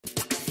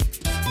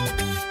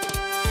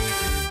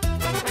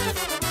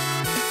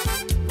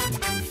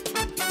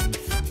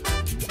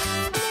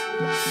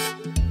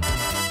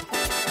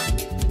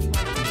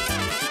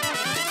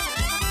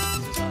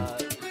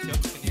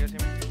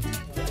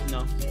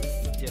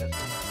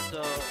Yes.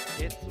 So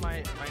it's my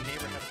neighbor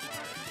had a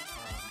fire.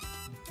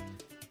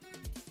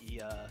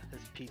 His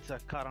pizza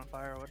caught on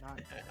fire or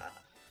whatnot.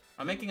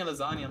 I'm making a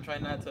lasagna. I'm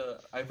trying not to.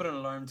 I put an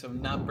alarm to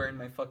not burn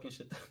my fucking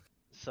shit.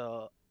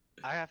 So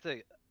I have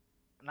to.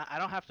 I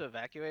don't have to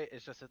evacuate.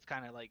 It's just it's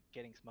kind of like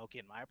getting smoky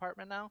in my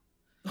apartment now.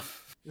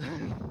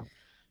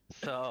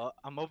 So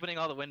I'm opening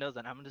all the windows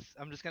and I'm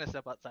just gonna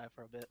step outside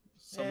for a bit.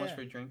 So much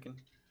for drinking.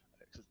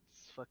 It's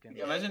fucking.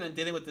 Yeah, imagine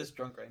dealing with this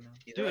drunk right now.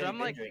 Dude, I'm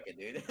like drinking,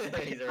 dude.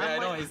 I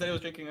know. He said he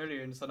was drinking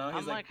earlier, and so now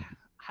he's I'm like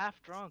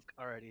half drunk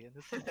already, and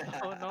this is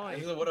so This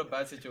annoying. is what a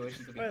bad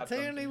situation to be. Bro,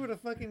 tell your neighbor to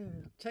fucking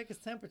check his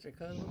temperature,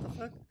 cuz. What the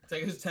fuck?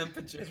 Take his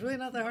temperature. It's really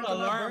not that hard Put to an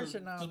not alarm. burn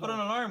shit now. Just bro. put an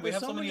alarm. We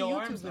There's have so many YouTube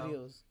alarms now.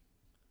 videos.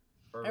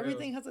 For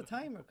Everything real. has a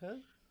timer,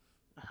 cuz.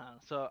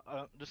 So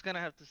I'm just gonna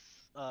have to.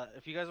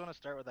 If you guys want to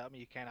start without me,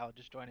 you can. I'll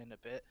just join in a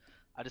bit.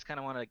 I just kind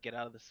of want to get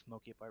out of this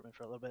smoky apartment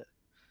for a little bit.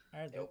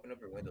 Alright, Hey, open up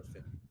your windows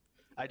too.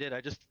 I did.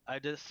 I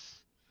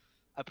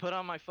put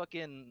on my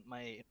fucking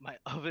my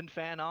oven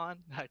fan on.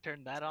 I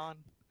turned that on,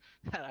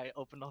 and I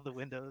opened all the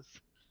windows.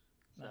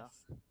 So,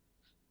 nice.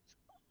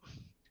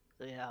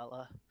 so yeah,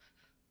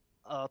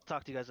 I'll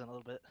talk to you guys in a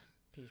little bit.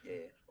 Peace.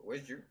 Yeah.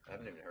 Where's Drew? I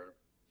haven't even heard him.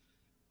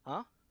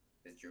 Huh?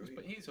 Is Drew?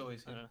 But he's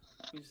always I here.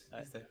 don't know. He's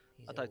there.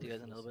 He's I'll talk to you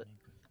always guys in a little bit.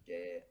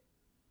 listening. Yeah.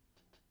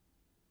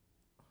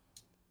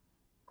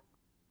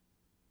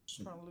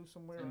 Trying to lose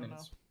some weight 10 right now.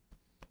 minutes.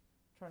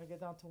 Trying to get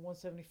down to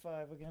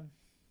 175 again.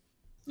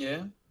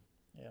 Yeah.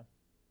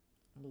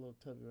 I'm a little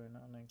tubby right now.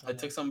 I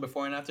took some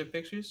before and after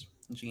pictures.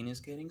 Gene is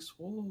getting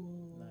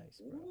swole. Nice,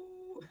 bro.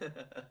 Ooh.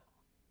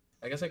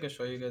 I guess I could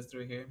show you guys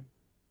through here.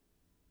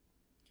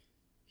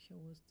 Show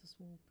us the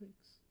swole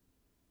pics.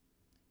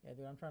 Yeah,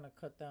 dude, I'm trying to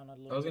cut down a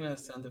little. I was gonna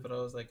send it, but I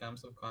was like, I'm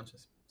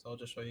subconscious, so I'll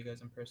just show you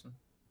guys in person,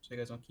 so you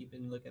guys don't keep it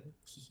and look at it.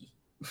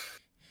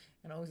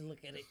 And always look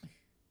at it.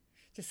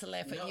 Just to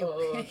laugh at No, you.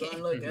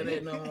 don't look at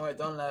it no more.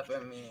 Don't laugh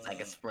at me. It's like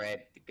a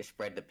spread. You can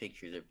spread the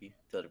pictures if you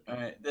tell the people.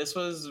 All right, this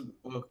was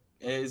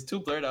it's too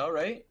blurred out,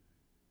 right?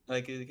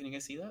 Like, can you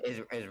guys see that? It's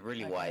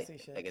really I can't white. see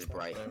shit. Like it's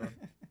bright. Whatever.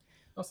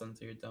 I'll send it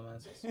to your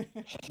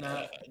dumbasses.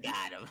 Nah,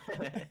 Got him.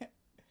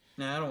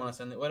 nah, I don't want to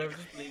send it. Whatever,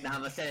 just leave. Now I'm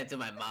gonna send it to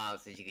my mom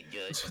so she can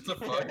judge. What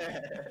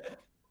the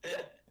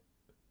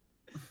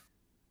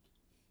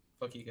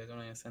Fuck you guys, I'm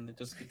not gonna send it.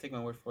 Just take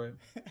my word for it.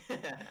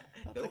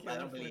 Nope, I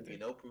don't believe you.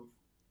 No proof.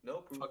 No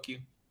proof. Fuck you.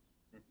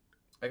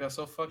 I got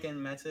so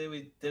fucking mad today.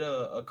 We did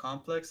a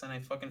complex and I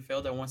fucking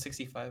failed at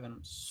 165 and I'm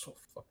so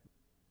fucking.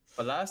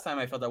 But last time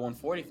I failed at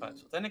 145,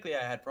 so technically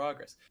I had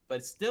progress.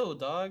 But still,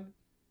 dog,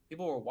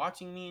 people were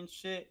watching me and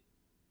shit.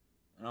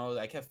 And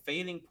I kept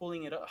failing,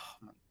 pulling it up.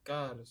 Oh my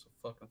god, it's so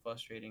fucking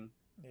frustrating.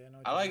 Yeah, no.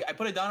 I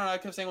put it down and I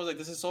kept saying, I was like,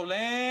 this is so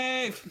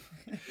lame.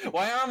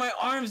 Why are my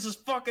arms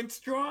just fucking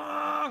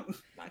strong?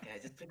 Why can't I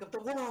just pick up the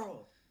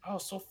world? I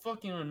was so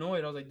fucking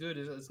annoyed. I was like, dude,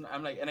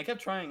 I'm like, and I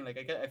kept trying. Like,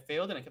 I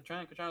failed and I kept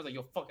trying. I was like,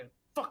 yo, fuck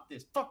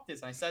this.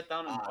 And I sat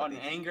down on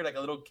anger like a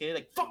little kid,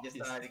 like, fuck Just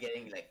this. started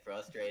getting like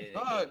frustrated.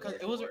 Because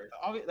it was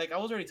like I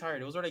was already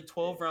tired. It was already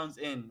 12 rounds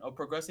in of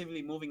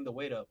progressively moving the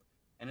weight up.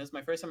 And it was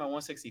my first time at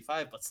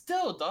 165, but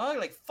still, dog,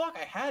 like, fuck,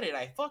 I had it.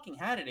 I fucking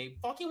had it. It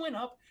fucking went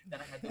up. Then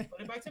I had to put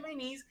it back to my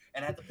knees,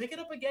 and I had to pick it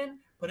up again,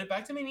 put it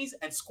back to my knees,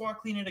 and squat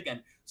clean it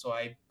again. So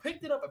I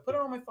picked it up, I put it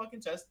on my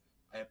fucking chest,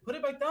 I put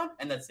it back down,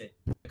 and that's it.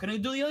 I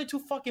couldn't do the other two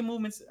fucking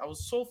movements. I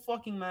was so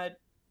fucking mad.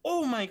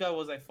 Oh my god,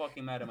 was I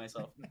fucking mad at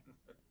myself.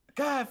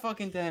 God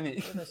fucking damn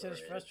it. Dude, that shit is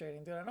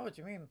frustrating, dude. I know what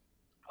you mean.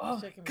 Oh,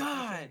 That shit can be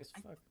God. frustrating as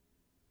fuck.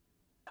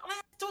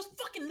 I was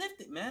fucking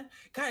lifted, man.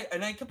 God,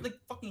 and I kept like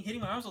fucking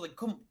hitting my arms. I was like,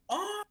 come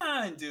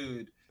on,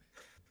 dude.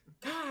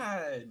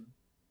 God.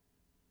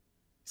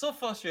 So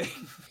frustrating.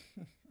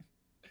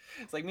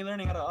 It's like me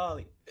learning how to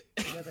ollie.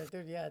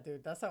 Yeah,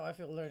 dude. That's how I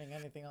feel learning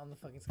anything on the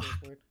fucking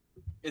skateboard.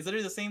 It's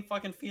literally the same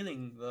fucking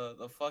feeling.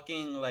 The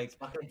fucking like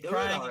Fucking do it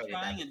crying already,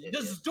 and that's it,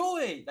 just do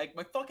it. Like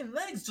my fucking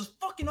legs just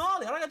fucking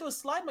ollie. All I gotta do is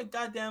slide my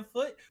goddamn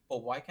foot.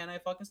 But why can't I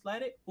fucking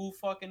slide it? Who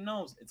fucking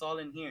knows? It's all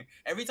in here.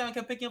 Every time I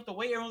kept picking up the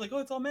weight, everyone was like, oh,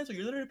 it's all mental.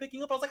 You're literally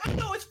picking up. I was like, I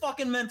know it's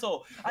fucking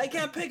mental. I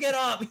can't pick it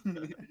up.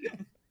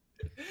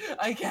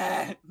 I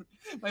can't.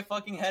 My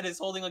fucking head is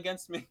holding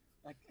against me.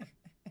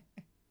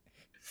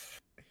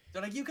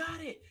 They're like, you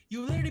got it.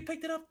 You literally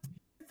picked it up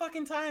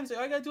fucking times. So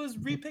all I gotta do is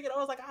re-pick it. I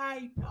was like,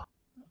 I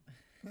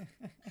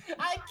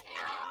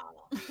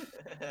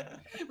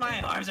can't.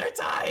 My arms are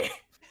tired.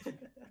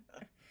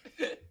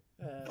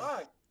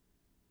 Fuck.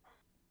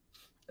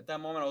 At that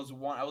moment, I was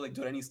like,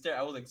 dude, I need steroids.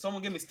 I was like,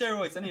 someone give me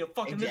steroids. I need to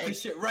fucking lift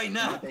this shit right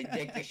now.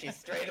 Inject this shit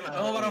straight in my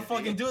I'm about to body,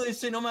 fucking dude. do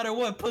this shit no matter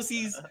what,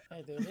 pussies.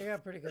 Hey, dude, they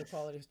got pretty good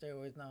quality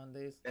steroids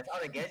nowadays. That's all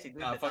they get you, dude.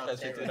 Nah, That's fuck all that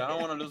shit, dude. I don't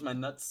want to lose my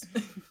nuts.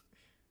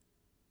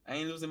 I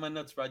ain't losing my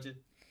nuts, Roger.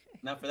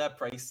 Not for that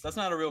price. That's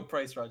not a real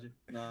price, Roger.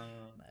 No. Nah,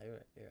 you're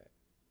right. You're right.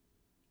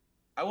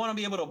 I want to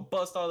be able to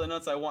bust all the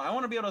nuts I want. I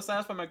want to be able to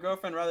satisfy my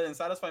girlfriend rather than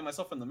satisfy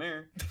myself in the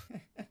mirror.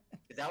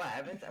 Is that what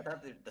happens? I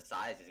thought the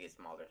size just gets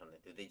smaller or something.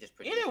 Do they just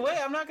produce Either way,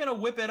 more? I'm not gonna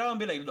whip it out and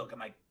be like, look at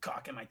my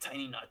cock and my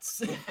tiny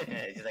nuts.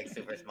 It's just like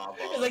super small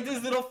balls. It's like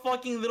these little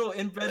fucking little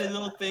inbred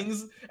little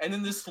things, and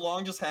then this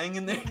long just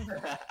hanging there.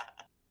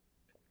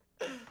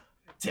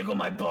 Tickle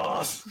my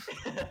balls.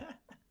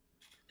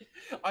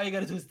 All you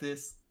gotta do is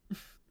this.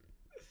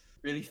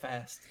 Really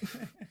fast.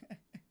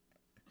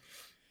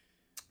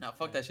 Now,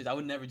 fuck that shit. I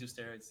would never do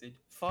steroids, dude.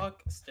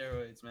 Fuck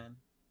steroids, man.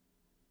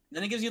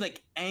 Then it gives you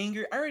like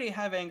anger. I already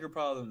have anger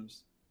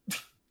problems.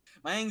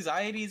 My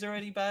anxiety is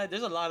already bad.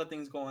 There's a lot of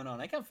things going on.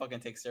 I can't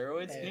fucking take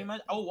steroids. Can you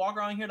imagine? I will walk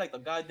around here like the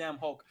goddamn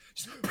Hulk.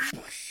 Just,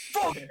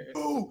 fuck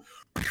you!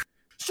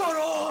 Shut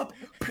up!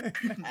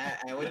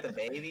 And with the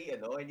baby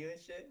annoying you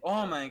and shit.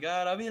 Oh my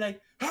god, I'll be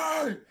like,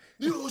 hey,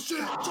 you shit,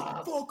 shut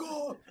the fuck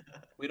up!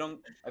 We don't,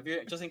 if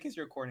you're, just in case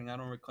you're recording, I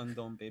don't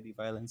condone baby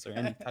violence or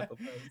any type of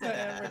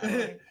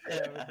violence.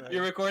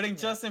 You're recording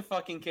just in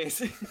fucking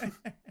case.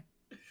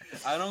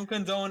 I don't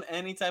condone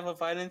any type of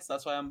violence.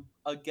 That's why I'm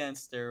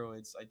against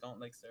steroids. I don't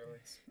like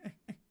steroids.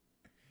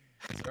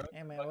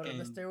 Hey man, what if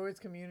the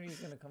steroids community is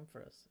gonna come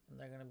for us? And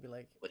they're gonna be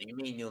like, What do you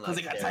mean you Because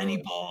like they got tiny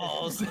steroids?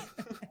 balls.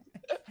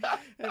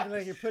 they'll be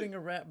like, you're putting a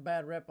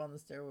bad rep on the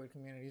steroid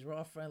communities. We're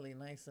all friendly,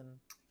 nice, and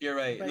You're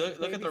right. Ba- Look at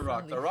baby The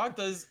Rock. The friendly. Rock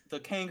does the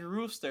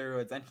kangaroo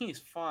steroids, and he's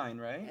fine,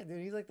 yeah, right?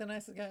 dude, he's like the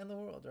nicest guy in the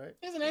world, right?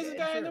 He's the nicest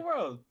Yeah, guy in the sure.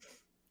 world.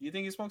 You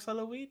think he smokes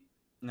hella weed?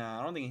 Nah,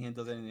 I don't think he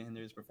does anything to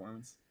hinder his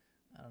performance.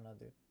 I don't know,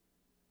 dude.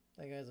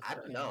 That guy's a I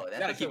don't fucking- know. You That's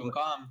gotta just keep a- him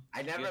calm.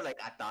 I never like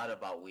I thought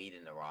about weed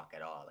and The Rock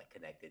at all, like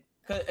connected.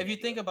 Cause if you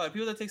think about it,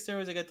 people that take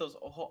steroids, they get those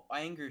whole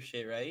anger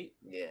shit, right?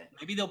 Yeah.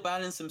 Maybe they'll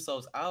balance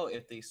themselves out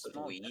if they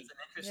smoke. weed? That's an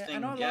Yeah, interesting. I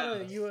know a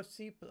lot of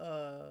UFC.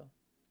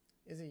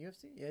 Is it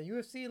UFC? Yeah,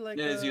 UFC. Like,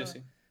 Yeah, it's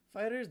UFC.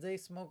 fighters, they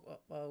smoke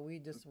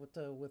weed just with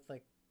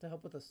like to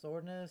help with the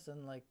soreness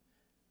and like,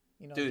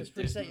 you know, Dude, just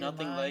there's reset your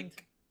nothing mind.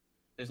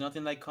 there's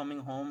nothing like coming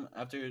home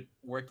after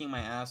working my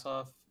ass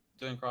off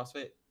doing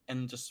CrossFit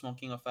and just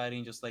smoking a fatty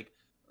and just like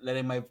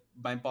letting my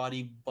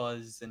body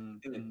buzz and,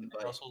 Dude, and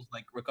but- muscles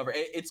like recover.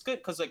 It's good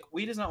because like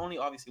weed is not only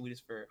obviously weed is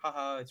for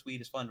haha, it's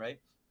weed is fun, right?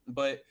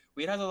 But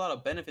weed has a lot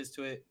of benefits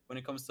to it when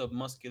it comes to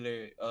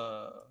muscular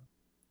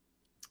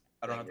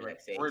I don't Like have the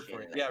right word for it.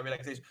 relaxation, Yeah,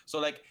 relaxation. So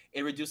like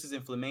it reduces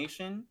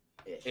inflammation.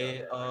 Yeah, sure,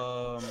 It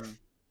yeah.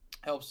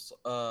 helps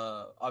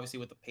obviously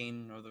with the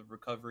pain or the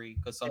recovery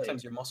because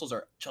sometimes your muscles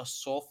are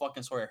just so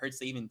fucking sore it hurts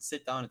to even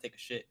sit down and take a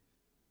shit.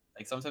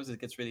 Like sometimes it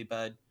gets really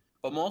bad.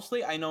 But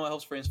mostly I know it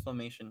helps for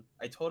inflammation.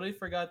 I totally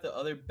forgot the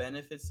other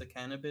benefits of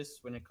cannabis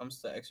when it comes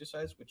to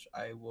exercise, which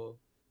I will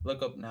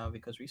look up now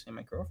because recently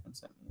my girlfriend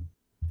sent me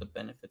the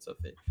benefits of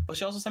it. But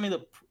she also sent me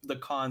the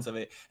cons of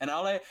it. And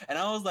I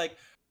was like,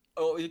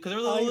 oh, because there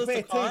was a Oh, little you list pay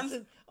of cons.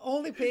 attention.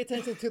 Only pay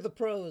attention to the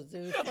pros,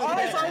 dude. All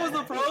I saw was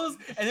the pros,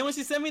 and then when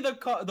she sent me the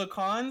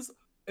cons,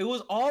 it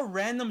was all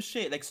random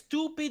shit, like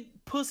stupid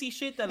pussy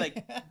shit that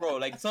like, bro,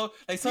 like self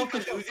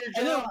control. Lose your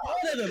And then job.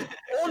 one of them,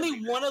 only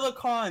one of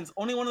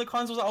the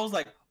cons was I was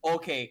like,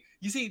 okay,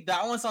 you see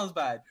that one sounds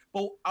bad,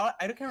 but I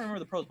can't remember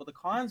the pros, but the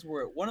cons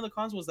were one of the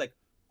cons was like,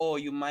 oh,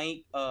 you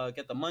might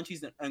get the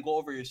munchies and go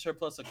over your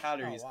surplus of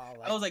calories. Oh, wow,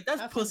 I was like, that's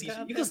have some pussy shit. You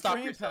goddamn can stop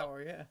brain yourself.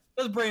 power, yeah.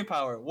 That's brain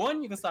power.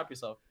 One, you can stop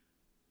yourself.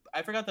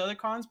 I forgot the other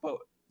cons, but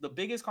the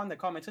biggest con that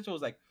caught my attention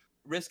was like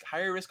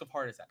higher risk of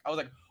heart attack. I was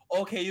like,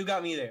 okay, you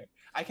got me there.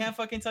 I can't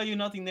fucking tell you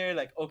nothing there.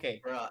 Like,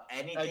 okay, Bro,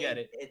 anything, I get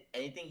it.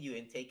 Anything you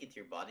intake into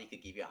your body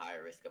could give you a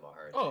higher risk of a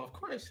heart Oh, attack. of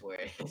course.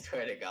 I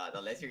swear to God.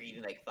 Unless you're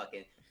eating like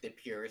fucking the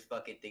purest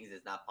fucking things,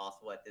 it's not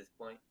possible at this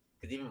point.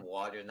 Because even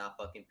water is not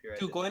fucking pure. at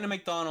dude, this going to point.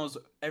 McDonald's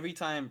every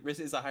time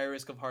is a higher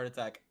risk of heart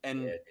attack,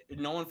 and Yeah.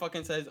 no one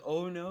fucking says,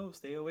 "Oh no,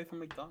 stay away from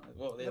McDonald's."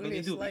 Well, I mean, Literally they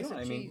a do. slice You know of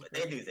what I mean? cheese. But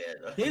they do that,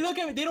 though. They look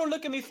at me. They don't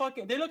look at me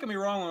fucking. They look at me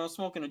wrong when I'm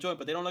smoking a joint,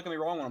 but they don't look at me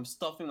wrong when I'm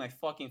stuffing my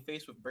fucking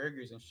face with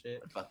burgers and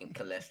shit, Fucking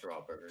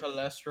cholesterol burger.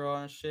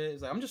 cholesterol and shit.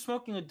 It's like I'm just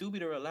smoking a doobie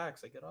to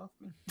relax. Like, get off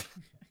me.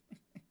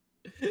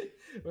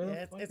 Where the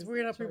Yeah, fuck it's is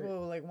weird how that chart?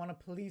 people like want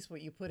to police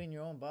what you put in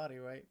your own body,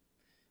 right?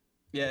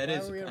 Yeah, it Why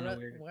is are we kind of arre-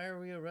 weird. Why are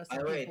we By arresting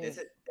the way,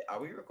 people? are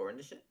we recording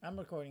this shit? I'm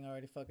recording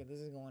already. Fuck it, this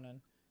is going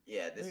on.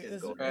 Yeah, this Wait, is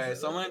this- going. All right, this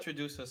is- someone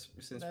introduce us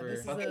since Nah, we're. this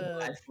is Fucking, a-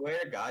 I swear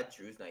to God,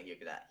 Drew's not here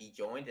because he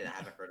joined and I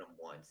haven't heard him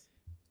once.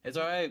 It's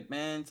all right,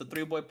 man. It's a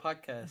 3-boy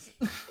podcast.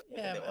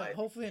 Yeah, Then why-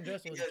 hopefully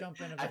Andres He will just- jump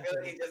in. I feel like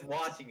eventually. he's just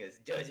watching us,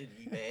 judging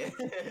me, man.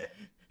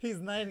 He's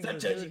knighting Stop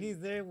us, dude. judging. He's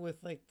there with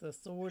like the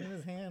sword in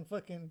his hand,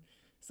 fucking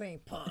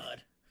saying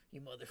 "pod,"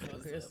 you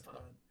motherfuckers.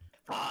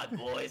 Pod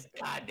boys,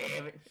 god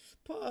damn it.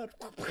 Pod.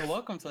 So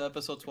welcome to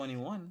episode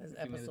 21. This is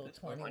if you made it episode this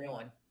far.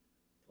 21.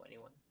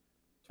 21.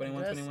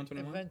 21, Andres 21,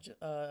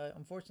 21.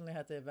 Unfortunately,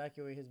 had to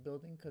evacuate his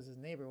building because his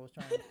neighbor was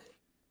trying to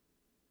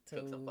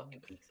Cook some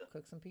fucking pizza.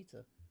 cook some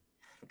pizza.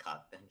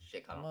 Caught them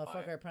shit caught on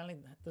Motherfucker fire. apparently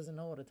doesn't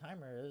know what a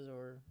timer is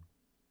or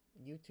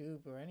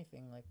YouTube or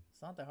anything. Like,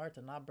 it's not that hard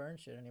to not burn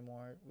shit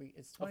anymore.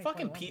 It's A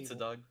fucking 2021, pizza,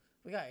 people. dog.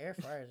 We got air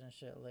fryers and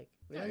shit. Like,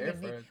 we Yeah, don't air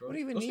even need. fryer, bro. We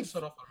don't even Those need. things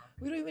set off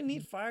We don't even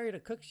need fire to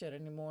cook shit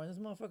anymore. This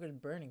motherfucker's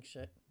burning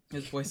shit.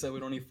 His boy said we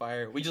don't need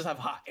fire. We just have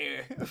hot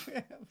air.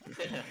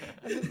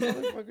 And this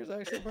motherfucker's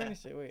actually burning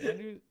shit. Wait,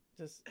 Andrew,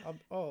 just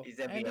oh. He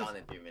said be Andrew's- on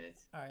in 3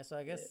 minutes. All right, so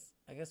I guess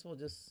we'll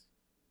just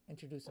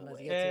introduce him as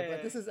he Wait. gets here.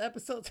 But this is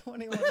episode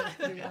 21 of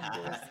Three Young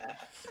Boys.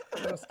 A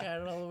little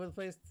scattered all over the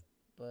place,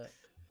 but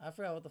I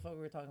forgot what the fuck we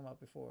were talking about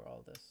before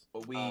all this.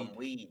 But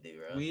Weed, dude,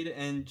 bro. weed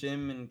and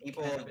gym and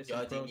People cannabis and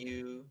judging bro,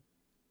 you.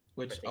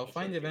 which for I'll taking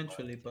find shit too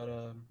eventually. much. But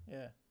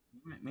Yeah,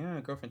 me and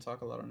my girlfriend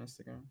talk a lot on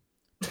Instagram.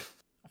 I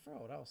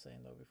forgot what I was saying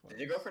though before. Does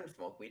your girlfriend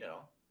smoke weed at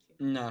all?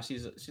 No,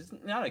 she's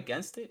not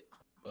against it,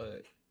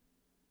 but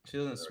she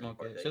doesn't Already smoke it.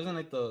 partake. She doesn't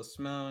like the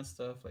smell and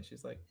stuff. Like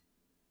she's like,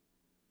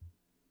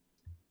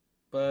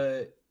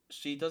 but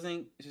she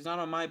doesn't. She's not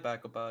on my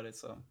back about it.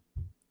 So,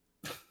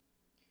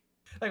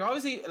 like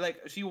obviously, like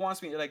she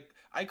wants me. Like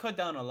I cut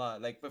down a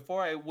lot. Like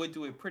before, I would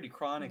do it pretty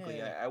chronically.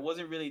 Yeah. I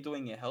wasn't really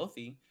doing it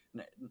healthy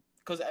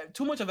because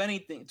too much of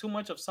anything, too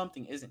much of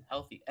something isn't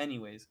healthy,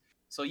 anyways.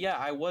 So yeah,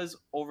 I was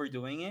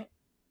overdoing it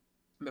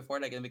before,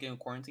 like in the beginning of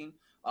quarantine.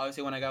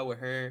 Obviously, when I got with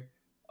her,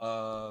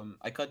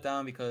 I cut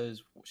down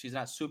because she's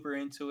not super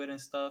into it and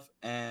stuff,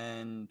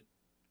 and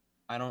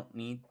I don't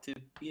need to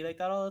be like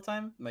that all the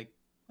time. Like,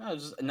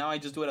 now I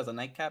just do it as a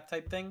nightcap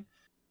type thing.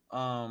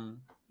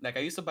 Like I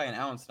used to buy an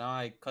ounce. Now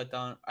I cut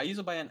down. I used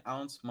to buy an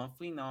ounce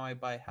monthly. Now I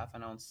buy half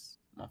an ounce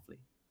monthly.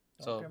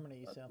 Don't So incriminate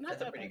yourself. not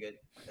That's that pretty bad.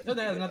 good. No,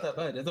 that's not that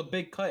bad. It's a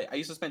big cut. I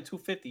used to spend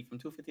 250 from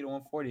 250 to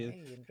 140. Hey,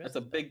 you That's a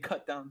dressed big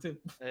cut down too.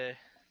 Eh,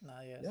 Nah,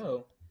 yes.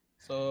 Yo,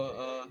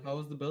 so how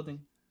was the building?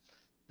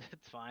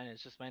 it's fine.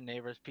 It's just my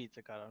neighbor's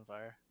pizza caught on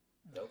fire.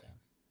 Nope. Damn.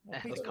 What,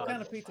 That's pizza, what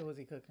kind of caused- pizza was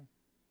he cooking?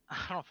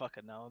 I don't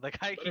fucking know. The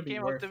guy he Better be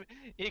came worth. up to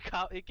me.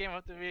 He came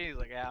up to me. He's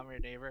like, "Yeah, I'm your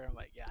neighbor." I'm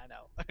like, "Yeah, I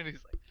know." And he's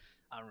like,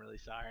 "I'm really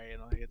sorry."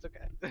 And I'm like, "It's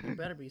okay." You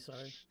better be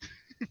sorry.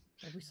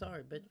 Don't be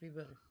sorry, bitch. Be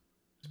better.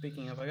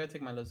 Speaking of, I gotta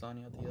take my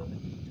lasagna out the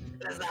oven.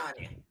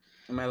 Lasagna.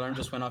 And my alarm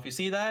just went off. You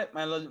see that?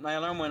 My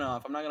alarm went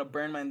off. I'm not gonna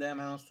burn my damn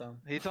house down.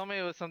 He told me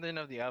it was something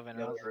of the oven.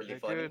 That I was was really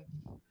like, funny. dude.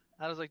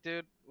 I was like,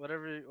 dude,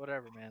 whatever,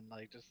 man.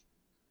 Like, just,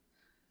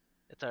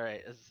 it's all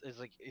right. It's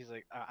like, he's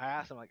like, I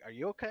asked him, like, are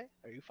you okay?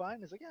 Are you fine?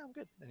 He's like, yeah, I'm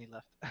good. And he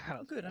left. I I'm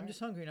was good. like, I'm "All just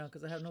hungry now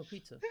because I have no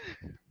pizza.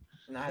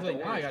 Nah, I was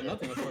like, wow, I got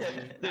nothing to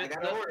fucking Nah, I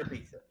got no order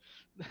pizza.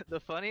 right." The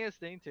funniest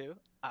thing too,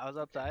 I was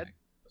outside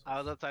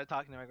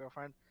talking to my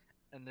girlfriend,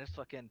 and this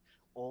fucking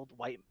old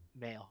white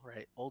male,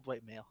 right? Old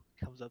white male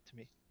comes up to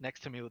me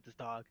next to me with his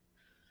dog,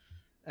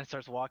 and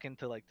starts walking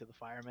to the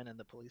fireman and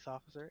the police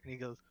officer, and he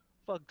goes,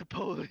 "Fuck the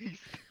police,"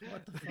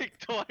 What the like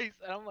twice,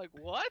 and I'm like,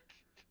 "What?"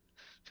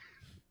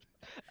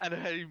 And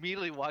I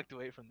immediately walked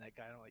away from that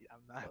guy. I'm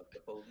like, Fuck the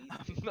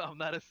police. I'm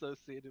not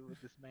associated with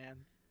this man.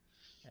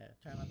 Yeah,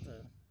 try not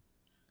to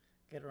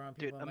get around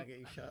Dude, people that might get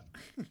you shot.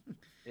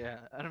 Yeah,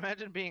 and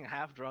imagine being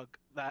half drunk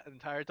that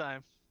entire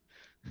time,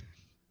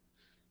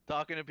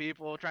 talking to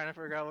people, trying to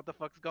figure out what the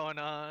fuck's going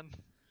on.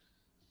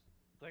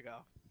 It's like,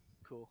 oh,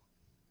 cool.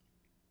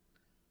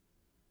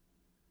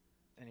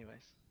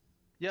 Anyways,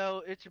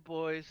 yo, it's your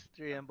boys,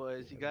 3M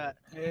boys. You got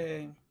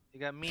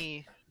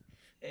me,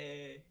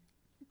 Hey.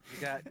 you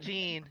got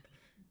Gene,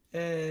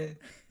 Hey.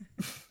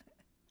 you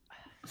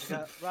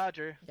got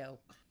Roger, Yo.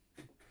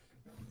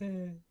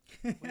 Hey.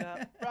 we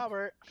got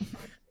Robert.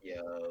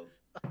 Yo.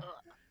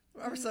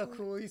 Robert's so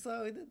cool. You saw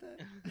how he did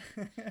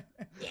that?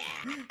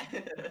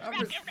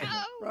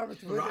 Yeah.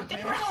 Robert's with Rock it,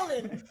 and man.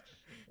 rolling.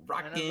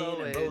 Rocking and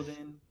always,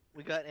 rolling.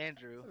 We got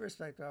Andrew.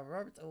 Respect Robert.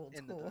 Robert's old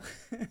In the school.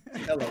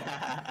 Hello.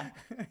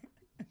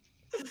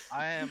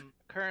 I am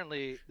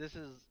currently. This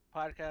is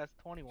podcast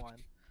 21.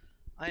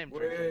 I am We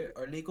drinking.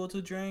 are legal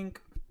to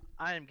drink.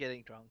 I am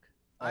getting drunk.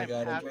 I I'm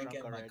got a half drink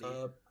drunk in my already.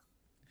 cup.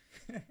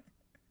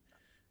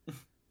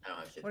 I don't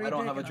have shit. What are I you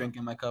don't have a drinking, drink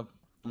in my cup.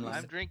 I'm I'm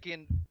like,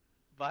 drinking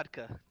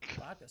vodka,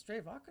 Vodka.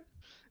 Straight vodka?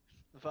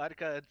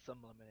 vodka and some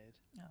lemonade.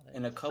 Oh, there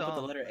in it a is. cup with the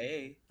Some. letter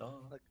A. Duh.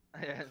 Like,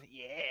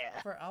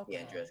 yeah, For alcohol.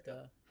 Andres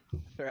cup. duh.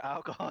 for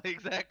alcohol.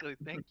 Exactly.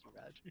 Thank you,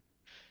 Roger.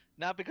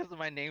 Not because of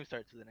my name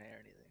starts with an A or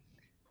anything.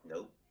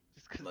 Nope.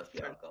 Just because Must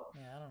be alcohol.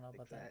 Yeah, I don't know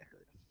about Exactly.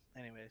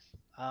 Anyways,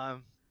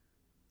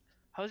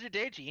 how was your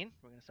day, Gene?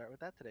 We're gonna start with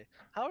that today.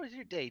 How was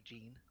your day,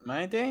 Gene?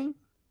 My day?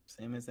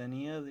 Same as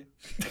any other.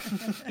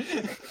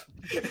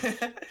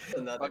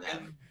 Nothing Fucking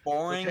happened.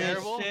 boring as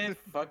terrible? shit.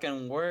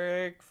 Fucking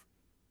work.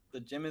 The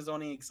gym is the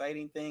only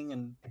exciting thing,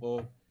 and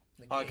well,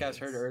 that. podcast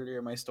heard Games.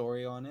 earlier my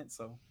story on it,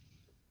 so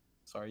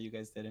sorry you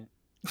guys didn't.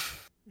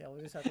 Yeah,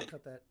 we'll just have to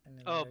cut that in.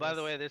 Oh, there, I by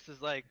the guess. way, this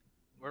is like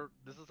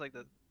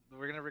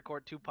we're gonna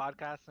record 2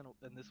 podcasts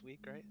in this week,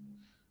 right?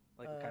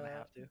 Like we kind of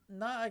have to.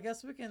 No, I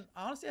guess we can.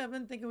 Honestly, I've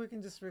been thinking we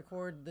can just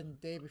record the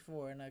day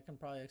before, and I can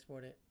probably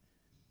export it.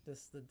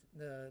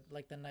 The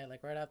night,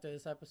 like right after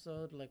this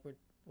episode, like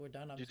we're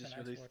done. I'm You just just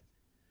gonna release- export.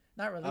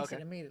 Not release Okay.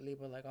 it immediately,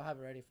 but like I'll have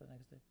it ready for the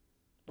next day.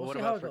 But We'll what see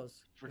about how it for-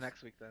 goes. For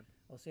next week then.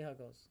 We'll see how it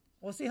goes.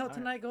 We'll see how Alright.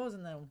 tonight goes,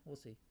 and then we'll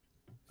see.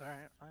 All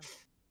right, fine.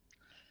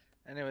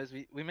 Anyways,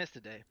 we missed a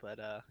day, but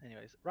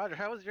anyways, Roger,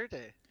 how was your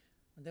day?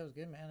 My day was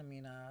good, man. I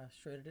mean, I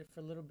shredded it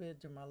for a little bit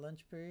during my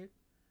lunch period.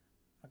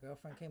 My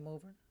girlfriend came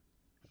over.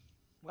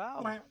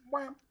 Wow.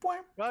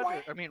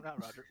 Roger, I mean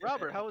not Roger.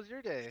 Robert, how was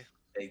your day?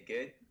 Stayed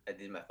good. I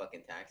did my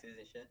fucking taxes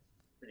and shit.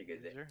 Pretty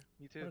good day. Sure,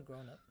 you What a too.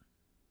 grown up.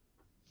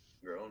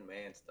 grown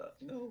man stuff.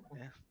 No.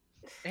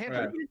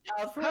 Andrew,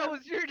 Right. how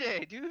was your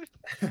day, dude?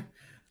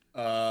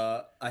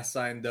 I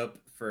signed up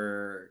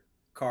for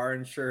car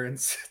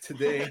insurance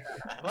today.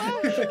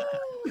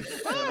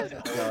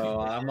 So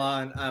I'm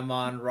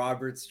on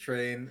Robert's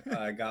train.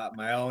 I got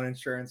my own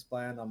insurance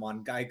plan. I'm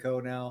on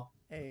Geico now.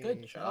 Hey,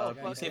 Good shout out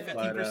job. You Geico. saved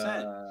But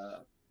 15%.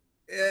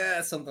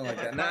 yeah, something like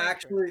that. No, Car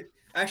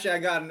actually, I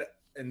got an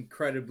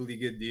incredibly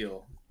good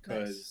deal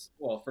because,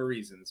 well, for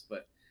reasons.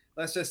 But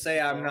let's just say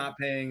I'm not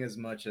paying as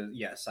much as.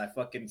 Yes, I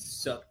fucking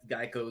sucked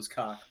Geico's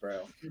cock,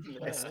 bro.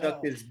 I Oh, sucked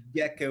wow. his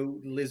gecko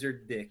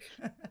lizard dick.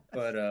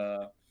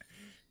 But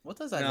What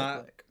does that Nah.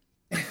 look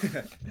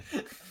like?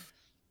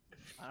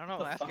 I don't know.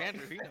 The Ask fuck?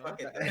 Andrew. He knows.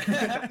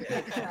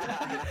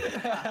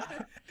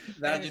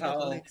 that's You know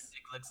what how dick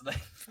looks like.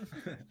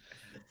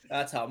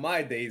 that's how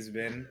my day's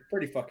been.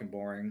 Pretty fucking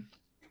boring.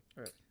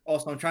 Right.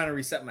 Also, I'm trying to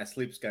reset my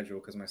sleep schedule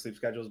because my sleep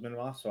schedule's been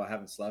off, so I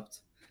haven't slept.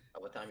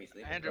 At what time you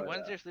sleep? Andrew, But,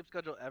 when's your sleep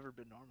schedule ever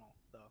been normal,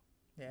 though?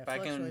 Yeah,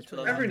 Back in fluctuates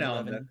with 2011. Every now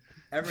and 11.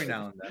 then. Every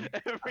now and then.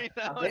 Every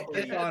now It- and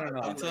It's then. on and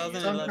off. In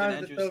 2011, Sometimes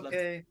Andrew it's slept.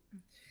 okay.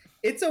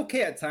 It's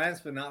okay at times,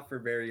 but not for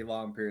very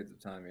long periods of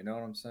time. You know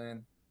what I'm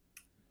saying?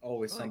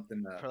 Always For like-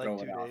 something to For throw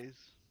like it 2 off.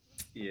 days.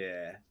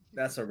 Yeah,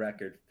 that's a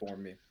record for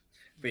me.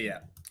 But yeah,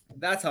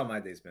 that's how my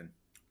day's been.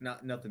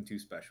 Nothing too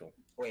special.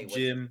 Wait,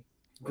 Gym,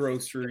 what's your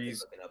sleep schedule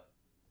groceries. looking up?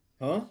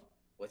 Huh?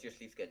 What's your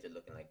sleep schedule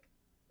looking like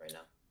right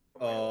now?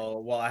 From where you're Oh,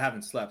 well, I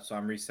haven't slept, so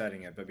I'm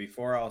resetting it. But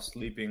before, I was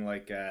sleeping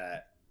like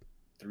at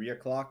 3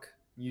 o'clock,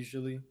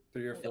 usually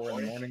 3 or Holy 4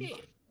 in the morning.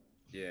 shit.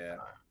 Yeah.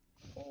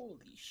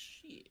 Holy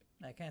shit.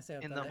 I can't say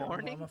In that. the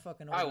morning? I'm a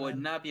fucking I old would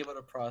man. not be able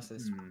to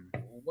process Hmm.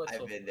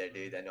 whatsoever. I've been there,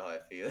 dude. I know how I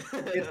feel.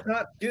 It's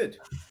not good.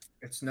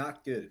 It's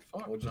not good.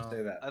 Fuck We'll just no.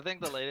 say that. I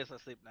think the latest I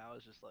sleep now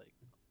is just like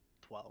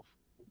 12.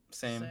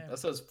 Same. Same.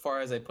 That's as far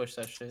as I push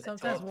that shit.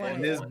 Sometimes Okay. one.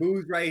 And this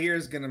booze right here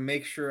is gonna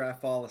make sure I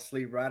fall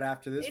asleep right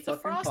after this It's a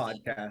fucking Frosty.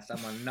 podcast.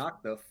 I'm gonna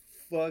knock the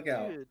fuck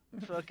out. Dude,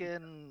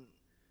 fucking.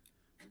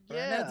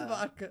 Burnette's Yeah.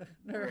 vodka.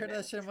 Never heard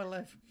that shit in my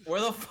life.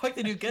 Where the fuck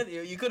did you get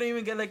it? You couldn't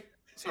even get like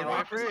In Ciroc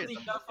my or fridge. something.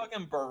 You got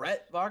fucking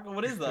Barrette vodka.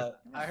 What is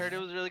that? I heard it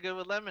was really good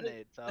with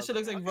lemonade. So I That was shit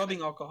looks like okay.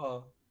 rubbing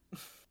alcohol.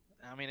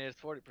 I mean, it's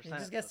 40%. You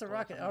just get so the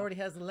rocket. It close already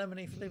has the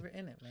lemonade flavor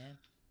in it, man.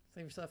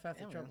 Save yourself half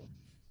the Yeah, man. trouble.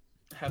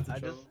 Have to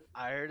enough.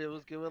 I heard it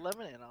was good with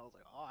lemonade, and I was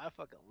like, oh, I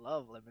fucking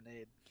love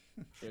lemonade.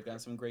 Should have gotten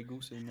some Grey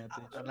Goose in that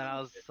bitch. And then I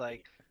was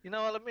like, you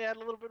know what? Let me add a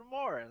little bit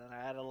more, and then I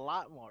added a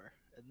lot more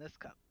in this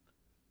cup.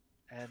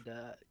 And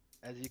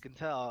as you can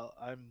tell,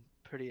 I'm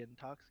pretty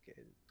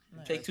intoxicated.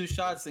 Nice. Take 2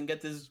 shots and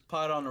get this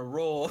pot on a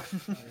roll.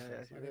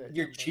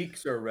 Your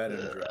cheeks are red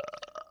and dry.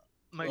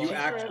 My You cheeks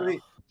are red.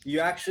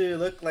 actually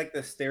look like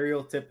the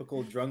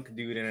stereotypical drunk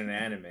dude in an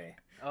anime.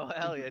 Oh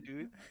hell yeah,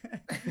 dude!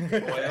 That's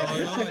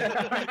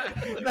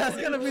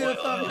gonna be the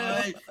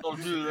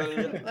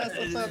thumbnail. That's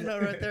the thumbnail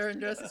right there in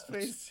Jess's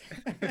face.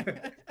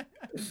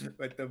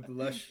 With the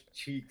blush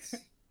cheeks.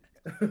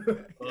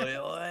 Oi,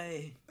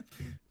 oi.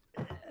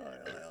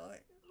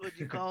 What'd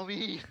you call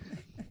me?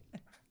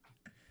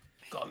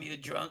 Call me a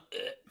drunk.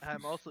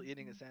 I'm also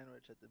eating a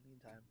sandwich at the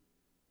meantime.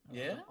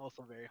 Yeah? I'm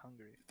also very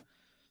hungry.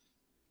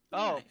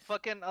 Oh, Nice.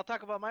 fucking! I'll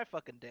talk about my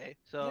fucking day.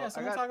 So Yeah, I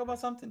someone got, talk about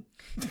something.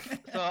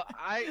 so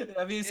I,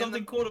 I mean, in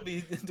something the- cool to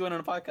be doing on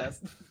a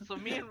podcast. so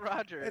me and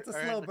Roger It's a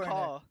are slow in the burner.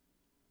 call.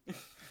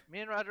 Me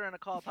and Roger are in a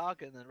call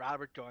talking, and then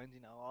Robert joins.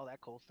 You know, all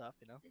that cool stuff.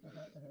 You know.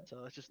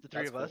 So it's just the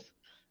three That's of us.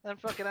 And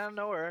fucking out of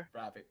nowhere,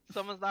 Rabbit.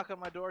 someone's knocking on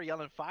my door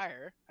yelling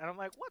fire, and I'm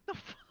like, what the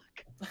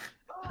fuck?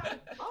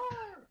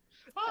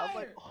 I'm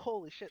like,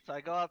 holy shit! So I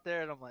go out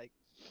there, and I'm like,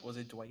 Was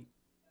it Dwight?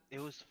 it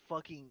was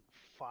fucking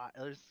fire.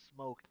 There's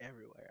smoke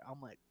everywhere.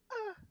 I'm like,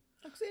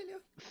 ah. Auxilio.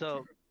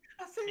 So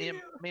I see me and,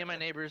 you. me and my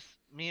neighbors,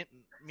 me and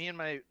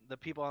the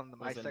people on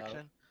my Was it loud?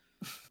 section.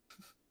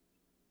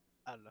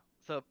 I don't know.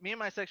 So me and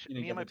my section, You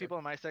didn't me and my get the people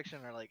in my section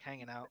are like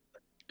hanging out,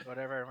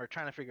 whatever, and we're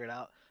trying to figure it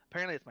out.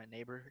 Apparently, it's my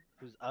neighbor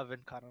whose oven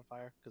caught on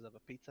fire because of a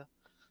pizza.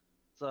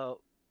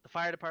 So the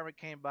fire department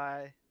came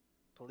by,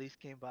 police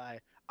came by.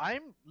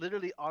 I'm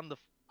literally on the.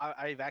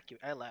 I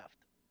evacuated. I left.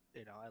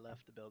 You know, I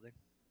left the building.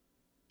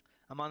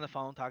 I'm on the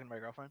phone talking to my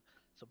girlfriend.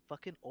 Some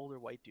fucking older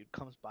white dude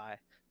comes by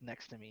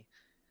next to me,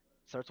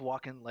 starts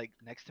walking like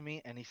next to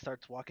me, and he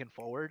starts walking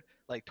forward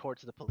like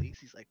towards the police.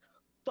 He's like,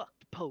 "Fuck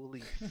the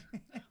police!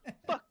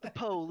 Fuck the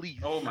police!"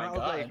 Oh And my I was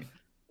god. like,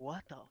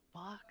 what the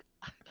fuck?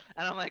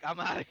 And I'm like, I'm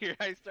out of here.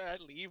 I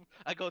leave.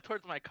 I go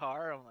towards my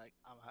car. I'm like,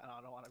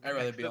 I don't want to be. I'd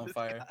rather next be to on this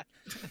fire.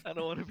 guy. I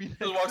don't want to be.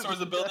 Just walks towards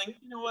the building.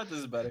 You know what? This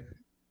is better.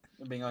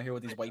 Than being out here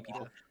with these white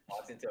people.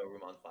 Walks into a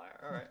room on fire.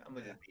 All right, I'm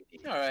gonna just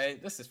be. All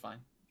right, this is fine.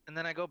 And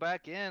then I go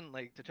back in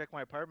like to check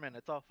my apartment.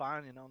 It's all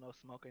fine, you know, no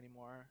smoke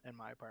anymore in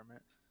my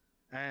apartment.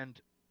 And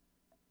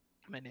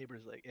my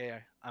neighbor's like, "Hey,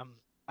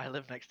 I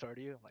live next door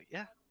to you." I'm like,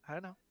 "Yeah, I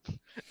know."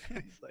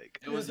 He's like,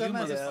 It was that you,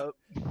 man just-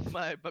 motherfucker.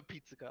 "Yeah, my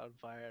pizza caught on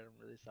fire. And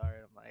I'm really sorry."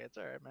 I'm like, "It's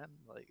alright, man.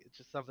 Like, it's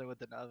just something with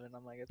the oven."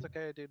 I'm like, "It's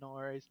okay, dude. No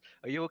worries.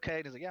 Are you okay?"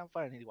 And he's like, "Yeah, I'm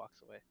fine." And he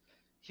walks away.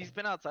 He's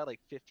been outside like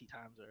 50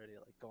 times already,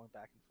 like going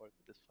back and forth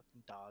with this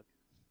fucking dog.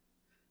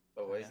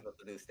 But what are you Yeah. supposed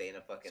to do? Stay in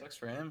a fucking Sucks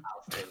for him.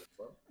 house full of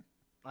smoke?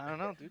 I don't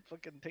know, dude.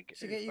 Fucking take it.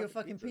 Should get you a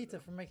fucking pizza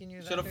for making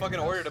you. Should have fucking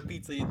ordered a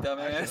pizza, you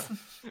dumbass. That's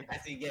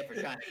what you get for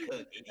trying to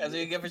cook. That's what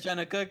you get for trying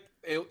to cook.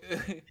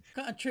 It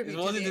Contribute.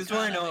 wasn't to the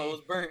DiGiorno, economy. it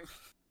was burnt.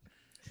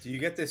 Do you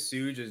get to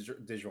sue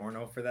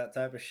DiGiorno for that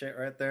type of shit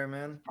right there,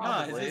 man?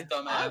 Nah, Probably. it's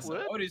dumbass. I would.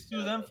 Why would you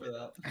sue them for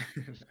that?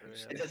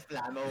 It's just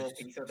flammable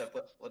pizza.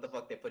 What the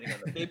fuck they putting on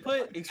the? They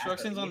put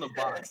instructions on the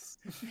box.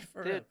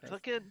 For real, Dude, Chris.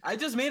 fucking I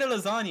just made a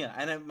lasagna,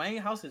 and my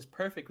house is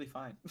perfectly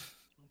fine.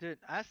 dude,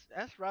 ask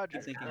Roger.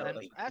 He's thinking and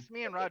about it. ask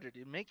me and Roger,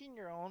 dude. Making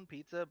your own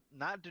pizza,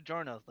 not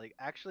DiGiorno's, like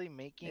actually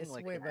making It's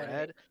like way the better.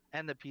 bread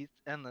and the pizza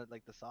and the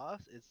like the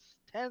sauce is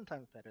 10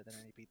 times better than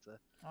any pizza.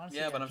 Honestly,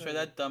 Yeah, but I'm sure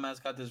absolutely. that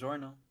dumbass got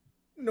DiGiorno.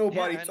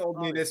 Nobody Yeah, told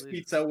me this obviously.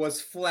 pizza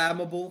was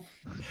flammable.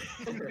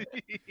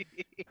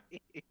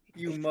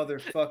 You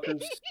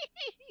motherfuckers.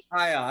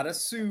 I oughta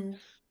sue.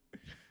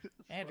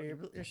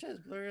 Andrew, your shit is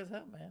blurry as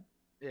hell, man.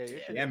 Yeah, your shit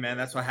Yeah, is man, blurry.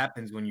 that's what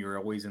happens when you're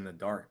always in the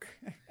dark.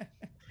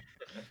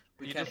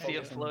 We You can't just see a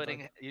focus on the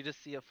floating. You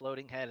just see a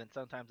floating head and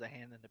sometimes a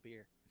hand in a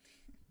beer.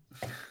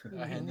 dark.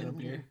 A hand in a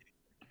beer.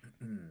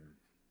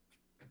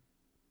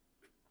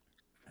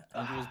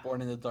 Andrew was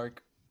born in the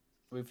dark.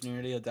 We've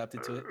nearly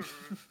adapted to it.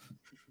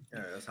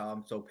 Yeah, that's how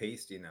I'm so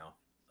pasty now.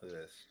 Look at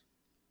this.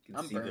 You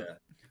can I'm see burnt.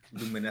 the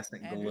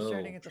luminescent Andrew's glow.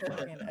 turning into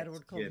fucking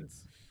Edward Skin.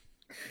 Cummins.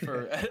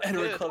 For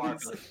Edward Dude,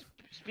 Cummins.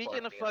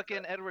 Speaking of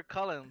fucking Edward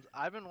Cullen,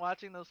 I've been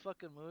watching those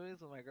fucking movies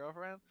with my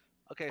girlfriend.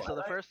 Okay, so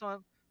the Twilight? first one,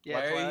 yeah,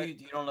 Why are Twilight.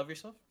 you don't love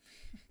yourself?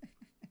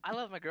 I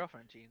love my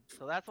girlfriend, Gene,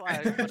 so that's why. I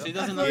put She up-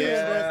 doesn't I feel you,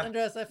 Yeah.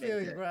 Andres, I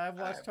feel you, bro. I've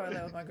watched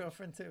Twilight with my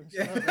girlfriend too. She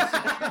loves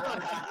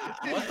Yeah.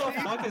 it. What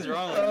the fuck is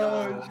wrong with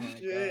Oh, you? my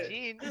shit. God.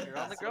 Gene, you're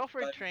on the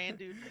girlfriend train,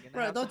 dude. You're gonna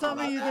Bro, have don't to tell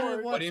follow me you that.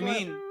 didn't watch What do you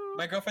Twilight. mean?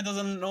 My girlfriend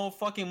doesn't know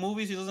fucking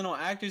movies. She doesn't know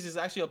actors. It's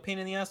actually a pain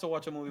in the ass to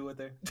watch a movie with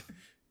her.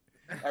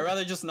 I'd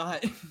rather just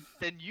not.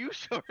 Then you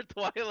show her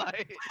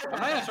Twilight. I'm not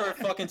gonna start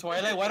fucking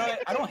Twilight. Why do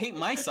I don't hate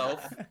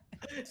myself.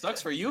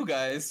 Sucks for you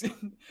guys.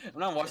 I'm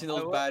not watching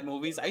those will- bad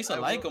movies. I used to I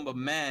like will- them, but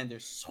man, they're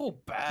so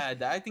bad.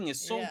 The acting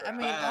is so yeah, I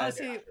mean, bad.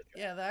 honestly,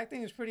 yeah, the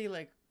acting is pretty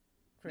like.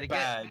 They cringe. get-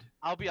 Bad.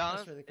 I'll be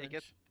honest, really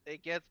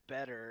it gets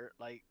better.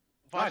 Like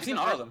Oh, I've watching seen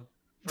the all of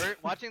first- them.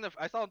 watching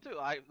I saw them too.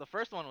 The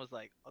first one was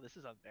like, oh, this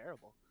is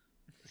unbearable.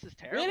 This is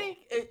terrible. Really?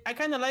 I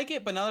kind of like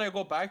it, but now that I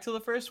go back to the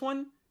first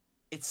one,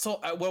 it's so.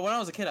 Well, when I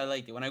was a kid, I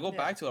liked it. When I go Yeah.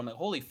 back to it, I'm like,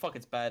 holy fuck,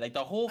 it's bad. Like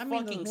the whole I mean,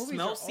 those fucking movies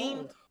smell are scene.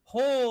 old.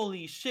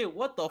 Holy shit!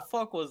 What the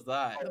fuck was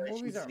that? The She's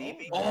movies are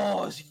sleeping. old.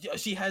 Oh,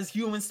 she has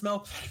human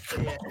smell.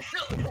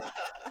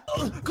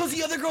 Because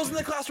the other girls in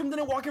the classroom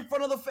didn't walk in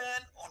front of the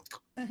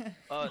fan.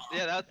 Oh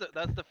yeah,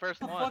 that's the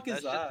first What the one. fuck is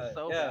shit's that?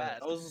 so yeah,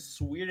 bad. that was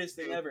the weirdest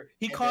thing ever.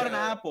 He And caught an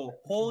then, apple.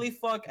 Holy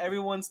fuck!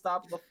 Everyone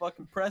stopped the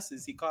fucking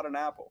presses. He caught an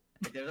apple.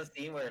 There's a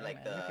scene where Oh,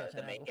 like man, you catch the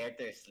an main apple.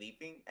 character is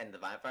sleeping and the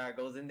vampire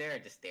goes in there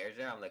and just stares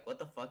at her. I'm like, what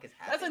the fuck is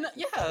That's happening?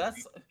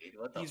 that's. Dude,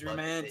 what the He's fuck is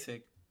it?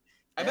 romantic.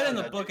 I Yeah, bet in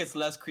the but- book it's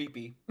less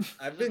creepy.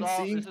 I've This is been all,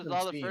 seeing this is some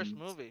all the first scenes.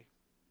 movie.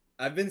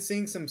 I've been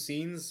seeing some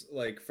scenes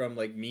like from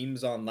like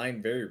memes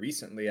online very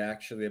recently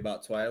actually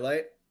about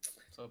Twilight.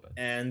 So bad.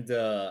 And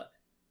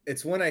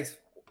it's one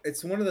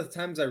of the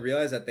times I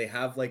realized that they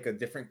have like a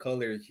different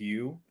color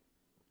hue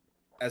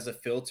as a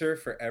filter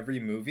for every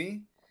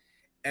movie.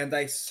 And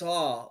I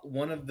saw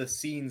one of the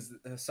scenes,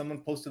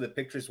 someone posted the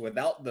pictures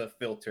without the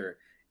filter,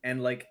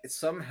 and like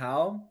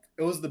somehow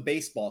it was the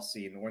baseball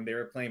scene when they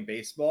were playing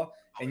baseball,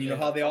 and you know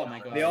yeah. how they all Oh my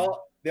God.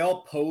 they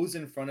all pose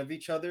in front of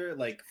each other,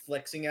 like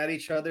flexing at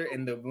each other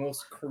in the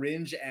most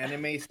cringe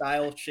anime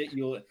style shit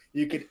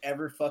you could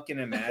ever fucking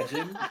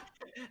imagine.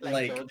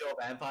 like like- JoJo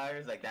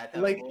vampires, like that.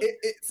 Type Like of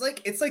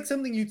it's like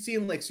something you'd see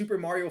in like Super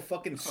Mario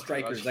fucking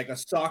Strikers, gosh. like a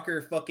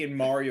soccer fucking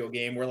Mario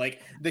game where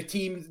like the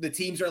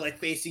teams are like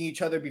facing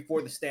each other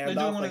before the doing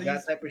standoff, one like of that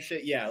these. type of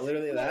shit. Yeah,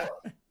 literally that.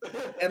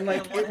 And One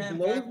like hand it back,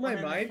 blows one my hand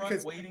in mind front,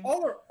 because waiting.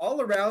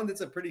 all around it's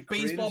a pretty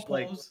cringe, Baseball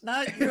like pose.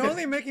 Nah, you're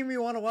only making me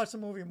want to watch the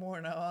movie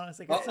more now,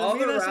 honestly. 'cause to All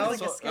me, that around,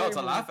 seems like a So, scary it's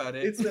a laugh movie. at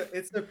it.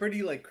 it's a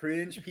pretty like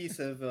cringe piece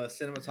of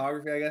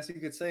cinematography, I guess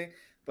you could say.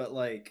 But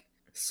like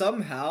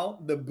somehow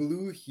the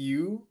blue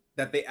hue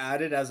that they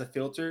added as a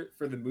filter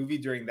for the movie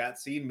during that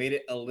scene made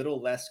it a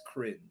little less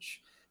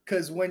cringe.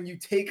 Because when you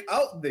take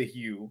out the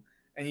hue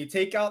and you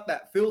take out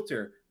that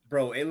filter,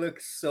 bro, it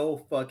looks so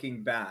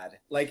fucking bad.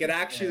 Like it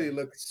actually Yeah.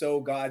 looks so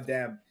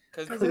goddamn.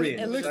 Because Because Cringe.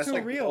 it looks That's too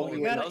like the real. only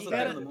You way gotta, to you look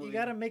at gotta, the movie. you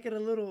gotta make it a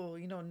little,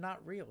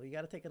 not real. You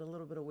gotta take it a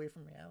little bit away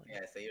from reality.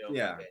 yeah, so you don't.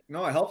 Yeah, fucking-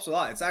 no, it helps a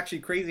lot. It's actually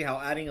crazy how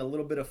adding a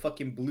little bit of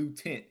fucking blue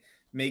tint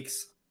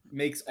makes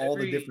all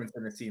the Every- difference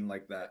in a scene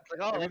like that. It's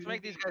like, oh, let's Every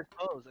make these guys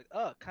pose. Like,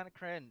 oh, kind of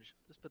cringe.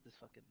 Let's put this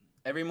fucking.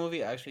 every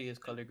movie actually is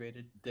color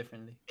graded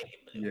differently. Make it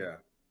blue. Yeah.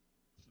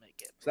 Let's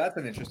make it. So that's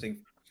an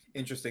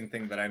interesting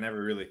thing that I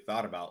never really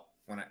thought about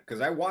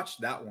because I watched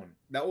that one.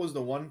 That was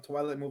the one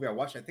Twilight movie I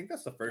watched. I think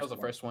that's the That first. was the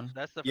one. first one.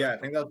 That's the. Yeah, I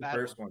first think one, that was the bad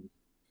first one.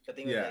 The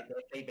thing was, Yeah. like,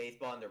 they play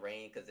baseball in the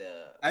rain because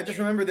I just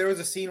remember there was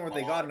a scene where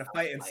they got in a Oh,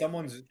 fight and like-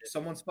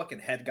 someone's fucking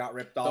head got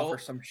ripped off whole- or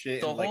some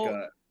shit the in like whole-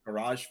 a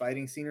garage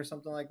fighting scene or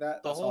something like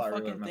that. The That's whole all I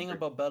really fucking thing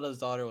remember. about Bella's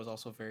daughter was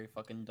also very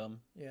fucking dumb.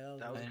 Yeah, that was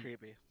That was Man.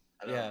 creepy.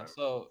 I don't Yeah, remember.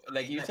 so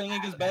like you're Like, saying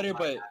it gets I- better, I-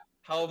 but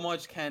how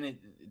much can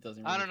it it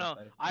doesn't. I Really don't know.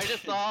 come out. I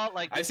just saw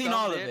like I've this seen dumb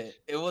all of bitch- it.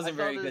 It wasn't I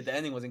saw very this- good. The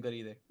ending wasn't good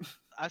either.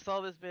 I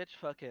saw this bitch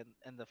fucking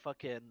and the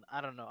fucking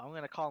I don't know. I'm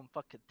gonna call them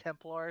fucking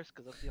Templars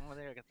because that's the only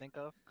thing I can think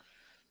of.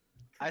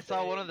 I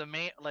saw one of the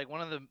main like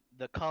one of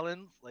the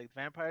Cullens like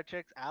vampire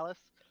chicks, Alice.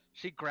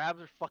 She grabs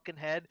her fucking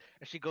head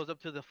and she goes up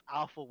to the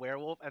alpha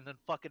werewolf and then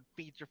fucking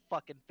feeds her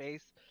fucking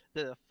face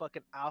to the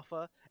fucking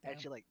alpha and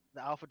Damn. she like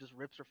the alpha just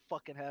rips her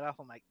fucking head off.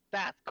 I'm like,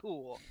 that's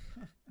cool.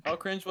 How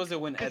cringe was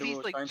it when 'Cause Edward he's,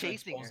 was like, trying to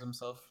chasing expose her.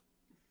 himself?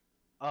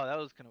 Oh, that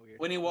was kind of weird.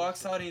 When he That was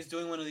walks weird. out, he's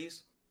doing one of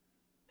these.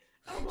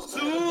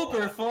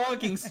 Super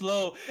fucking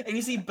slow, and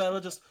you see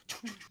Bella just.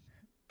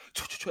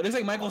 It looks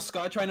like Michael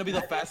Scott trying to be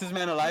the fastest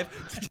man alive.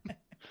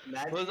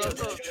 Imagine Was you're a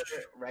also-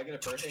 regular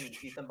person, you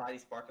see somebody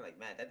sparking like,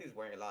 man, that dude's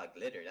wearing a lot of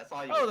glitter. That's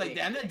all you. Oh, can like think.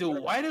 damn, that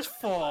dude white as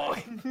fuck.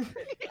 Yeah,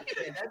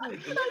 that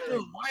dude's That glitter.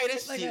 dude white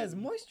as Like shit. as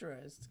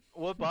moisturized.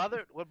 What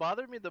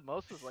bothered me the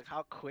most was like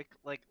how quick,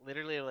 like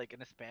literally like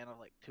in a span of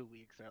like 2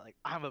 weeks, or like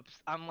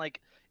I'm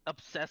like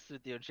obsessed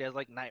with you, and she has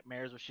like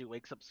nightmares where she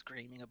wakes up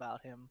screaming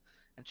about him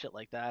and shit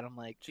like that.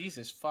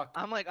 Jesus fuck.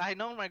 I'm like I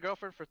known my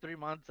girlfriend for 3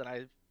 months, and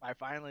I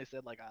finally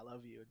said like I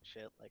love you and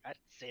shit. Like I didn't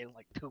say it in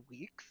like 2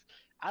 weeks.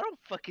 I don't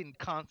fucking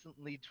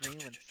constantly dream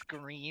and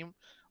scream.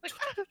 Like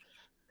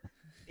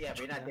Yeah, but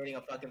you're not dating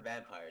a fucking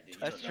vampire, dude.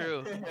 You That's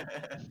don't know.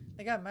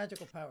 They got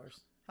magical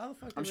powers. How the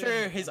fuck? I'm do they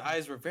sure have his powers?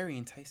 eyes were very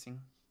enticing.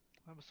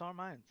 so are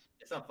mine.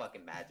 There's some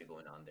fucking magic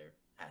going on there.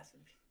 Has to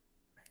be.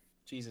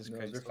 Jesus Those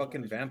Christ. are those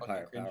fucking movies were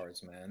vampire cringe.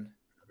 powers, man.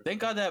 Thank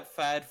God that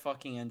fad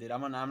fucking ended.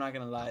 I'm not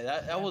gonna lie.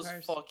 That was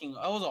Vampires. fucking.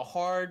 That was a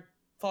hard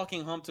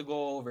fucking hump to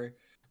go over.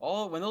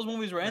 All when those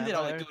movies were ended, I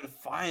was like, Vampires.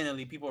 dude,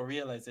 finally people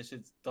realize this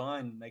shit's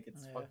done. Like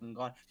it's Yeah. fucking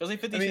gone. Just like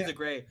 50 I mean, Shades of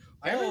Grey.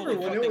 I remember Holy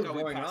when fuck, it thank was God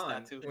we going passed on.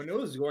 that too. When it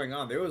was going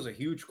on, there was a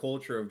huge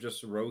culture of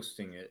just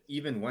roasting it,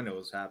 even when it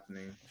was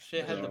happening.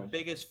 Shit had the So-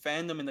 biggest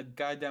fandom in the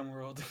goddamn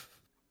world.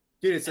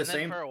 Dude, it's the And then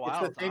same. for a It's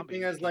while, the same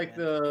thing zombies as like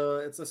came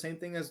in. it's the same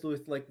thing as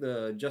with like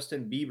the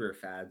Justin Bieber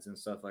fads and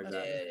stuff like Yeah,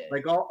 that. yeah, yeah.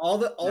 Like all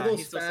Nah, those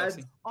he's still fads.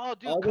 sexy. Oh,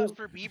 dude, All cut those-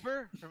 for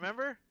Bieber.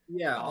 Remember?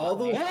 Yeah, Oh, all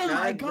those Oh fads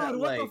my god, that,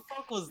 what like, the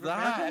fuck was Remember?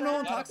 that? No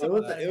one talks it about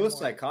was that it was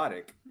anymore.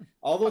 psychotic.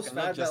 All those Fucking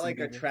love fads that Justin like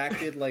Bieber.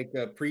 attracted like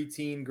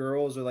preteen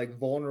girls or like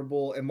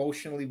vulnerable,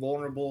 emotionally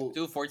vulnerable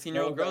Dude,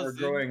 14-year-old girls that were girls,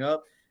 dude. growing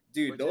up.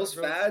 Dude, 14-year-old those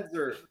girls. fads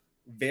are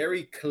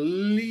very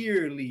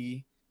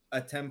clearly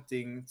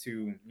attempting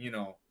to,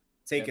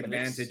 take Yeah, but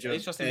advantage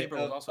it's Justin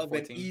Bieber was also of an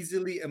 14.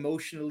 easily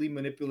emotionally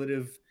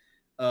manipulative,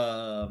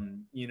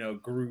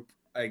 group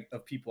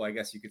of people, I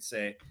guess you could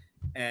say.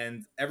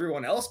 And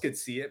everyone else could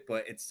see it,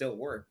 but it still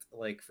worked,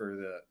 like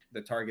for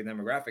the target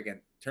demographic. And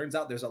turns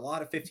out there's a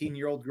lot of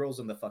 15-year-old girls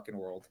in the fucking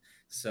world,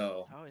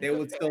 so Oh, they yeah.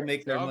 would still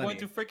make They're their all money. going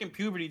through freaking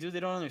puberty, dude. They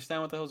don't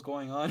understand what the hell's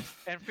going on.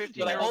 And They're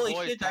 15 like, year old holy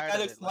boys shit, that tired guy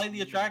of looks it, like slightly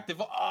me.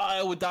 attractive. Oh,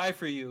 I would die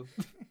for you.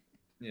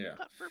 Yeah.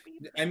 Cut for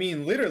Bieber. I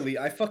mean, literally,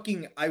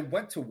 I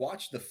went to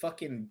watch the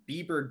fucking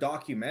Bieber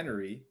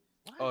documentary.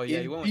 What? Oh yeah,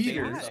 In you went with dating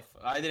and theaters, stuff.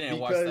 I didn't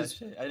watch that because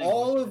shit. I didn't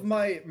All watch of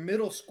my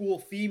middle school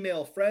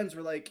female friends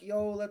were like,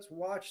 "Yo, let's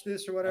watch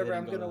this or whatever. didn't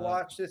I'm go to gonna that.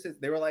 watch this."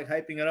 They were like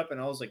hyping it up, and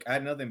I was like, I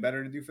had nothing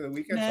better to do for the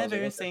weekend. So I was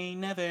Never like, okay. say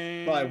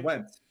never. So I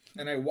went,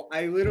 and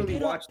I literally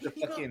Pick it up, watched the pick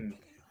it up, fucking pick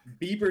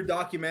it up. Bieber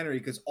documentary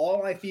because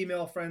all my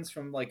female friends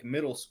from like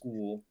middle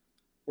school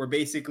were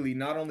basically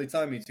not only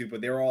telling me to,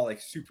 but they were all like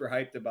super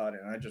hyped about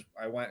it. And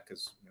I went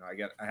because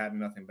I had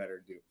nothing better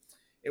to do.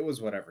 It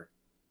was whatever.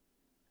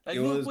 Like,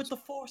 it move was- with the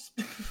force.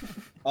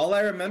 All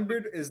I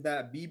remembered is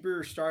that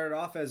Bieber started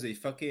off as a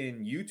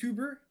fucking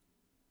YouTuber.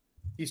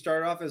 He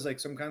started off as like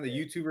some kind of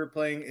YouTuber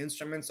playing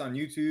instruments on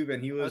YouTube,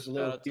 and he was a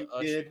little Shout out to cute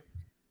Usher. kid.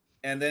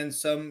 And then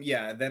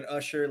then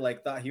Usher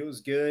like thought he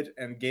was good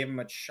and gave him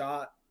a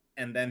shot,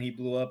 and then he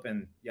blew up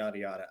and yada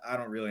yada. I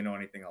don't really know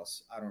anything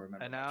else. I don't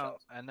remember. And much now,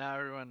 else. and now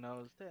everyone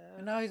knows that.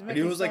 And now he's he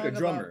making was like a song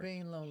drummer. about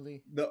being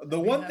lonely. The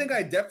mean, one that- thing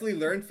I definitely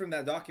learned from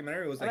that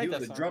documentary was I that he like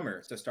was that a song.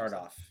 drummer to start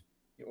off.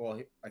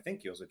 Well, I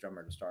think he was a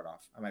drummer to start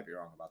off. I might be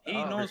wrong about that. He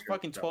I'm pretty knows sure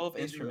fucking he was a drummer. 12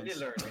 Did you really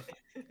instruments. learn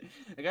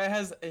it? The guy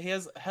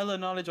has hella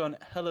knowledge on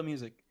hella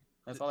music.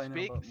 That's all I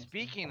know about. most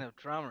Speaking of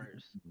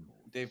drummers,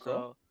 Dave Grohl.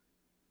 so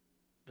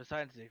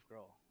besides Dave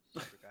Grohl,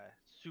 super guy,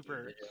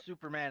 Yeah.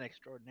 Superman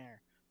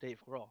extraordinaire, Dave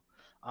Grohl.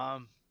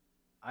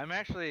 I'm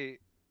actually,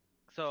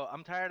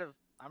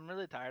 I'm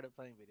really tired of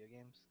playing video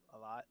games a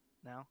lot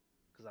now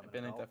because I'm I've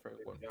an been like adult. that for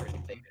what? We've already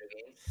played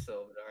video games, so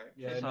alright.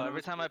 Yeah, So no, every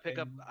it's time I pick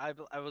up,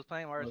 okay. I was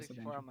playing Mario Most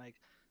 64. adventure. I'm like,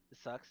 this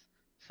sucks.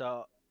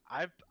 So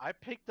I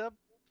picked up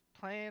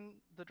playing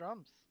the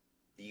drums.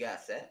 You got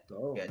a set?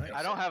 Oh, Yeah, nice.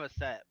 I don't have a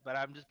set, but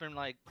I've just been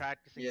like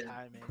practicing Yeah,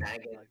 timing. and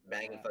Banging, shit like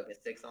banging that. fucking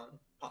sticks on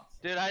pops.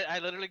 Dude, I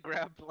literally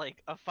grabbed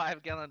like a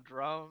 5-gallon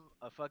drum,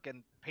 a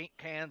fucking paint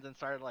cans, and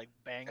started like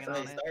banging That's how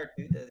on you it. start,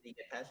 dude. That's how you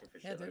get passion for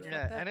Yeah, shit like dude. that.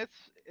 Yeah, that. and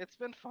it's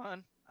been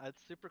fun.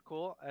 It's super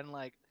cool, and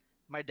like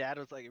my dad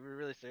was like, "If you're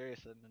really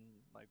serious, and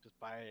like just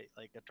buy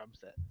like a drum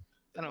set."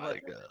 And I'm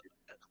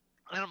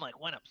like,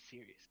 when I'm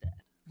serious, Dad.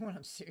 When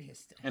I'm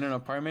serious. In an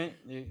apartment,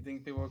 you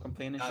think people were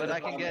complaining? No, But that's I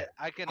can not get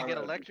Armor would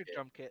be electric good.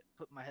 drum kit.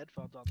 Put my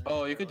headphones on there.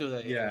 Oh, you could do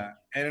that. Yeah,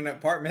 and an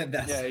apartment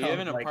that Yeah, you have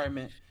an sounds like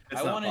apartment.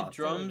 it's I not wanted possible.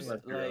 drums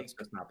Let's be real, like it's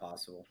just not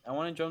possible. I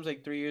wanted drums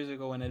like 3 years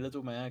ago when I lived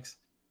with my ex,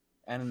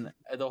 and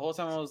the whole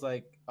time I was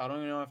like, I don't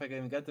even know if I can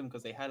even get them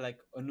because they had like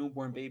a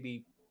newborn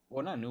baby.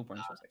 Well, not newborn.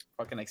 She was like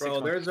fucking like 6 Bro,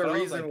 months. there's a But I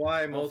was reason like,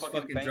 why "I'll most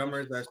fucking fucking bang those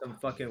drummers are shits." some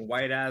fucking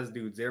white ass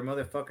dudes. They're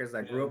motherfuckers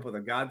that grew up Yeah. with a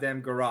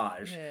goddamn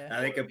garage Yeah. that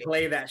they could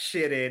play that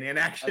shit in and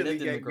actually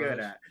lived in the get good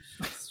garage.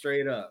 at.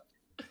 Straight up.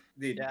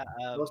 Dude, Yeah,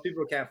 most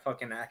people can't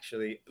fucking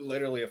actually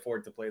literally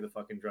afford to play the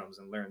fucking drums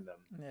and learn them.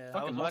 Yeah.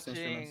 Fucking was most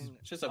instruments. watching-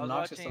 It's just I was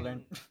obnoxious to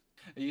learn. watching-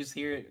 You just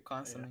hear it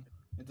constantly.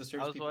 It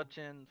disturbs I was people.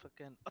 watching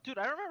fucking. Oh, dude,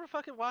 I remember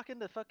fucking walking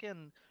to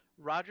fucking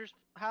Roger's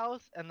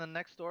house, and then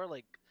next door,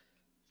 like,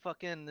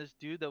 fucking this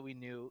dude that we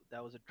knew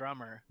that was a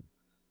drummer.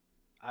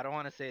 I don't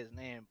want to say his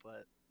name,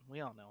 but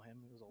we all know him.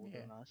 He was older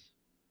Yeah. than us.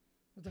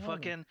 What the hell, man?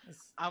 Fucking-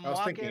 It's- I'm I was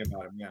walking. thinking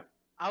about him, yeah.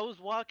 I was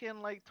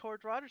walking like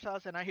towards Roger's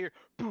house, and I hear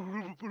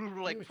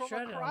like was from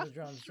shredded on across the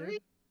drums, the dude.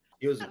 street.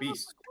 He was a and I was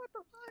beast. like, what the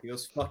fuck? He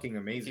was fucking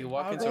If amazing. you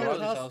walk I'll into go to his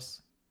Roger's house.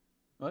 house,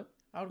 what?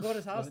 I would go to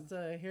his Go house ahead.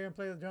 to hear him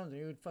play the drums,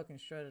 and he would fucking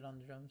shred it on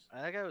the drums.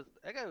 That guy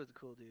was a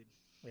cool dude.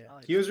 Yeah. I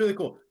liked He him. was really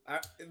cool.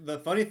 The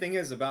funny thing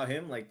is about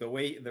him, like the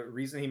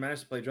reason he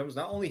managed to play drums,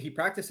 not only he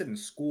practiced it in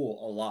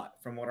school a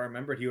lot. From what I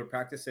remember, he would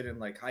practice it in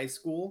like high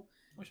school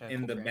Wish I had in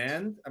cool the parents.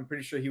 band. I'm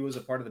pretty sure he was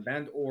a part of the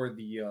band or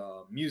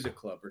the music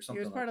club or He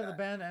something. was part like of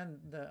the that. band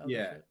and the other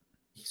Yeah. shit.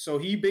 So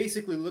he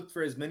basically looked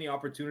for as many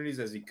opportunities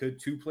as he could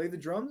to play the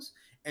drums.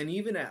 And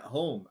even at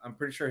home, I'm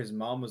pretty sure his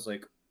mom was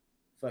like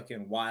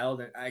fucking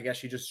wild. And I guess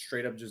she just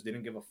straight up just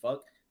didn't give a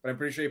fuck. But I'm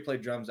pretty sure he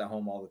played drums at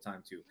home all the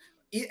time too.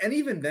 And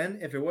even then,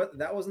 if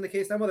that wasn't the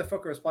case, that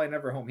motherfucker was probably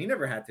never home. He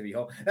never had to be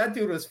home. That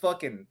dude was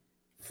fucking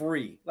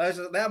free. That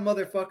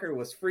motherfucker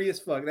was free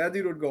as fuck. That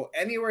dude would go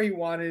anywhere he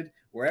wanted,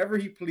 wherever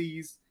he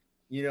pleased.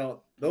 You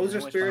know, those I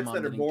are wish my spirits mom that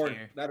are didn't born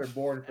care. for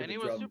And the he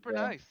was drums, super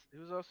bro. nice. He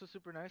was also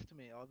super nice to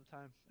me all the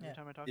time. Every Yeah.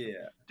 time I talked to him.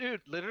 Yeah.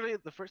 Dude, literally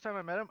the first time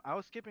I met him, I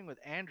was skipping with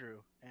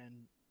Andrew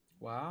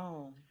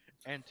Wow.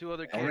 and two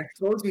other Don't kids.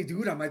 expose me,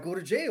 dude. I might go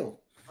to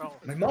jail. Bro.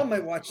 My mom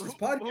might watch this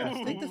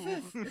podcast. Take the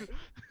fifth.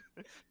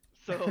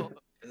 So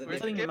Isn't we're it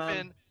Letting him out.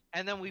 skipping,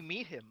 and then we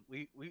meet him.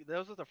 We that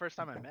was the first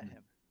time I met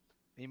him.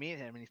 We meet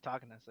him, and he's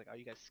talking to us like, "Are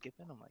you guys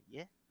skipping?" I'm like,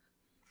 "Yeah."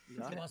 You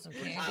got You it? want some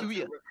I'm candy? Who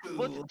ya? super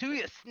What's cool. it to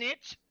you,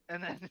 snitch?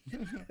 And then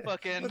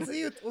fucking, What's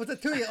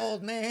it to you,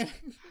 old man?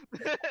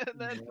 and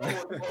then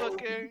Oh,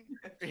 fucking,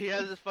 he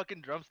has his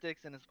fucking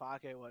drumsticks in his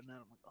pocket and whatnot.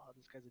 I'm like, "Oh,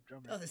 this guy's a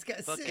drummer." Oh, this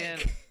guy's Fucking-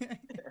 sick.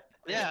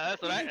 Yeah,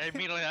 that's what I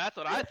mean. That's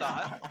what I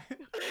thought.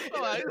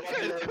 Oh, He's this like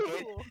a guy's little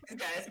kid. cool. This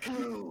guy's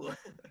cool.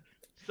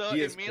 So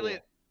He is immediately cool.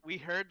 we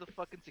heard the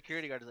fucking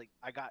security guard is like,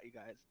 "I got you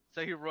guys."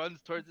 So he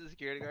runs towards the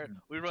security guard.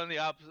 We run the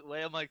opposite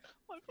way. I'm like,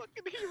 "My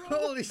fucking hero!"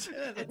 Holy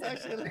shit, that's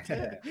actually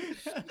legit.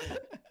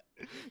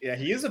 Yeah,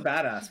 he is a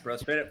badass, bro.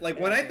 Straight up. Like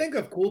when I think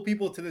of cool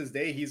people to this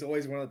day, he's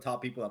always one of the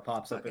top people that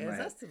pops up Fuck, in my it's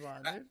head.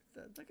 Esteban,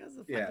 dude. That guy's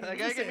a Yeah. fucking. That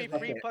guy gave me insane,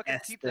 free man. fucking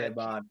pizza and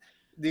Esteban.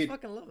 I Dude,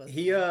 fucking love us.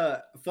 he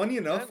funny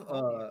enough, That's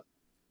homie.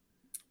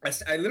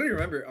 I literally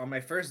remember on my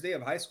first day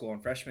of high school in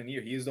freshman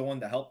year, he's the one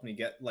that helped me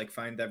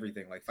find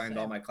everything, find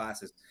all Same. my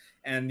classes.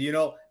 And you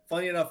know,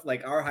 funny enough,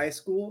 like our high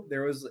school,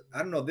 there was, I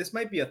don't know, this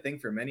might be a thing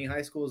for many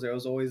high schools. There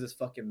was always this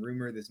fucking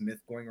rumor, this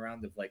myth going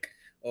around of like,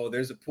 oh,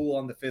 there's a pool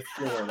on the 5th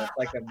floor. That's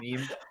like a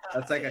meme.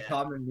 That's like a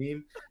common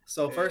meme.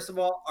 So Yeah. first of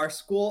all, our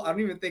school, I don't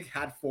even think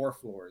had 4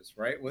 floors,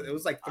 right? It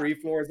was like 3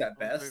 floors at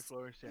Three best.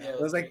 floors, yeah. Yeah. It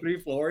was like 3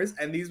 floors,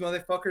 and these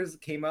motherfuckers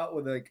came out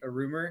with like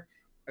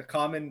a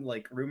common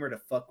like rumor to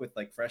fuck with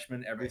like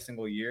freshmen every Right.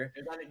 single year.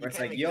 You Where it's can't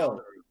like, make it on yo, the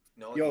roof.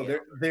 No one Yo, can get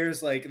on the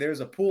roof. there's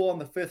a pool on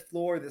the 5th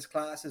floor. This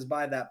class is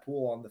by that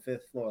pool on the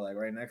 5th floor, like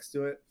right next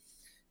to it.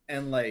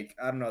 And like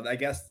I don't know,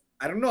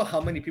 I don't know how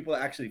many people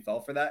actually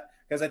fell for that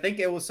because I think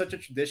it was such a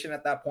tradition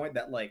at that point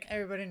that like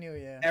Everybody knew,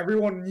 yeah.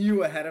 everyone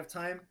knew ahead of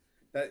time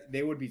that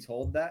they would be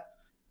told that.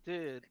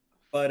 Dude,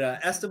 But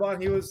Esteban,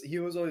 he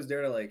was always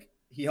there to like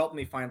he helped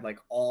me find like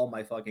all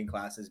my fucking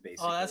classes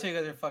basically. Oh, that's what you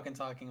guys are fucking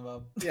talking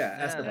about. Yeah,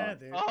 Yeah. Esteban. Yeah,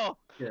 dude. oh,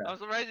 Yeah. I'm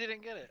surprised you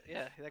didn't get it.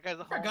 Yeah, that guy's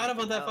a I forgot homie.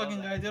 about that I love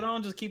fucking guy. They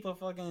don't just keep a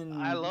fucking.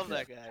 I love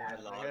that guy. I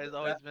man. love That guy's it.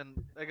 always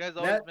been. That guy's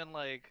always been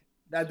like.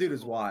 That dude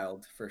is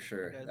wild for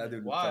sure. That guy's That dude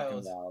is wild.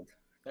 fucking wild.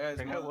 There's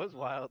That guy one. was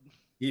wild.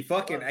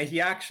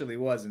 He actually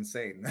was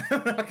insane.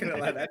 I'm not gonna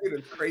lie, that dude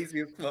was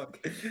crazy as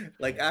fuck.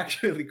 Like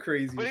actually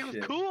crazy. But as he was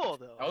shit. cool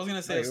though. I was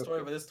gonna say No, a he was-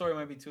 story, but this story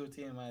might be too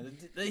TMI.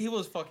 He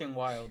was fucking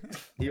wild.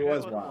 He He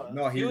was was wild. wild.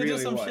 No, He he would really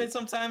do some was. shit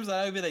sometimes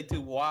that I'd be like,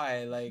 dude,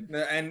 why? Like, No,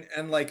 and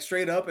like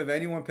straight up, if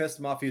anyone pissed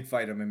him off, he'd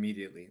fight him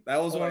immediately.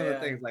 That was Oh, one of the yeah.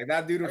 things. Like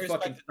that dude I would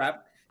fucking respected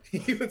scrap.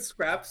 He would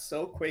scrap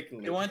so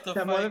quickly. He went to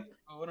That fight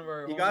one of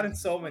our He got in homies.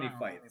 so many I don't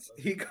know, fights.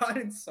 but He got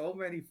in so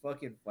many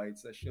fucking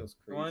fights. That shit was He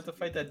crazy. wanted to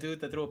fight that dude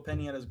that threw a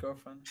penny at his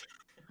girlfriend.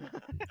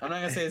 I'm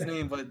not gonna say his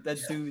name, but that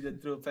dude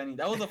that threw a penny.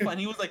 That was a fun.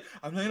 He was like,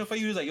 "I'm not gonna fight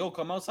you." He was like, "Yo,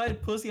 come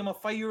outside, pussy. I'm gonna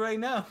fight you right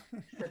now."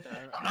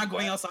 I'm not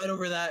going outside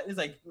over that. He's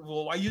like,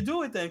 "Well, why you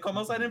do it then? Come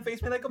outside and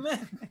face me like a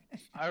man."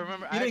 I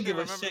remember. He I didn't give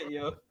a actually shit,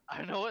 remember- yo.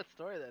 I know what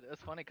story that is.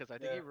 It's funny because I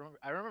think Yeah. he remember.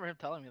 I remember him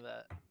telling me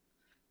that.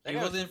 That He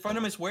guy was in front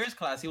of Miss Ware's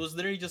class. He was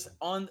literally just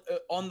on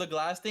the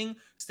glass thing,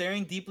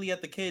 staring deeply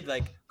at the kid,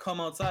 like,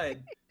 "Come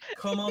outside,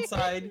 come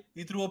outside."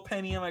 You threw a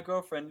penny at my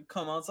girlfriend.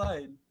 Come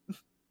outside.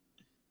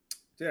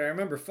 Dude, I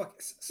remember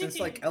since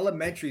like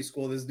elementary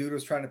school, this dude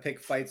was trying to pick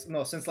fights.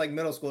 No, since like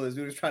middle school, this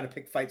dude was trying to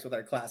pick fights with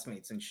our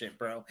classmates and shit,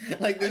 bro.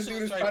 Like this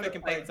dude was trying to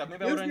picking fight. fights. Maybe I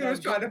This would've dude was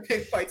done trying to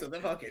pick fights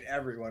with fucking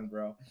everyone,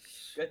 bro.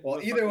 good. Well,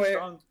 We're either fucking way,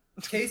 strong.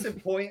 Case in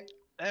point,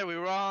 Hey, we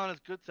were all on his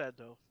good side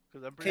though,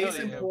 because I'm pretty case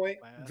sure in they knew, point,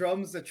 man.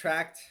 drums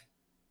attract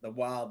the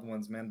wild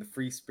ones, man. The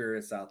free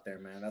spirits out there,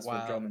 man. That's what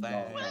Wild drumming's all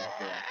thing. about.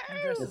 bro.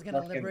 Andres is Just gonna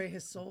fucking liberate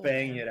his soul.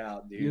 Bang man. it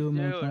out, dude. You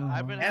make Dude, my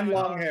I've been heart- And having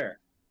long all- hair.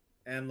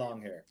 And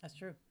long hair. That's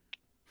true.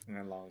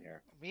 And long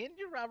hair. Me and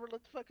you, Robert,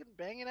 let's fucking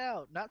bang it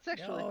out. Not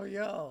sexually.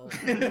 Yo.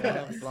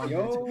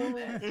 Yo.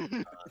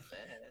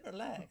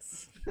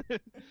 Relax.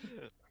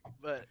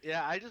 But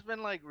yeah, I just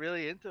been like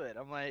really into it.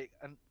 I'm like,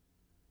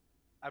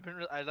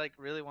 I like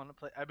really want to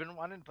play. I've been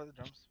wanting to play the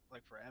drums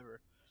like forever,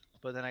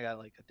 but then I got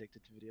like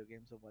addicted to video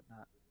games and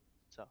whatnot.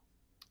 So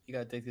You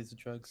got addicted to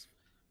drugs.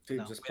 Dude,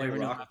 No. just play Never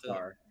knew rock about that.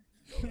 guitar.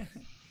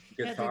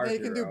 Yeah, Guitar they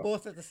can do Hero.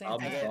 both at the same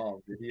Problem time. Yeah.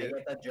 solved, I idiot.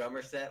 get the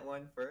drummer set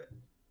one for it.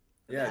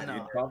 Yeah, I know.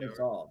 dude, problem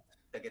solved.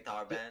 The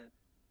guitar band,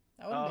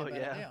 That wouldn't be a Oh,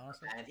 bad yeah. idea,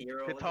 honestly. band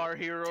hero. was Guitar it?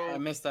 Hero. I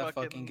missed that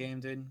fucking game,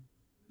 dude.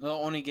 The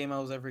only game I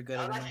was ever good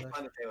That at. was in my actually life.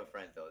 fun to play with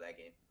friends though. That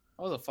game.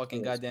 I was a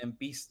fucking Yes. goddamn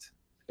beast.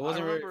 It I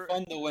wasn't very remember-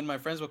 fun though when my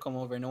friends would come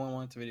over. No one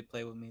wanted to really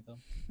play with me though.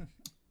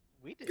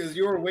 We did. Because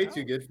you were way Oh.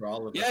 too good for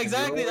all of us. Yeah, You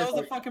exactly. were That was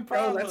always the fucking Bro,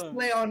 problem. let's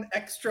play on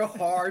extra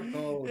hard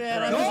mode. Yeah,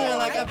 bro." I No, was there,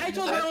 like, I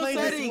chose I my own played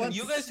this setting. once.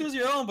 You guys choose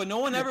your own, but no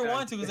one ever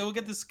wanted to because they would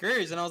get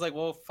discouraged. And I was like,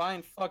 well,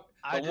 fine, fuck.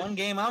 I The one just-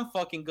 game I'm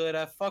fucking good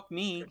at, fuck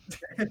me.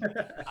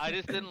 I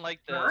just didn't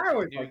like the I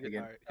always new liked the game.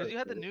 guitar because you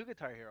had the new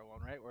Guitar Hero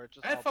one, right? Where it's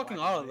just I had all fucking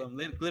black all and of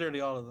white. them.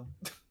 Literally all of them.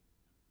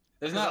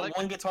 There's 'Cause I not like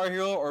one Guitar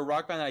Hero or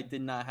Rock Band that I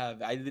did not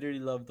have. I literally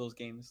loved those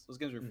games. Those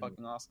games were Mhm.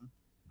 fucking awesome.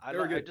 I, They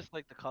were I good. just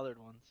like the colored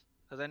ones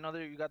because I know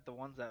that you got the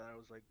ones that I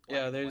was like. black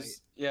Yeah, and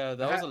there's that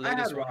was the I had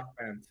latest one. Rock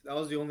Band. That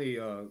was the only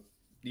There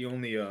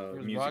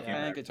was music Rock game.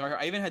 Band, Guitar Hero.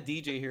 I even had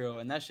DJ Hero,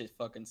 and that shit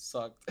fucking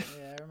sucked.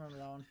 Yeah, I remember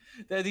that one.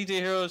 That DJ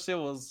Hero shit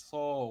was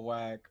so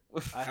whack.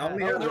 I I had-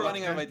 only They're had Rock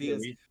running out of Band for the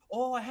ideas. Wii.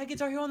 Oh, I had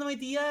Guitar Hero on my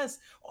DS.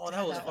 Oh,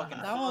 that was That- fucking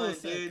that one fun,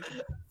 was sick.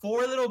 dude.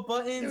 4 little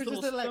buttons, It was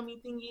little just a, like-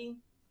 scummy thingy.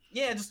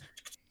 Yeah, just.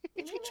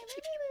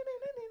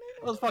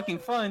 That was fucking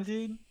fun,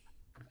 dude.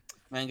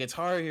 Man,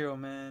 Guitar Hero,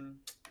 man.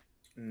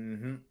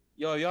 Mm-hmm.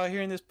 Yo, y'all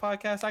hearing this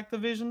podcast,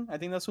 Activision? I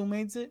think that's who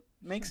makes it.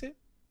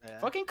 yeah.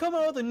 Fucking come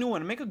out with a new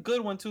one. Make a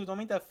good one too. Don't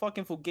make that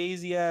fucking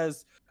fugazi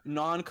ass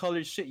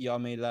non-colored shit y'all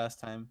made last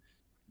time.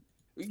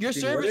 Your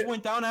Dude, servers what if-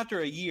 went down after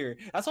a year.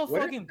 That's how what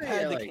if fucking they,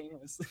 bad the like- game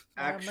was.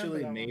 I remember Actually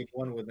that one. made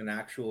one with an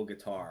actual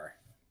guitar.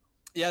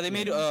 Yeah, they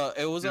made it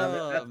was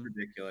That's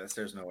ridiculous.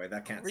 There's no way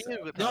that can't Bring sell.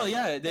 it with no, us.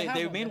 yeah, They have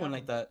they one, made they one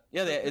have like one. that.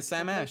 Yeah, It's it's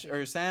Sam for Ash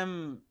or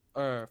Sam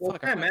or Well,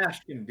 fuck. I Sam forgot. Ash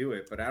can do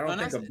it, but I No, don't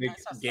not think a S- big not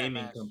Sam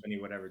gaming Ash. company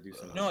would ever do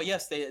something. No,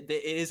 yes, it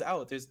is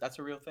out. That's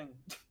a real thing.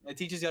 It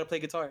teaches you how to play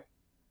guitar.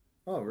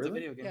 Oh, It's a really?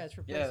 video game. Yeah, it's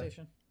for Yeah,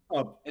 PlayStation.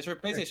 Oh, it's for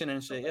PlayStation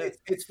and shit. Yeah,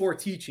 it's for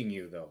teaching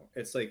you though.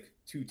 It's like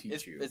to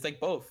teach you. it's like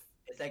both.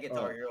 It's like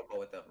Guitar Oh. Hero, but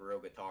with a real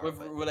guitar. With,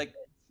 but with like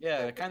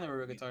yeah, focus kind of a on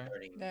real guitar.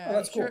 learning. Yeah, Oh,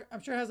 that's I'm sure. cool.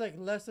 I'm sure it has like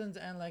lessons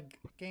and like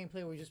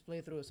gameplay where you just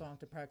play through a song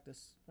to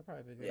practice. That'd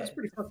probably be good. Yeah. That's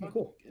pretty fucking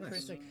cool. It's pretty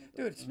Nice. sick.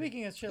 Dude,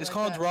 speaking of shit, It's like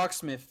called that,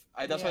 Rocksmith.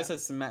 That's why I Yeah. said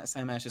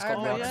Sam Ash. It's I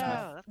called remember Rocksmith.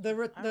 yeah. that's- the I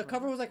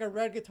cover remember. was like a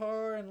red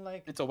guitar and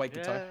like. It's a white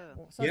guitar.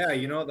 Yeah, some- Yeah,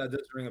 you know that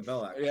does ring a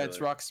bell. Actually, Yeah, it's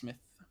Rocksmith.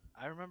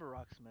 I remember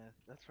Rocksmith.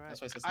 That's right.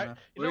 That's why I said I, Sam Ash.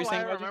 you What were know you why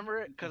saying, I Roger? remember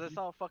it? Because I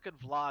saw a fucking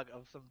vlog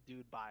of some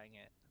dude buying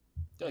it.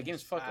 Dude, the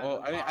game's fuck. I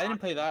Oh, I mean, I didn't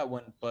play Rocksmith. that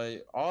one,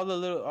 but all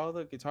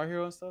the Guitar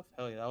Hero and stuff.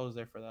 Hell yeah, I was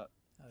there for that.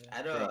 Oh, I yeah.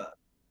 had Bro.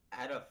 I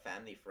had a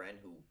family friend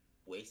who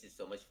wasted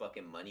so much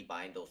fucking money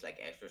buying those like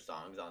extra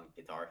songs on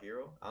Guitar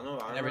Hero. I don't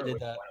know. I never remember did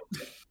which that. one it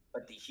was,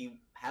 but he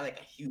had like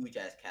a huge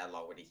ass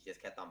catalog where he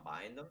just kept on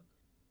buying them.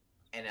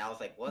 And I was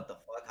like, "What the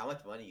fuck? How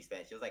much money you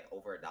spent?" She was like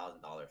over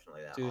 $1,000, something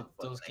like that. Dude, on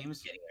fucking, those like,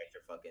 games- getting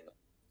extra fucking.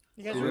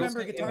 You guys Dude,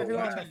 remember those Guitar games- Hero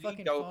on yeah, the League,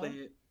 fucking I would phone? play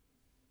it.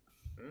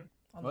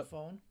 On What? the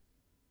phone.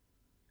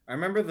 I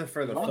remember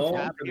for the Oh, phone.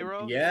 Tap for the-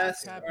 Hero?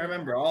 Yes, Tap I Hero.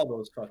 remember all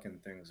those fucking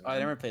things. Oh, I man.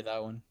 never played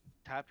that one.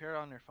 Tap here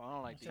on your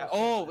phone, like. Yeah.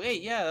 Oh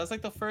wait, yeah, that's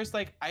like the first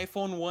like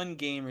iPhone 1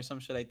 game or some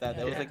shit like that. Yeah,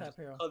 That was yeah. like Tap just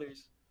Hero.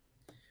 colors.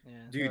 Yeah.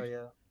 Dude, Oh,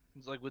 yeah.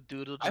 It's like with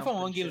Doodle Jump iPhone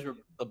and 1 games shit. were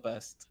the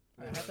best.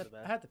 I had to.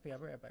 I had to pee. I'll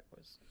be right back,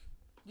 boys.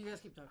 You guys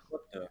keep talking.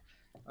 What the?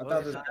 I Well,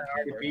 thought this it's was not-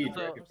 already beat.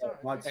 So- It's all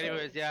mod stuff.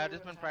 Anyways, yeah, I've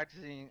just So been what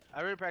practicing.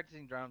 I've been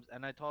practicing drums,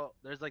 and I told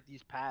there's like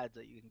these pads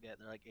that you can get.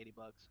 They're like $80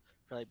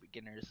 for like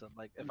beginners. So I'm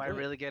like, if I Good.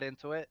 really get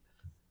into it,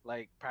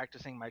 like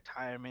practicing my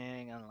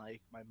timing and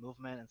like my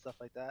movement and stuff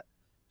like that.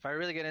 If I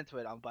really get into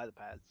it, I'll buy the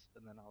pads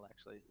and then I'll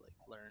actually like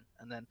learn.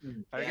 And then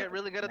if I Yeah, get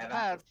really good at the have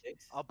actual pads,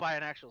 sticks? I'll buy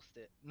an actual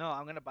stick. No,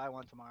 I'm gonna buy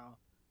one tomorrow.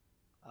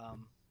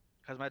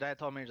 Because my dad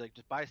told me, he's like,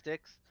 just buy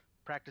sticks,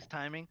 practice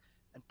timing,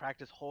 and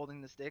practice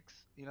holding the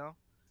sticks. You know?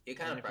 You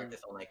kind And of if you-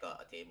 practice on like a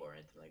table or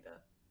anything like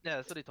that. Yeah,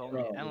 that's what he told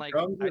me. Bro, And like,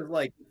 drums I, is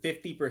like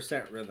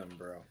 50% rhythm,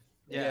 bro.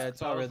 Yeah, it's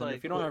so all I was rhythm. like,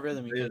 If you don't have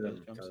rhythm, you can't do the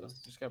Rhythm, drums. So cuz.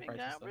 you just gotta "We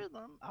practice got them.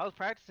 rhythm." I was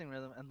practicing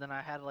rhythm, and then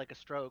I had like a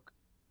stroke,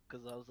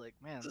 because I was like,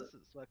 man, this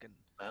is fucking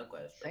My uncle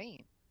has stroke.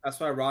 insane. That's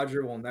why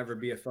Roger will never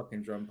be a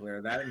fucking drum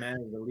player. That man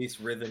is the least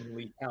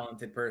rhythmically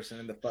talented person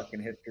in the fucking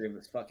history of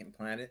this fucking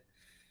planet.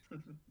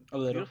 A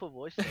little. Beautiful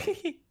voice. Though.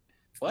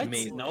 What?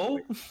 Amazing. No.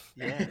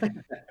 Yeah.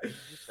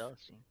 Just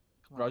jealous, Gene.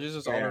 Come on. Rogers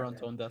is all Yeah. around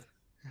tone deaf.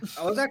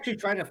 I was actually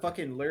trying to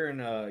fucking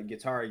learn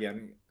guitar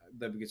again.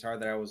 The guitar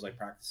that I was like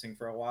practicing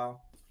for a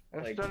while.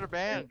 Let's like, start a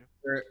band.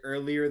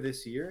 Earlier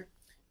this year.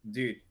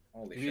 Dude,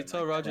 holy If shit. you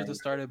tell my Roger camera- to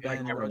start a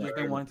band, camera Roger's been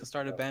learned wanting to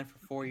start a stuff. band for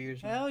 4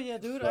 years. now. Hell yeah,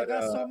 dude! I But,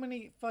 got so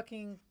many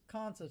fucking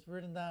concepts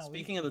written down. We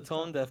Speaking of the can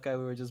tone talk- deaf guy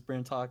we were just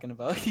been talking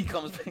about, he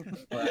comes back.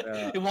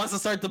 But, he wants to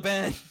start the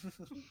band.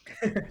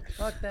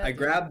 Fuck that. I dude.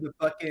 grabbed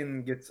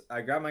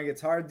I grabbed my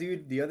guitar,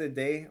 dude, the other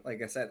day.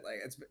 Like I said, like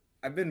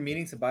I've been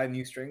meaning to buy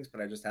new strings,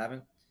 but I just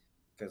haven't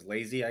because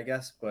lazy, I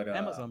guess. But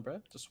Amazon,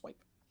 bro. Just swipe.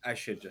 I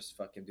should just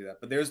fucking do that.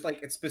 But there's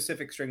like it's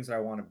specific strings that I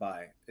want to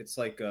buy. It's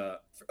like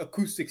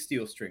acoustic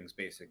steel strings,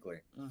 basically,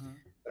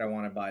 that I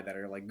want to buy that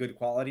are like good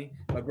quality.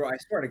 But bro, I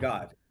swear to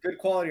God, good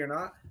quality or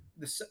not,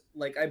 this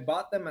like I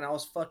bought them and I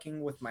was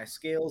fucking with my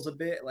scales a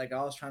bit. Like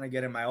I was trying to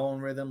get in my own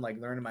rhythm, like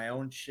learning my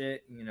own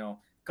shit, you know,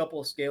 a couple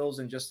of scales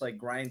and just like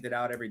grind it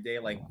out every day,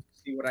 like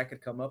see what I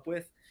could come up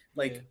with.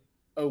 Like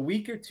a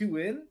week or two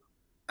in,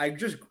 I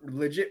just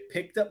legit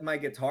picked up my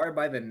guitar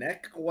by the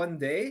neck one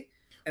day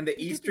and the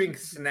E string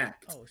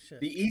snapped. Oh shit.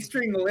 The E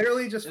string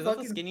literally just Is that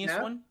the fucking skinniest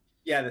snapped. one?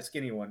 Yeah, the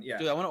skinny one. Yeah.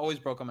 Dude, that one always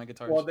broke on my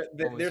guitar. Well,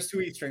 there's two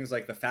E strings,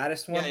 like the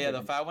fattest one. Yeah,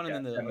 the fat one and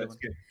then the other that's one.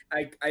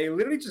 good. I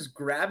literally just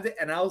grabbed it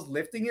and I was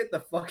lifting it. The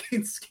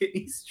fucking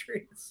skinny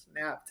string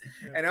snapped,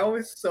 and I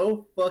was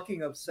so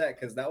fucking upset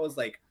because that was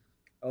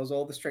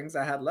all the strings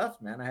I had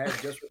left, man. I had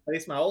just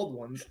replaced my old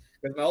ones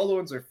because my old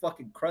ones are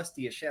fucking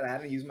crusty as shit. I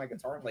haven't used my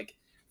guitar in like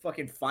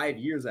fucking 5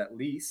 years at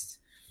least.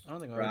 I don't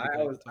think Bro,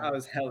 I would I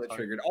was hella Sorry.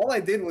 triggered. All I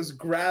did was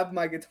grab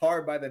my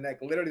guitar by the neck.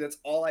 Literally, that's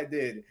all I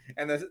did,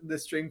 and the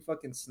string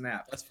fucking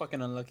snapped. That's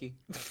fucking unlucky.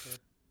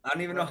 I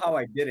don't even know how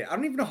I did it. I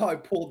don't even know how I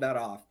pulled that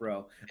off,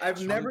 bro. I've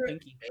Strong never,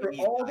 pinky. for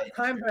Maybe all the I-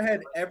 times I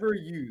had ever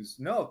used,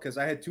 no, because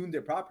I had tuned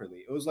it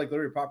properly. It was like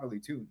literally properly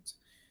tuned.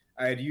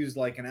 I had used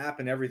like an app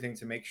and everything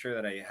to make sure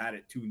that I had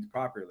it tuned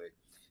properly.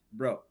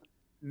 Bro,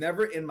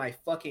 never in my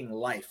fucking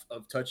life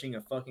of touching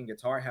a fucking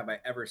guitar have I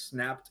ever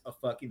snapped a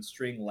fucking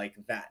string like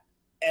that.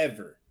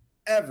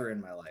 Ever in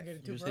my life. Get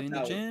it You're too, sitting in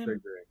bro. the That was gym.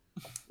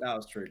 triggering. That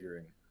was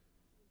triggering.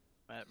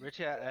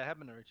 Richie, it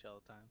happened to Richie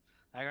all the time.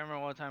 I remember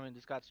one time he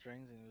just got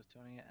strings and he was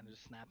tuning it and it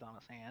just snapped on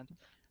his hand. I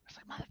was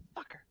like,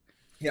 motherfucker.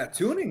 Yeah,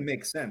 tuning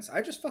makes sense.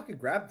 I just fucking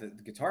grabbed the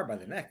guitar by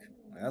the neck.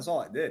 That's all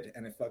I did,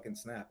 and it fucking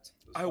snapped.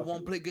 It was I fucking-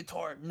 won't play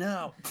guitar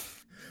now.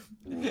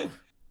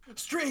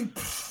 String.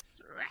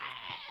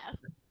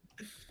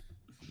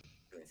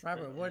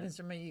 Robert, what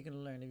instrument you gonna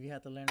learn if you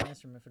had to learn an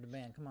instrument for the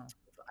band? Come on.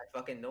 I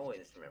fucking know an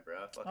instrument, bro.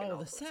 I fucking Oh, know.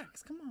 the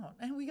sax. Come on.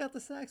 And we got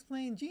the sax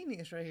playing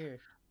genius right here.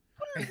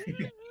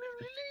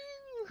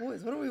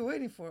 Boys, what are we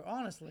waiting for?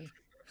 Honestly.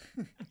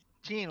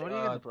 Gene, what are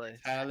you gonna play?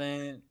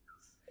 Talent.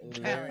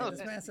 Talent.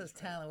 This man says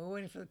talent. We're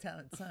waiting for the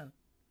talent, son.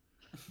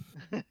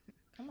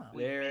 Come on.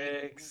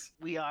 Lyrics.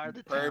 We are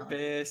the talent.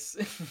 Purpose.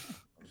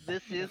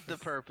 This is the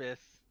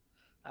purpose.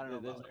 I don't know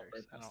There's about no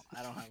lyrics. purpose.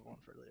 I don't have one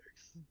for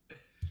lyrics.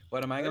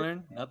 What am I gonna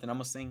learn? Nothing. I'm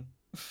gonna sing.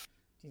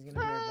 He's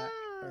gonna hear back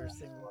or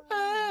sing.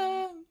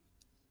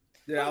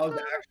 Yeah, I was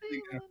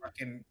actually gonna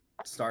fucking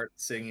start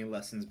singing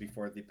lessons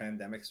before the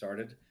pandemic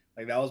started.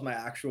 Like that was my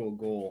actual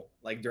goal.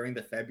 Like during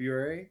the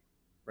February,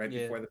 right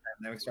Yeah. before the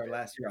pandemic started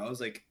last year, I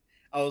was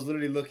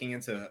literally looking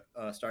into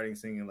starting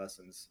singing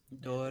lessons.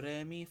 Do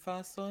re mi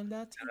fa sol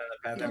la ti. And then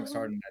the pandemic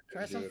started. And I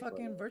Try didn't some do it, but,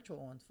 fucking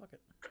virtual ones. Fuck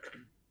it.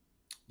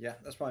 yeah,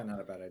 that's probably not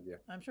a bad idea.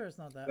 I'm sure it's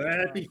not that. But far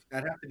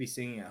I'd have to be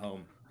singing at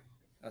home.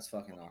 That's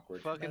fucking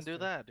awkward. Fucking That's do true.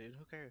 that, dude.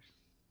 Who cares?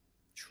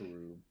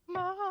 True.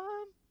 Mom,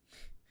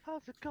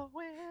 how's it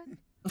going?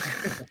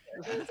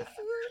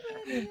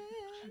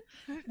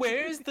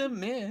 Where's the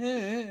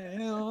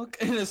milk?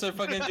 And they start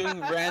fucking doing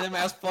random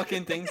ass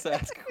fucking things to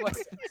ask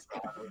questions.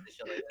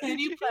 Can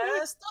you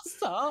pass the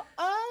salt?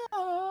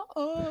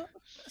 Oh,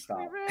 Stop.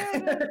 We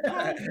ran out of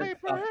toilet Stop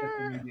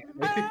paper.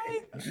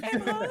 this I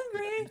am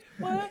hungry.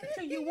 What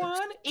do you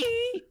want to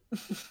eat?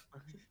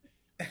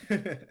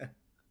 immediately.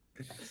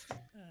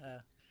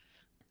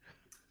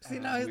 See,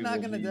 now he's We not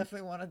will gonna be-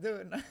 definitely want to do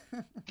it. Now.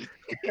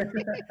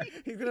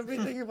 He's gonna be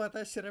thinking about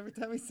that shit every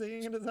time he's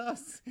singing in his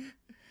house.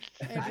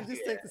 Andrew,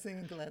 just take the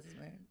singing classes,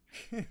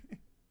 man.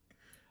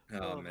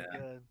 Oh my man.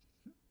 God.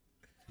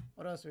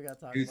 What else we got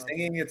to talk Dude, about?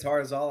 singing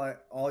guitar is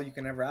all you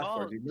can ever ask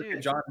for, Oh, dude. Look at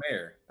dude. John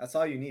Mayer. That's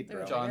all you need, Dude,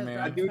 bro. John you guys Mayer.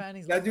 dropping That dude,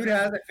 panties that left dude and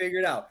right. has it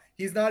figured out.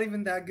 He's not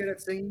even that good at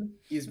singing.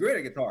 He's great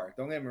at guitar.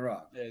 Don't get me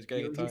wrong. Yeah, he's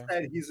great at He guitar.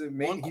 said he's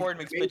amazing. One chord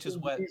makes bitches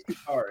wet.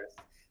 Guitarist.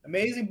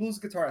 Amazing blues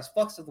guitarist.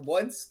 Fucks with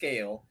one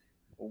scale,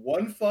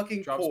 one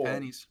fucking Drops chord,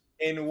 panties.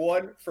 in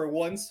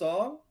one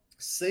song.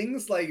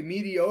 Sings like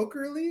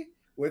mediocrely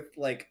with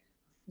like,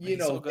 He's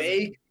so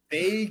good.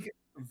 vague,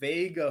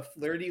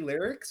 flirty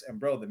lyrics, and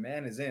bro, the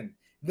man is in.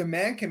 The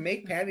man can make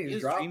He panties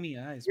has drop dreamy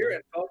eyes, here bro.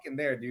 and fucking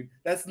there, dude.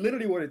 That's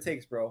literally what it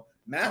takes, bro.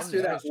 Master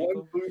the that eyes, one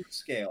Chico. blues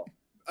scale.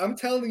 I'm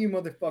telling you,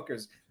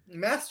 motherfuckers.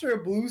 Master a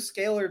blues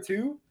scale or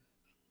two.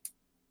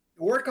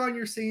 Work on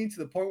your singing to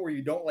the point where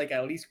you don't like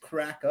at least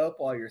crack up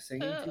while you're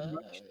singing too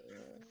much.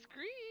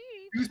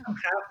 Do some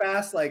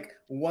half-ass like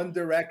One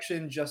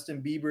Direction,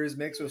 Justin Bieber's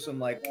mix with some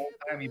like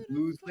old-timey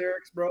blues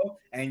lyrics, bro,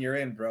 and you're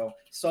in, bro.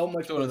 So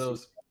much Two of pussy.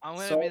 those. I'm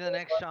gonna So be the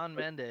next Shawn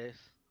Mendes.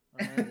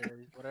 Or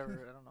Mendes,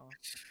 whatever, I don't know.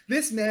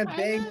 This man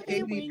banged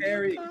Katy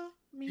Perry.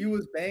 He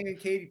was banging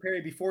Katy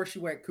Perry before she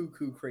went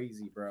cuckoo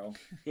crazy, bro.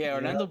 Yeah, You know,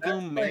 Orlando that's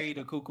Bloom like- married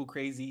a cuckoo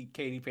crazy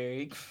Katy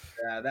Perry.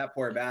 Yeah, that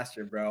poor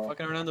bastard, bro.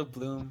 Fucking Orlando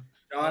Bloom.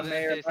 I John was gonna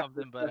Mayer, say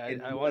something, but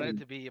fucking I wanted money.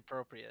 to be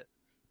appropriate.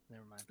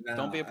 Never mind.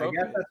 Don't be I guess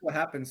appropriate. that's what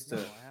happens to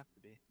No, I have to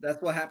be.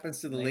 that's what happens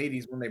to the Like-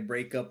 ladies when they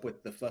break up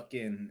with the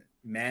fucking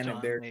man John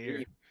of their Mayer.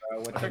 dreams, bro.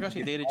 With I forgot the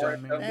she dated guitar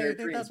John of Mayer. their Hey, you think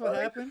dreams, that's bro. what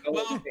They happened? just go-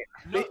 Well,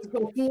 They just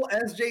go full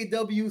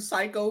SJW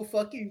psycho,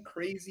 fucking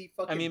crazy,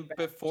 fucking. I mean,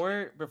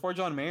 before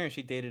John Mayer,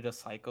 she dated a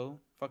psycho,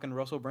 fucking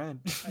Russell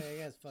Brand. Oh, yeah, you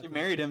guys She fucking-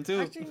 married him too.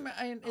 Actually,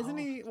 isn't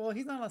he? Well,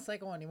 he's not a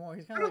psycho anymore.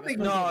 He's kind I of don't like a think-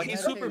 No, fucking he's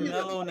I don't super think he's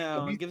a mellow now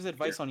psycho. and gives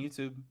advice on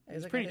YouTube. He's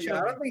He's like pretty a- yeah, I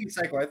chill. don't think he's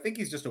psycho. I think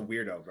he's just a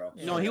weirdo, bro.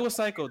 Yeah. No, he was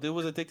psycho. Dude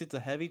was addicted to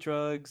heavy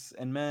drugs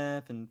and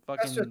meth and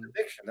That's just fucking.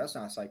 addiction. That's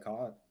not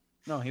psychotic.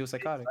 No, he was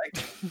psychotic.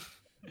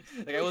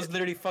 Like I was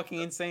literally fucking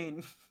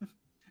insane.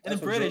 And That's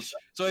what British,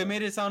 drugs so it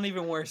made it sound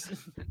even worse.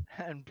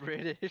 And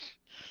British.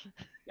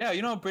 Yeah,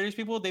 you know, British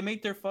people, they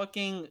make their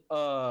fucking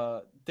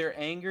their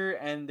anger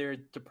and their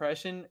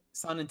depression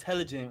sound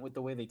intelligent with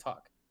the way they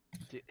talk.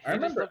 Dude, I he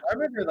just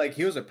remember, like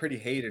he was a pretty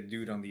hated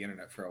dude on the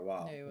internet for a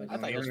while. Yeah, he was. Like, I on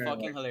thought the it was internet,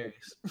 fucking like,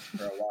 hilarious.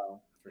 for a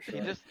while, for sure.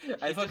 He just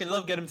I he fucking just love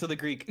looked- Get Him to the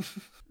Greek.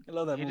 I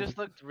love that He movie. just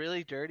looked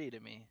really dirty to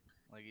me.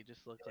 Like he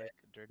just looked like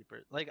a dirty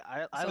person. Like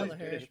I saw look the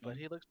hair. British, but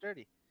he looks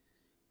dirty.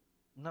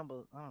 No,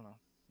 but I don't know.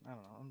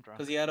 I'm drunk.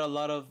 Because he had a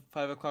lot of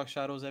 5 o'clock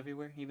shadows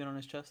everywhere, even on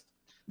his chest.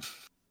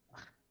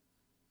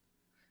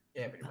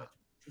 Yeah, pretty much.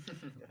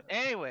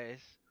 Anyways,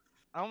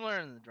 I'm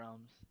learning the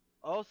drums.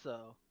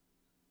 Also,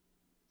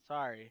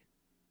 sorry,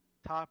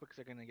 topics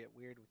are gonna get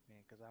weird with me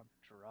because I'm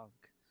drunk.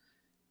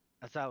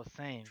 As I was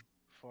saying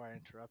before I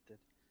interrupted.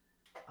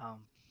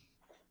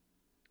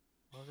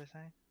 What was I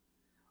saying?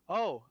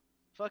 Oh,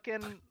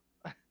 fucking.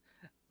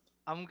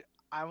 I'm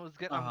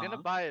gonna Uh-huh.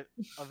 buy.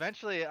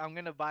 Eventually, I'm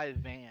gonna buy a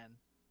van.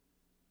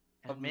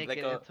 And make like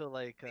it a- into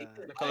like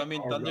The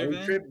Colombian A Thunder road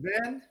van? trip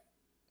van.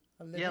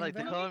 A yeah, living like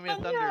the van? Colombian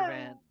Thunder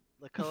van,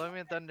 the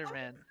Colombian Thunder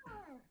van,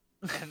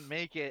 and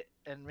make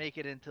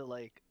it into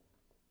like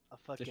a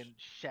fucking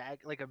shag,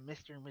 like a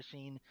Mr.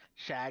 Machine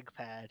shag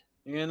pad.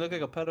 You're gonna look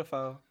like a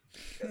pedophile.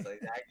 Because, like,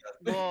 that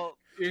just- Well,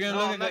 You're gonna No,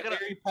 look I'm like not a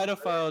hairy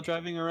pedophile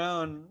driving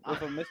around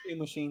with a mystery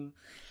machine.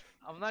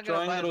 I'm not gonna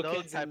Drawing buy little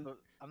those kids type in- of.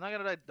 I'm not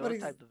gonna buy What those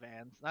is- type of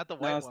vans, not the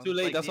white Nah, ones. it's too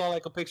late. like That's the, all I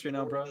can picture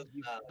now, bro.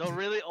 The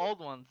really old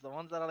ones, the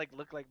ones that are like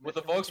look like With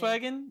the Mr. Machine.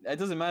 Volkswagen, it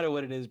doesn't matter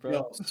what it is, bro.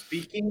 Yo,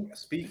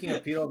 speaking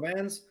of pedo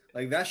vans,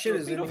 like that shit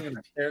isn't even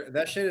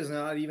that shit is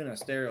not even a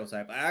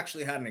stereotype. I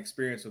actually had an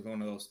experience with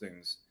one of those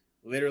things.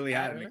 Literally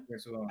had an Really?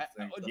 experience with one of those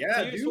things. Say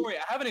Yeah, your dude. story.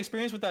 I have an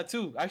experience with that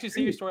too. Actually,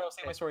 say your story. I'll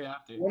say my story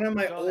after. One of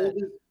my Go ahead.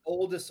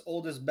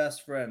 oldest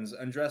best friends.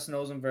 Andres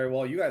knows him very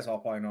well. You guys all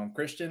probably know him.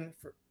 Christian,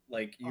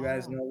 like you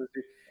guys Oh. know this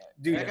dude.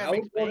 Dude, That guy I would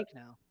makes go to, bank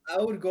now.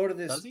 I would go to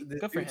this, Does he? this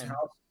Good for dude's him.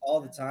 house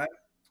all the time.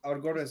 I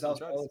would go to his Still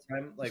house all the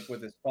time, like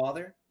with his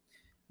father.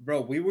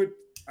 Bro,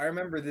 I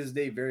remember this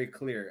day very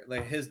clear.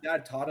 Like his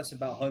dad taught us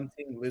about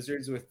hunting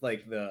lizards with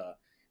like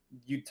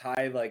you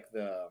tie like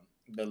the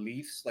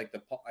leaves, like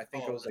I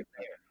think it was like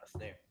a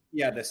snare.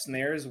 yeah, the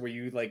snares where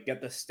you like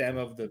get the stem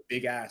of the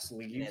big ass And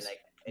leaves. then,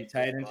 like, You it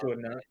tie it goes into a up.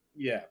 nut.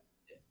 Yeah.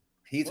 Yeah.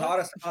 He What? taught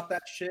us about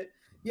that shit.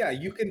 Yeah,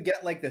 you can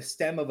get like the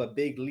stem of a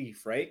big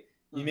leaf, right?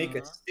 You make a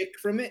Uh-huh. stick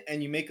from it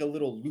and you make a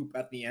little loop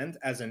at the end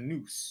as a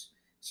noose.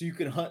 So you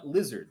can hunt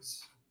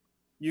lizards.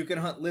 You can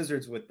hunt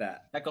lizards with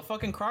that. Like a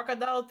fucking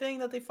crocodile thing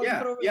that they fucking Yeah,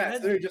 put over yeah, your it's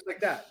head. literally just like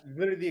that.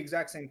 Literally the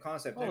exact same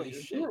concept. And Holy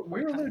we shit. were,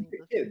 we were Tiny legit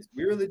lizards. kids.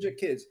 We were legit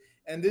kids.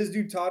 And this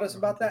dude taught us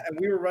about that. And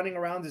we were running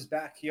around his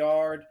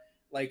backyard,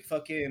 like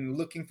fucking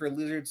looking for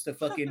lizards to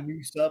fucking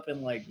noose up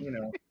and like, you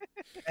know.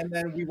 And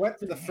then we went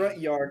to the front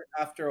yard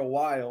after a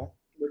while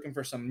looking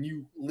for some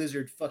new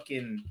lizard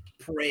fucking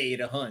prey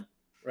to hunt,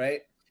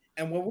 right?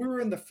 And when we were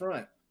in the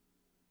front,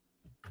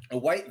 a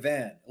white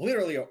van,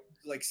 literally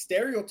like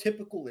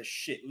stereotypical as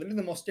shit, literally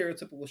the most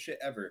stereotypical shit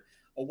ever.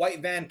 A white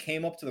van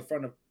came up to the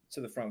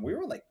front. We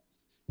were like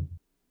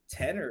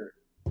 10 or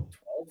 12,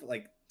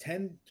 like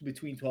 10 to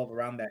between 12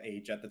 around that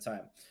age at the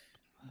time.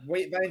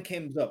 White van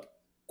comes up,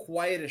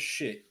 quiet as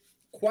shit.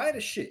 Quiet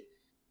as shit.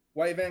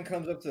 White van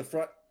comes up to the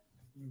front,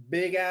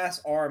 big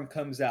ass arm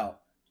comes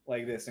out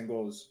like this and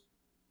goes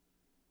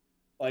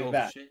like Oh,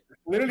 that. shit.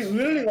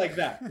 Literally like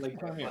that. Like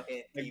come here.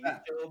 Fucking Like TV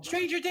that. show.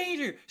 Stranger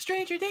danger!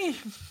 Stranger danger!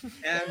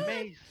 And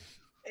Mace.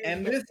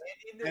 and this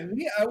and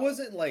me, I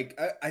wasn't like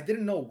I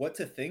didn't know what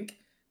to think,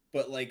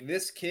 but like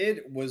this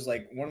kid was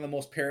like one of the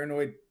most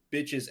paranoid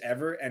bitches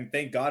ever, and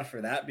thank God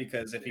for that,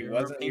 because if he You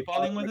wasn't, remember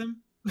paintballing with him?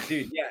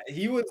 dude, yeah,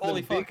 he was Holy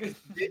the fuck.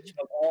 biggest bitch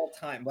of all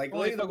time. Like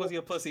Holy literally fuck, the was he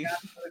a pussy?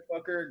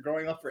 motherfucker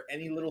growing up for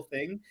any little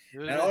thing. He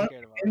was And really honestly,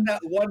 scared about in it.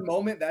 that one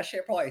moment, that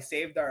shit probably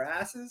saved our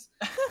asses,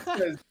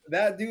 because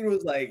that dude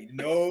was like,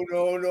 no,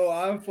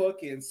 I'm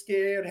fucking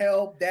scared.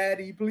 Help,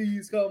 daddy,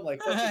 please come.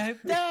 Like fucking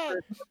Dad!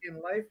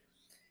 fucking life.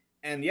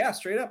 And yeah,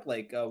 straight up,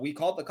 like we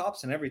called the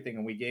cops and everything,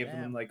 and we gave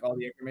them Damn. like all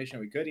the information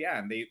we could. Yeah,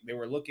 and they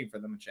were looking for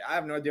them and shit. I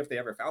have no idea if they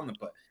ever found them,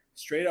 but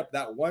straight up,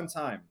 that one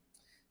time,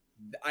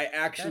 I That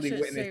actually shit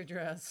witnessed saved your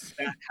ass.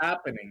 that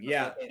happening.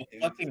 Yeah, Fucking a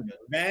dudes, fucking man.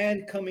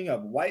 van coming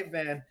up, white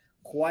van,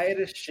 quiet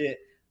as shit,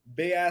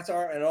 big ass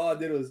arm, and all I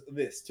did was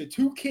this to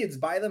two kids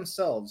by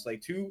themselves, like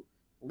two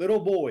little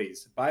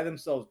boys by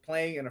themselves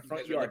playing in a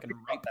front guys are yard. looking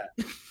Think about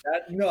ripe.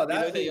 that no, They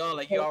that looked at is y'all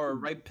like y'all were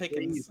fucking ripe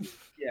pickings. crazy.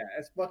 Yeah,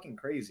 it's fucking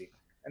crazy.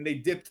 And they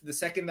dipped the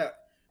second that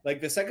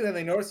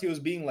they noticed he was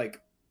being like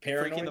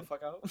Freaking the paranoid.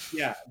 fuck out.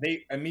 Yeah,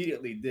 they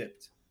immediately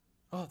dipped.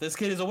 Oh, this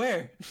kid is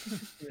aware.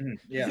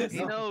 Yeah, Yes. He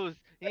no. knows.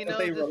 He That's knows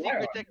what they the rely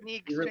secret on.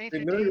 technique. They Stranger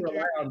literally danger.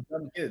 rely on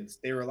dumb kids.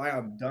 They rely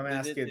on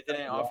dumbass They kids.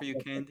 didn't offer you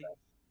candy.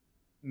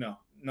 No,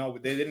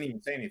 they didn't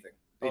even say anything.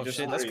 They Oh just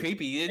shit, that's literally-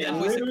 creepy. They That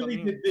voice is literally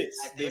coming. did this.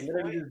 At They this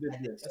literally point,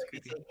 just did this.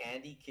 if you say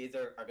candy, kids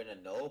are gonna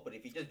know. But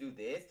if you just do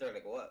this, they're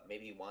like, what?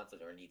 Maybe he wants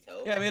it or needs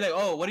help. Yeah, I mean like,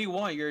 oh, what do you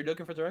want? You're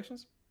looking for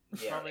directions?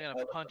 He's Yeah, probably like,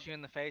 gonna oh, punch you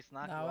in the face,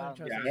 knock Nah, you I wouldn't out.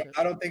 trust Yeah, that shit.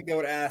 I don't think they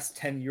would ask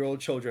 10-year-old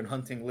children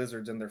hunting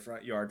lizards in their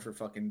front yard for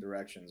fucking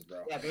directions,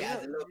 bro. Yeah, but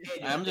as a little kid,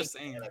 you're I'm not just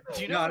thinking, saying. like, oh,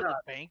 Do you No, know no, what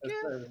a bank is?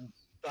 so as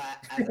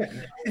a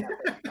kid, I'm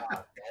like,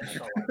 "God, that's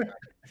all I'm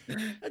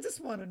trying." I just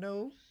want to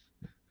know.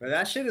 But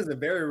that shit is a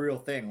very real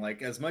thing.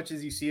 Like as much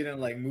as you see it in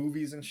like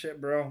movies and shit,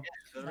 bro.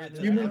 Yeah, dude,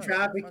 Human I know.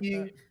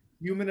 trafficking, Fuck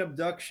human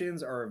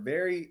abductions are a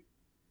very,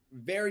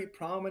 very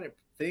prominent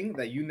thing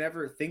that you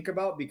never think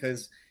about,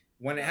 because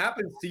when it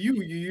happens to you,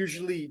 you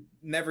usually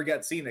never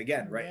get seen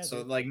again, right? Yeah, So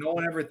dude. like no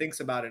one ever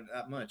thinks about it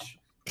that much.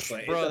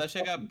 But Bro, it's a that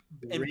shit got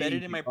fucking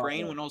embedded in my crazy brain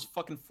problem. when I was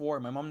fucking 4.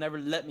 My mom never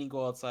let me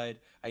go outside.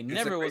 I a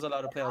never was crazy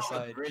allowed to play I was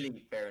outside.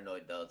 really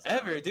paranoid though. so-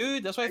 Ever,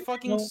 dude. That's why I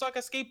fucking know- suck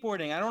at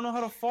skateboarding. I don't know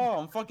how to fall.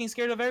 I'm fucking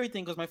scared of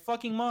everything because my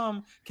fucking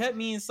mom kept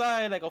me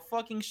inside like a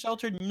fucking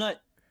sheltered nut.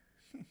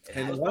 It And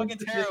It was has- one fucking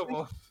statistic-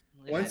 terrible.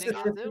 One Yeah,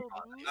 statistic still,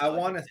 I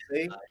want to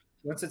say,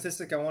 one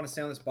statistic I want to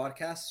say on this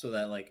podcast, so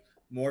that like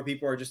more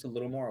people are just a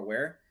little more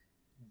aware.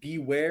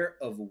 Beware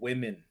of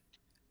women.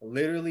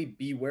 Literally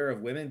beware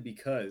of women,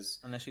 because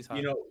Unless she's hot.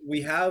 you know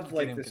we have I'm like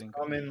kidding, I'm this kidding.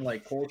 common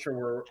like culture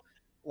where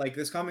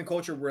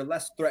we're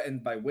less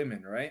threatened by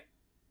women, right?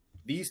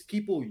 These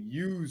people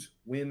use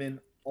women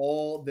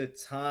all the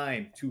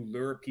time to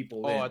lure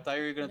people Oh, in. I thought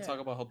you were gonna Yeah. talk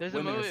about how There's a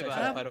women are movie sexual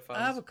about I it.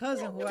 have a pedophiles.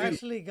 cousin who Dude.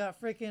 actually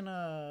got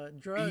freaking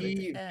drugged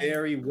Be and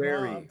very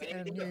wary. robbed When you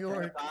in think New of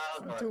York pedophiles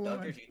from or 2 women.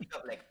 abductors, you think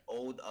of like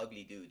old,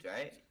 ugly dudes,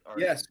 right? Or,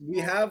 Yes, we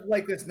have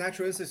like this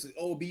natural instinct.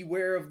 Oh,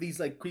 beware of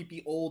these like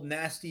creepy old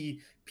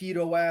nasty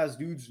pedo ass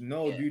dudes.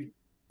 No, Yeah. dude.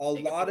 A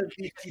They could lot be- of they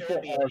these could people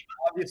sure be are like-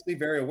 obviously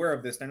very aware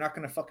of this. They're not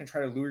gonna fucking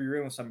try to lure you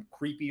in with some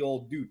creepy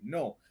old dude.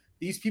 No,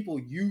 these people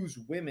use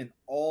women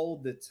all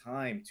the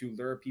time to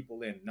lure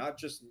people in, not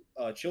just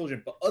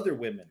children, but other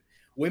women.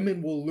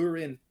 Women will lure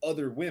in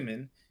other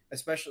women,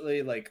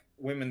 especially like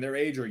women their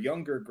age or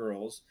younger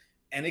girls.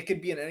 And it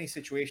could be in any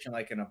situation,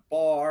 like in a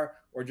bar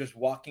or just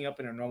walking up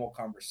in a normal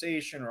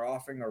conversation or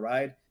offering a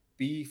ride.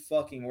 Be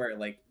fucking aware.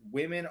 Like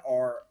women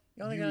are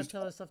You only gotta used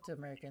tell this stuff to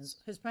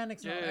Americans.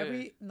 Hispanics know Yeah.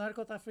 every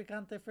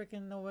narcotraficante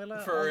freaking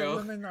novela. For all real. the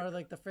women are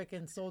like the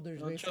freaking soldiers,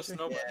 Don't trust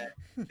basically. nobody.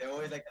 Yeah, they're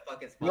always like the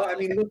fucking. No, I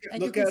mean look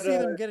And you look can at see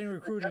them getting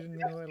recruited in the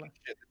Jeffrey novela. Epstein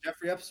shit, the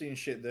Jeffrey Epstein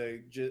shit,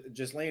 the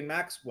Ghislaine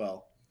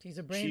Maxwell He's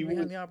a brain She behind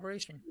was- the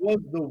operation. was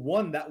the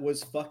one that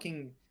was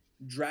fucking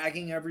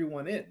dragging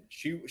everyone in.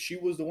 She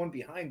was the one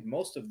behind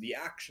most of the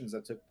actions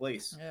that took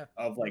place Yeah.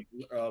 of like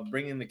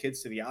bringing the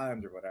kids to the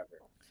island or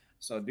whatever.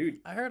 So, dude,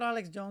 I heard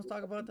Alex Jones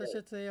talk about that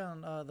shit today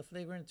on the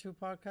Flagrant 2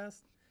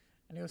 podcast.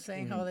 And he was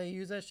saying how they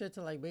use that shit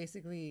to like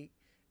basically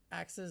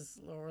access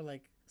or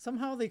like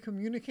somehow they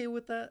communicate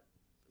with that.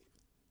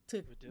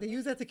 They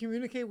use that to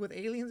communicate with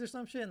aliens or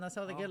some shit, and that's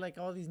how they get like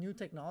all these new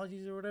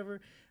technologies or whatever.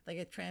 They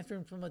get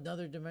transferred from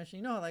another dimension.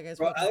 You know how that guy's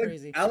bro, fucking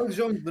crazy. Alex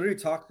Jones literally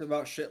talked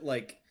about shit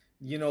like,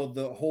 you know,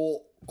 the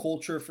whole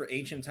culture for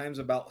ancient times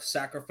about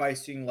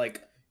sacrificing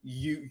like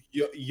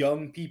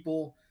young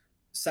people,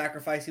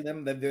 sacrificing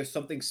them, that there's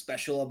something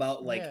special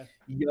about like Yeah.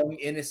 young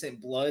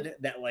innocent blood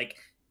that like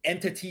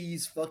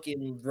entities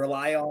fucking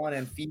rely on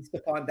and feast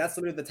upon. That's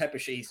literally the type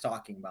of shit he's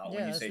talking about when Yeah,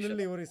 you that's say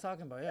literally shit. what he's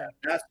talking about. Yeah.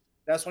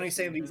 That's when he's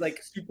saying these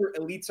like super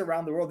elites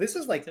around the world. This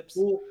is like Tips.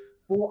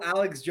 full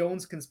Alex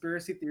Jones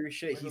conspiracy theory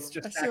shit. He's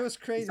That just shit was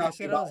he's crazy. talking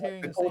Shit, I was about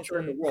hearing the him say culture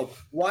in the today. world.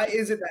 Why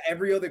is it that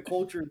every other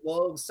culture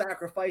loves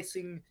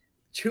sacrificing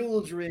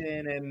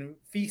children and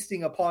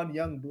feasting upon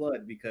young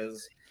blood?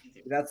 Because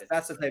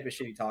that's the type of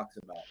shit he talks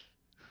about.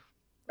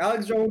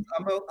 Alex Jones,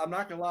 I'm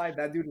not gonna lie,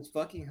 that dude is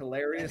fucking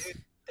hilarious.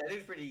 That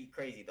dude's pretty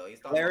crazy though. He's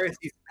talking Hilarious.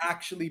 He's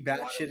actually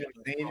batshit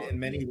insane in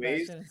many He's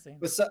ways. batshit insane.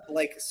 But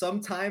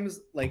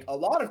sometimes, like a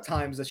lot of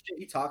times, the shit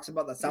he talks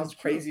about that sounds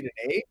It's true. crazy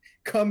today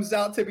comes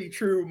out to be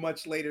true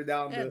much later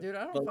down Yeah, the, dude,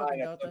 I the don't fucking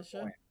line at doubt some that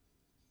shit. point.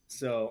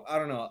 So I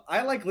don't know.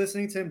 I like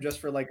listening to him just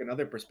for like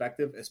another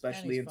perspective, And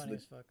especially he's into funny the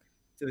as fuck.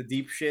 to the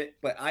deep shit.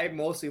 But I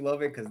mostly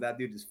love it because that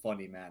dude is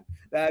funny, man.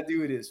 That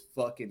dude is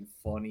fucking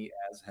funny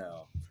as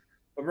hell.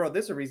 But bro,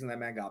 there's a reason that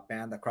man got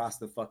banned across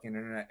the fucking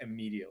internet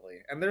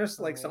immediately. And there's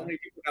like so yeah. many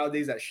people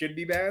nowadays that should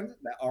be banned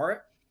that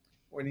aren't.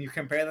 When you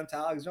compare them to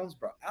Alex Jones,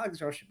 bro, Alex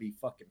Jones should be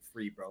fucking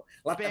free, bro.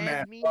 Let the man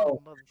Ban me,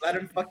 go. Let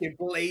him motherfucker. fucking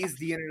blaze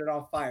the internet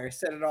on fire,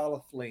 set it all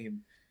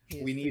aflame. He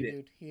is We free, need it.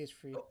 dude. He is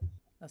free.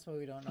 That's what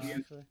we don't know, He is-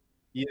 actually.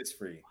 He is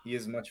free. He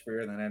is much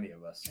freer than any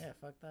of us. Yeah,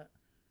 fuck that.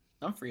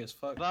 I'm free as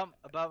fuck.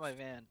 About my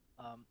van.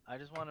 I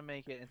just want to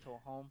make it into a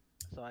home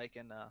so I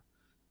can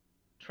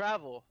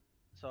travel.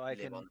 So I Live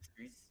can on the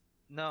streets.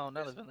 not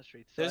There's- live on the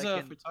streets. So There's I a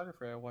can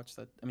photographer I watched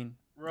that. I mean,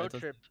 road that does-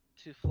 trip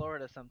to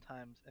Florida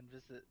sometimes and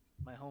visit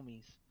my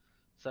homies,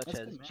 such That's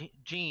as good, man.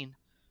 Gene,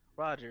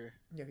 Roger,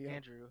 Yo, yo.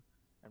 Andrew,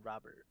 and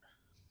Robert.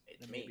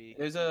 It's And me. maybe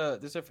There's a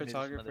maybe some other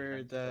photographer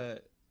friends,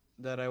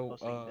 that I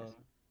mostly this.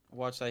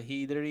 watched that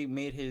he literally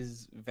made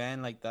his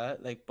van like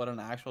that, like but an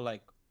actual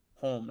like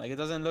home. Like it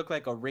doesn't look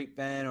like a rape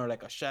van or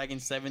like a shaggin'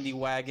 70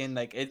 wagon.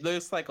 Like it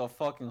looks like a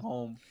fucking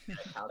home.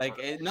 Like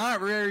it's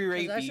not very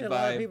There's rapey actually a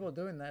lot of vibe. people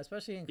doing that,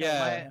 especially in Yeah.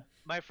 California.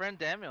 My friend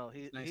Daniel,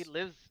 he Nice.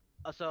 lives.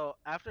 So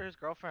after his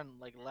girlfriend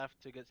like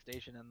left to get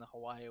stationed in the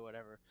Hawaii or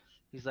whatever,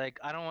 he's like,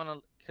 I don't want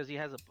to, because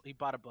he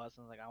bought a bus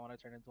and like I want to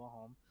turn it into a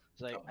home.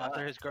 It's like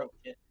after his girl,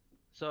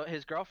 so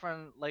his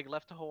girlfriend like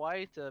left to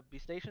Hawaii to be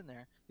stationed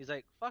there. He's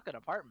like, fuck an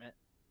apartment.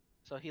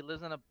 So he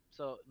lives in a.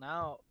 So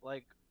now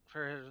like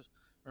for his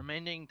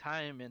remaining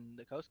time in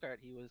the Coast Guard,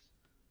 he was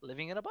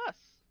living in a bus,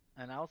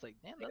 and I was like,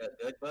 damn, Like that's.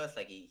 a good bus,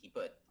 like he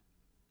put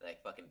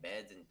like fucking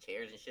beds and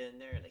chairs and shit in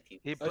there, and like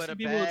people. He I put see a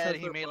people who bed.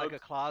 He transfer made like a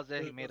plugs.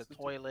 closet. He Yeah, made a buses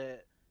too.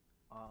 toilet.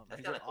 That's He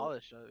did kinda all cool.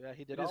 this shit. Yeah,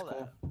 he did It is all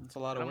cool. that. It's a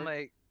lot And of I'm work.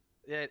 like,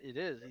 yeah, it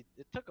is.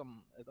 It took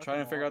him. Trying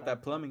to figure out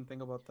that plumbing.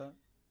 Think about that.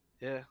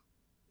 Yeah, it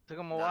took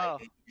him a Nah, while.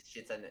 he just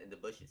shits in the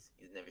bushes.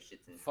 He's never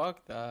shits in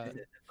Fuck that.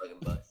 the fucking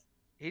bus.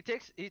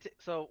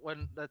 So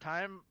when the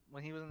time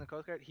when he was in the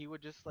Coast Guard, he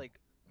would just like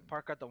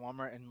park at the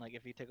Walmart and like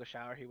if he take a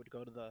shower, he would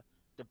go to the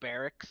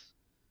barracks,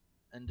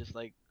 and just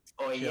like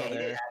Oh yeah, chill he did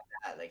there. have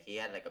that. Like he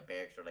had like a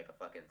barracks or like a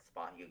fucking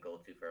spot he could go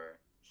to for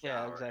Yeah,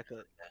 shower and exactly.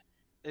 stuff like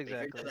that. If you're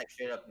exactly. just like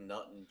straight up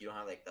nothing, you don't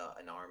have like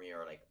an army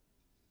or like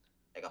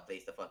a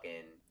place to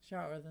fucking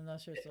Shower, then that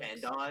shit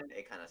depend sucks. on.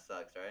 It kind of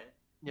sucks, right?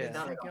 Yeah. It's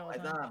not like Fuck y'all,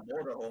 it's man. not a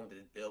motorhome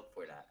that's built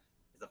for that.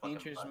 It's a fucking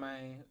Enters bus.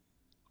 my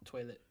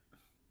toilet.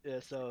 Yeah.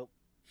 So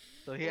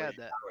he Or had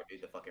you that. shower,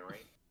 dude, the fucking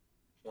rain.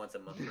 Once a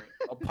month rain.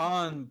 A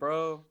pond,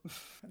 bro.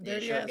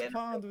 Dirty sure, ass get it,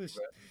 pond with,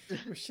 bro.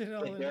 with shit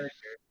all Like in dirt it.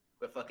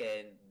 with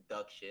fucking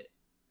duck shit.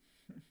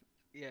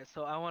 Yeah.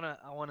 So I wanna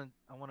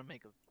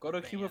make a. Go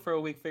to Cuba van. for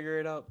a week. Figure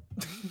it out.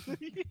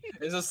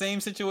 It's the same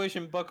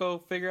situation, Bucko.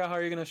 Figure out how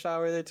you're gonna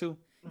shower there too.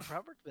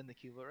 Robert's been to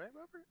Cuba, right,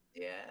 Robert?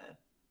 Yeah.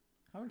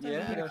 How many times Yeah,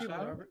 have you been I to Cuba,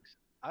 shower. Robert?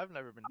 I've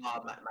never been to Uh,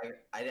 Cuba.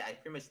 I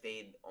pretty much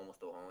stayed almost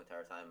the whole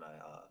entire time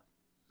at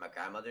my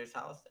grandmother's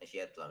house, and she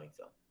had plumbing,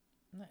 so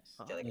Nice.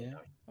 she had, like, Yeah.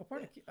 What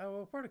part of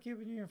what part of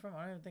Cuba are you from?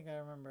 I don't even think I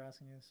remember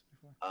asking you this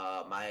before.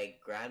 my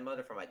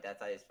grandmother from my dad's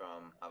side is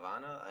from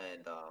Havana,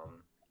 and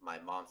my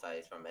mom's side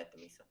is from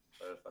Entemisa.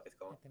 Whatever the fuck it's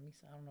called.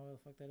 Temisa, I don't know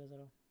what the fuck that is at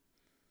all.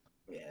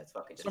 Yeah, it's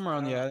fucking just Somewhere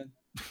on the island.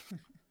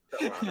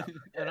 somewhere around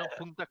I know there.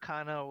 Punta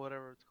Cana or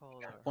whatever it's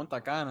called, or, Punta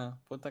Cana.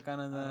 Punta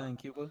Cana in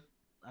Cuba. or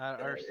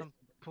Yeah, some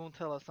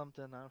Punta or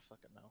something. I don't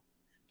fucking know.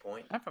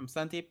 Point. I'm from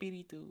Santi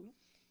Espiritu.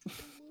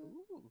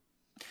 Ooh.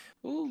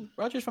 Ooh,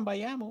 Roger's from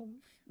Bayamo.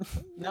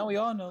 Now we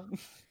all know.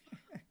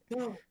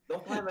 No,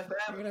 don't find my family.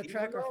 We're gonna leave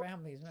track me our alone.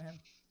 families, man.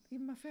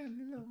 Leave my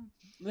family alone.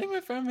 Leave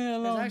my family There's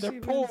alone. actually They're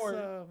been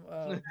poor.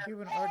 some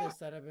Cuban artists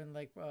that have been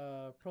like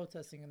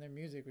protesting in their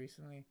music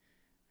recently.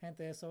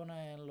 Gente de Zona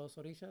en Los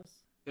Orishas.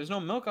 There's no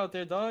milk out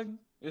there, dog.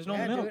 There's no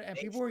yeah, milk. dude, and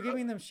people were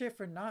giving them shit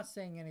for not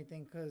saying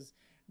anything because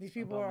these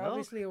people About are milk?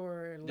 obviously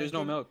were. Like, There's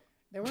no milk.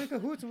 They were in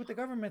cahoots with the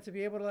government to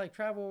be able to like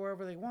travel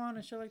wherever they want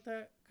and shit like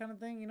that kind of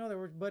thing. You know, they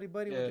were buddy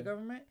with Yeah. the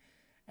government,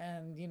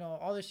 and you know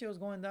all this shit was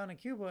going down in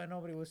Cuba, and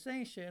nobody was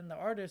saying shit. And the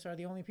artists are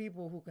the only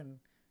people who can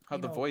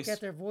Have the know, voice.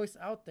 get their voice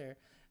out there.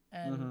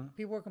 And Mhm.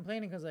 people were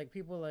complaining because like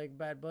people like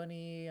Bad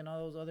Bunny and all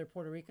those other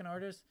Puerto Rican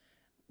artists,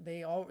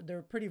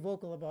 they're pretty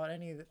vocal about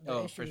any of the Oh,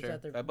 issues for sure.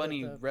 that they're That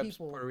Bunny that the reps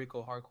people, Puerto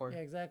Rico hardcore. yeah,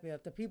 exactly,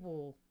 that the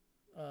people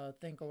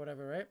think or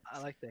whatever, right?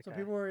 I like that So guy.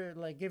 people were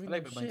like giving I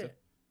like them Bad Bunny, too. shit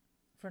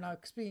for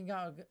not speaking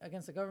out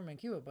against the government in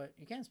Cuba, but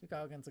you can't speak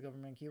out against the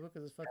government in Cuba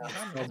because it's fucking So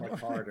communist. much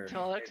harder.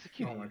 They'll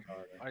execute So you. much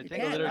harder. Or You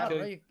take can't, a literally no, kill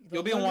bro, you. they'll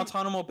You'll be in literally-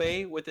 Guantanamo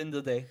Bay within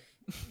the day.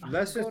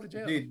 That's Go just, to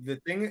jail. dude.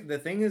 The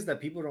thing is that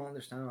people don't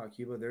understand about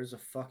Cuba. There's a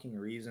fucking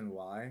reason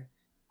why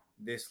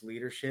this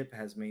leadership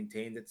has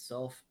maintained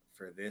itself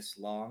for this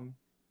long,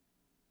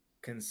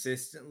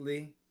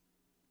 consistently,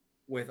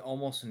 with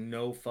almost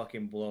no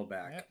fucking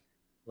blowback. Yep.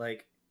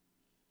 Like,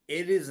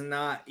 it is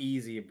not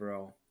easy,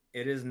 bro.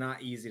 It is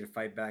not easy to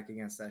fight back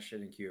against that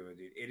shit in Cuba,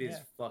 dude. It is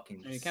Yeah.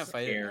 fucking You can't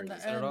fight it. scary.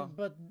 Is that at all?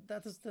 But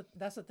that's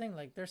the thing.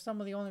 Like, there's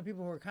some of the only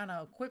people who are kind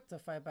of equipped to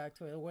fight back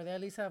to it, where they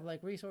at least have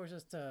like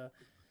resources to,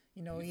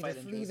 You either fight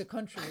flee the interest.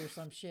 country or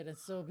some shit and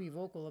still be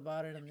vocal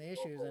about it and the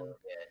issues. And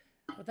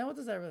Yeah. but then what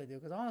does that really do?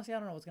 Because honestly, I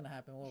don't know what's gonna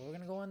happen. Well, we're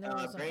gonna go in there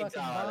with some brain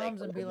fucking power, like,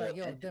 bombs and be over like,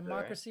 "Yo, attention, right?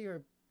 democracy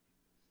or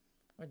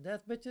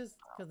death, bitches,"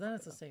 because then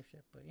it's a safe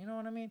shit. But you know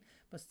what I mean.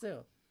 But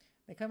still,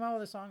 they come out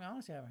with a song. I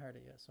honestly haven't heard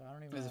it yet, so I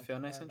don't even. Does it have feel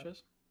to nice, fire it up.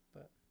 interest?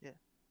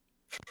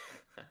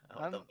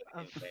 I'm-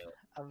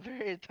 I'm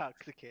very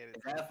intoxicated.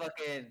 Is that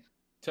fucking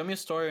Tell me a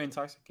story of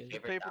intoxicated.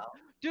 paper Paper- towel?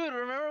 Dude,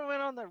 remember we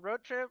went on the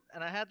road trip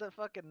and I had the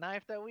fucking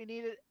knife that we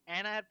needed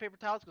and I had paper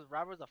towels because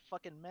Robert was a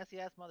fucking messy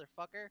ass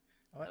motherfucker.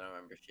 I don't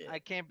remember shit. I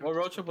came. What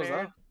road trip was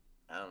prepared.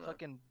 that? I don't know.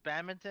 Fucking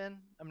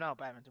Badminton. I'm not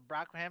Badminton.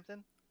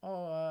 Brockhampton.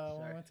 Oh, when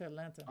Sorry. we went to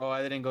Atlanta. Oh,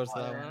 I didn't go to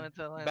I that went one.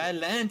 to Atlanta.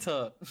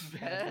 Badlanta.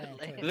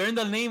 Badlands. Learn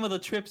the name of the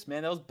trips,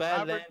 man. That was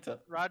Robert- Badlanta.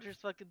 Roger's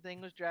fucking thing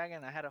was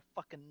dragging. I had a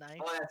fucking knife.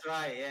 Oh, that's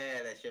right.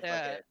 Yeah, that shit.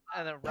 Yeah, Fucking,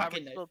 and then Pocket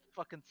Robert knife. spilled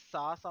fucking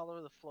sauce all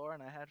over the floor,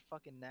 and I had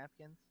fucking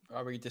napkins.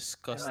 Robert, you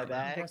disgusting.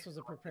 bad. Gus was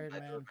a prepared I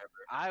don't man. remember.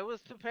 I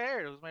was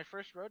prepared. It was my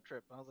first road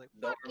trip. I was like,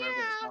 Don't fuck remember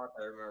yeah! the sauce.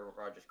 I remember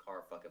Roger's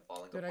car fucking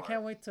falling Dude, I apart.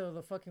 can't wait till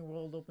the fucking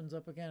world opens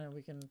up again and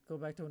we can go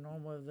back to a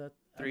normal that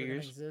 3 ever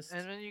years. exists,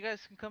 And then you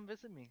guys can come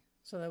visit me.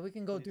 so that we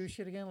can go Please. do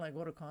shit again, like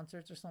go to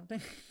concerts or something.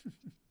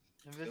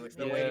 And Dude, we're visit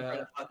still me. waiting for Yeah.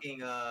 the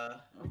fucking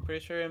I'm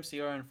pretty sure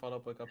MCR and Fall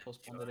Out Boy got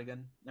postponed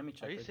again. Let me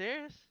check. Are you it.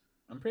 serious?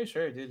 I'm pretty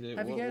sure, dude.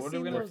 Have you What guys are we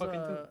seen gonna those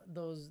fucking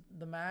do?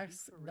 the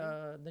Macs,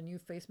 the new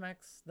face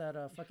Macs that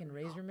fucking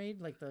Razer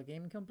made, like the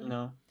gaming company?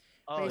 No.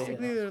 Oh,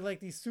 Basically, yeah. they're like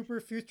these super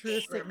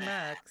futuristic Gamer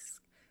Macs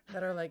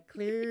that are like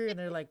clear and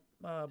they're like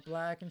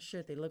black and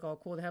shit. They look all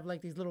cool. They have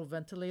like these little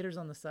ventilators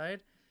on the side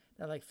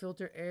that like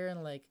filter air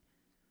and like,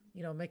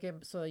 make it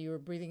so that you were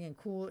breathing in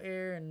cool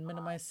air and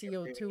minimize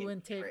you're breathing CO2 in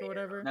intake pure or air.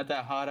 whatever. Not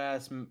that hot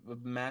ass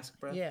mask,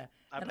 bro. Yeah.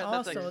 I And bet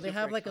that's, also, they super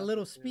have like a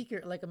little expensive, too.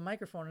 speaker, like a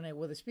microphone in it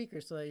with a speaker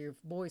so that your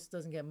voice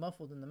doesn't get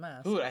muffled in the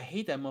mask. Dude, I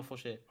hate that muffle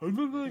shit. Can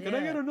I get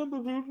Yeah. a number,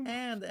 bro?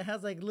 And it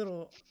has like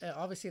little,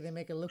 obviously they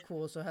make it look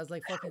cool, so it has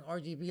like fucking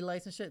RGB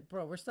lights and shit.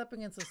 Bro, we're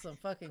stepping into some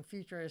fucking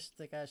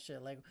futuristic ass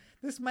shit. Like,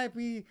 this might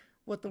be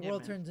what the Yeah,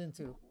 world man. turns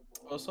into.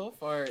 Well, so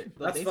far, the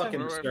That's daytime fucking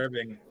road-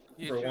 disturbing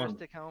for one.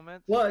 Futuristic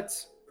helmets.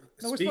 But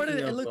No, which part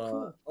speaking of it of looked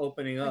cool?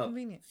 opening Very up,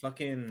 convenient.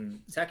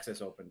 fucking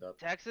Texas opened up.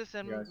 Texas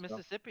and You guys know.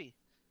 Mississippi.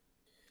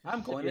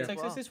 I'm going to Yeah.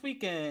 Texas Wow. this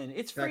weekend.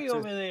 It's free Texas-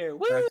 over there.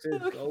 Woo!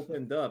 Texas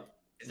opened up.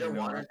 Is there You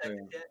know, water in after-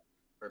 Texas yet?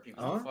 For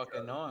people, I Huh? don't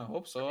fucking know. I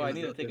hope so. I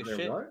need to take a Is there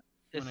shit. what?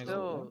 It's When I go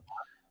still.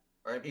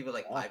 or are people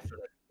like Oh. pipes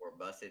were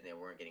busted and they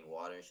weren't getting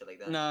water and shit like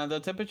that? Nah, the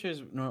temperature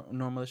is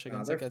normal. Chicken.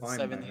 No, It's they're like at fine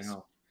by 70s.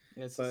 now.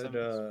 Yeah, it's But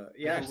 70s.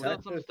 yeah, There's still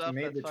some Texas stuff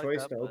made the that's choice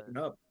fucked to up, open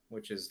up,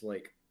 which is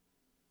like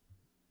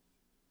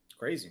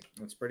crazy.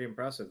 It's pretty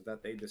impressive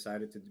that they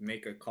decided to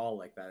make a call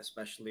like that,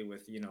 especially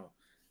with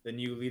the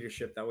new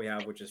leadership that we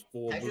have, which is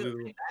full Texas is blue,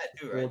 pretty bad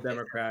too, full right?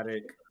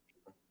 Democratic.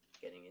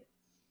 Getting it.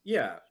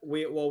 Yeah,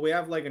 we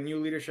have like a new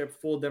leadership,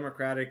 full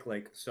Democratic,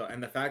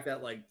 and the fact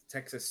that like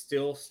Texas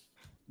still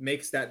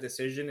makes that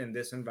decision in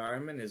this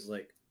environment is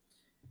like,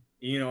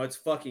 it's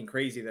fucking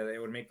crazy that they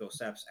would make those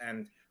steps.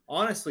 And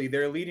honestly,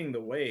 they're leading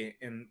the way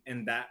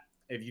in that.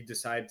 If you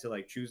decide to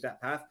like choose that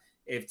path,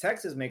 if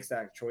Texas makes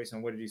that choice,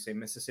 and what did you say,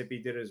 Mississippi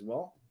did as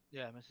well,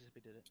 Yeah,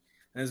 Mississippi did it.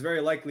 and it's very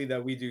likely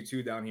that we do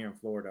too down here in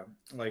Florida.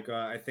 Like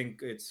I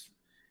think it's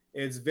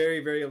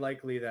very, very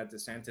likely that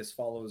DeSantis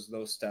follows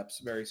those steps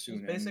very soon.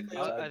 and basically-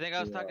 I think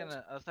I was decides talking to,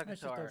 to I was talking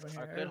It's to just our open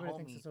here. good Everybody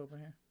thinks homie. it's open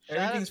here. Shout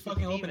out Everything's to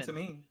fucking open Steven. to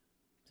me.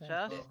 Same. Shout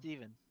out to Oh.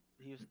 Steven.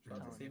 He was Shout out to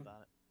telling me Steven.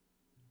 about it.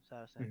 Shout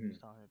out to him. He was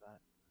telling me about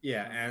it.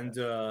 yeah, and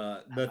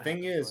the At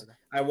thing my house in is, Florida.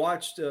 I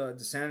watched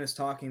DeSantis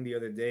talking the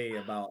other day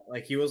about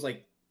like he was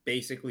like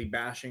basically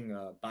bashing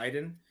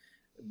Biden.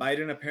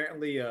 Biden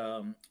apparently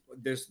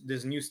there's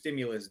this new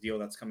stimulus deal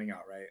that's coming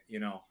out, right?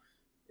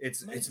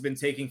 It's been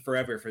taking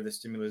forever for the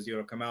stimulus deal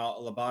to come out.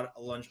 A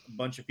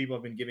bunch of people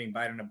have been giving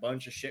Biden a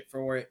bunch of shit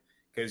for it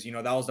because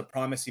that was the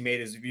promise he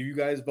made: is if you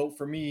guys vote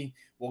for me,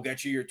 we'll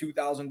get you your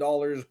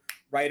 $2,000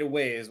 right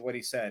away, is what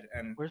he said.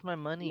 And Where's my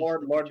money?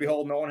 Lord stupid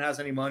behold, no one has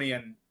any money,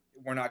 and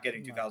we're not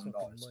getting My $2,000.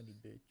 fucking money,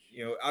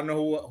 bitch. I don't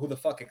know who the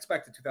fuck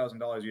expected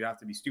 $2,000. You'd have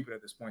to be stupid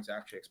at this point to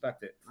actually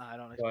expect it. I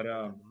don't But, expect to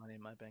have the money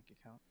in my bank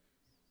account.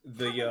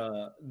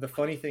 The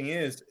funny thing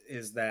is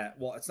that,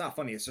 well, it's not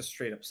funny, it's just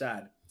straight up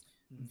sad.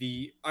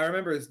 I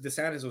remember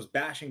DeSantis was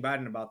bashing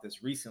Biden about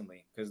this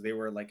recently because they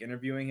were like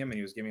interviewing him and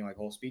he was giving like a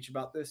whole speech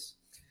about this.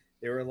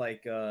 They were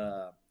like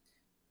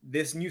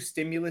this new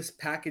stimulus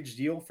package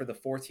deal for the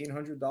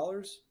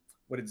 $1,400,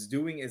 what it's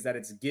doing is that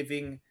it's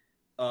giving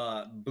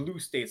blue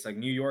states like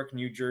New York,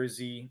 New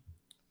Jersey,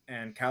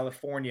 and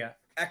California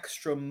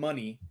extra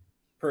money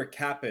per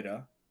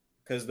capita,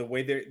 because the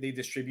way they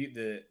distribute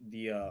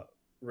the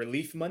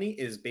relief money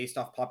is based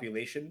off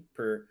population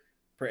per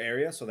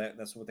area, so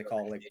that's what they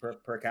call like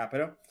per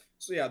capita.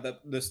 So yeah,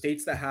 the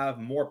states that have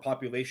more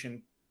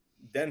population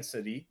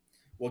density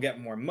will get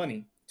more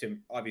money to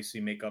obviously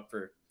make up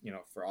for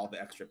for all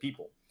the extra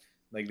people.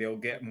 Like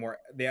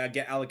they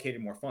get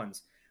allocated more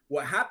funds.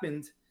 What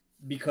happened,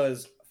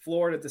 because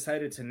Florida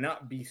decided to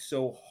not be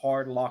so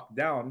hard locked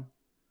down,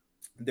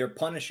 they're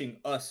punishing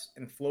us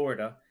in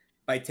Florida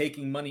by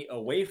taking money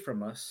away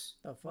from us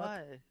The fuck?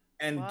 Why?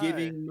 and Why?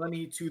 giving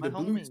money to My the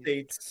blue homies.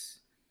 states.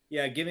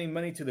 Yeah, giving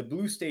money to the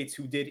blue states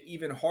who did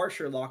even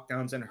harsher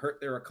lockdowns and hurt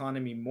their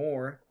economy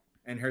more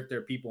and hurt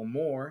their people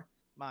more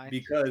Mine.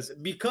 because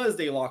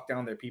they locked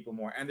down their people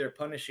more, and they're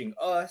punishing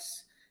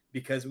us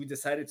because we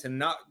decided to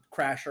not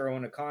crash our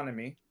own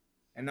economy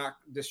and not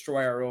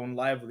destroy our own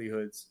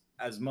livelihoods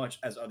as much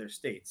as other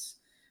states.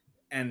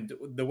 And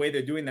the way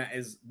they're doing that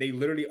is they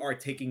literally are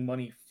taking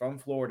money from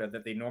Florida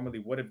that they normally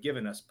would have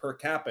given us per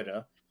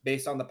capita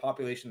based on the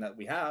population that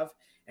we have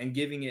and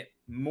giving it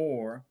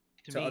more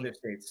to me. other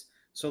states.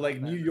 So Not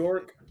like bad. New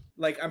York,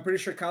 like I'm pretty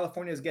sure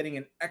California is getting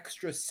an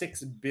extra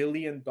 $6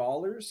 billion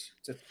to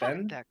Fuck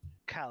spend. that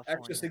California.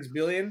 Extra $6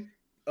 billion.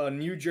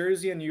 New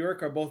Jersey and New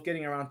York are both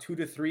getting around $2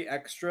 to $3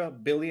 extra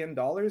billion,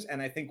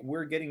 and I think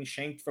we're getting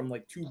shanked from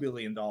like $2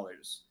 billion.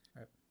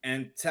 Right.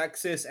 And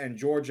Texas and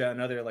Georgia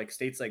and other like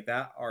states like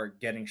that are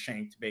getting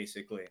shanked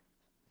basically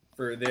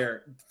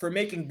for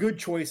making good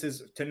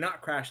choices to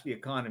not crash the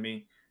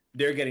economy.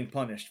 They're getting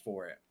punished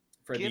for it.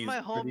 Give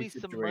my for these homies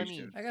some money.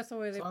 situations. I guess the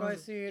way they As long probably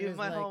as- see it Give is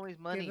my like homies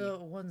money. give the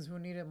ones who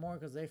need it more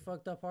because they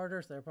fucked up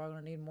harder, so they're probably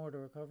gonna need more to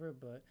recover.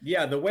 But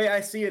Yeah, the way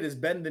I see it is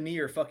bend the knee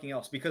or fucking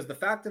else. Because the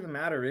fact of the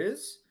matter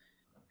is,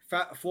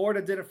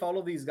 Florida didn't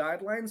follow these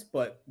guidelines,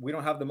 but we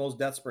don't have the most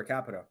deaths per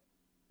capita.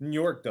 New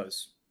York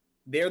does.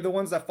 They're the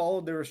ones that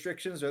followed the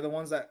restrictions. They're the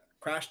ones that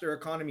crashed their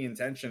economy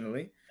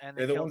intentionally. And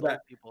They're they the killed ones old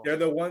that people. they're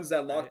the ones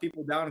that locked Right.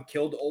 people down,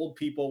 killed old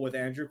people with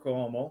Andrew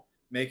Cuomo,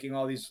 making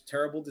all these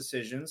terrible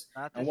decisions.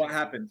 Not And this what one,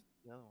 happened?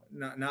 the other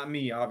one. Not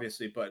me,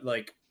 obviously, but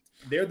like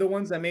they're the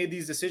ones that made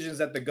these decisions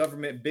that the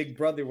government Big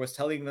Brother was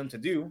telling them to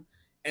do,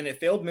 and it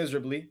failed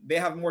miserably. They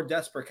have more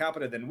deaths per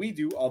capita than we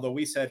do, although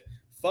we said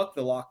fuck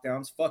the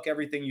lockdowns, fuck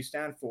everything you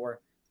stand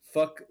for,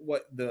 fuck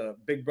what the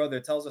Big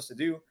Brother tells us to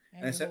do.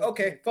 And I you said, know,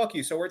 okay, fuck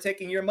you. So we're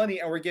taking your money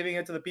and we're giving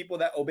it to the people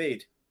that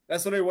obeyed.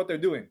 That's literally what they're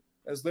doing.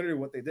 That's literally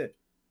what they did.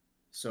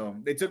 So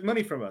they took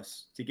money from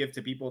us to give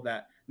to people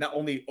that not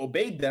only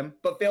obeyed them,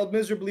 but failed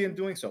miserably in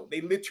doing so. They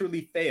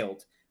literally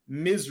failed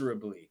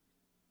miserably.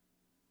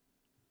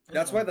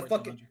 That's why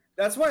the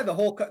that's why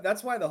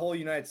the whole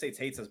United States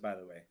hates us, by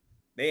the way.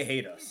 They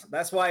hate us.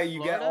 That's why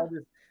you get all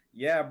this.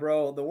 Yeah,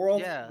 bro. The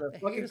world, Yeah. the They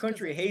hate fucking us 'cause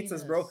country they hates mean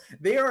us, bro. us.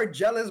 They are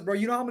jealous, bro.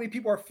 You know how many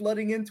people are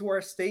flooding into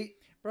our state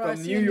bro, I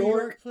from see New a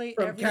York, plate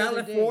from every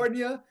other day.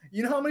 California?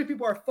 You know how many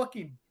people are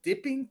fucking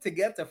dipping to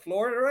get to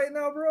Florida right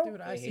now, bro?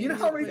 Dude, I They see hate You know a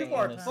us how New many because people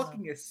they are hate us.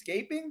 fucking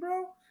escaping,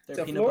 bro? They're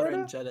to peanut butter Florida?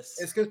 and jealous.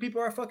 It's because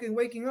people are fucking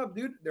waking up,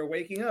 dude. They're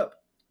waking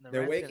up. The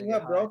They're rent's gonna waking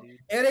get up, bro. high, dude.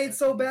 It ain't Rent's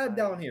so gonna get bad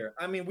down high. here.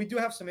 I mean, we do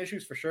have some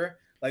issues for sure.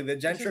 Like the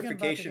It's just about to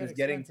gentrification get is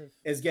getting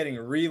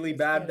expensive. really It's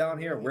bad getting down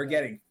here. really We're bad.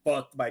 getting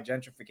fucked by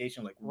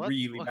gentrification, like What?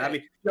 really Okay.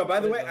 badly. Yo, by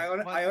the What way, is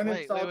that? I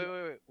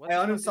uninstalled Wait. What I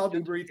the fuck is uninstalled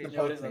Uber Eats and gentrification?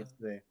 Yeah, what is Postmates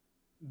that?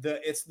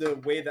 today. It's the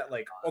way that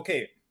like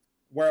okay,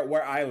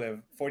 where I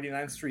live,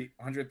 49th Street,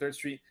 103rd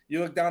Street.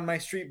 You look down my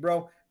street,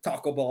 bro.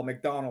 Taco Bell,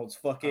 McDonald's,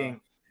 fucking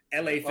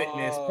LA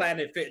Fitness, Oh.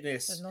 Planet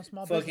Fitness, There's no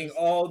small fucking business.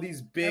 all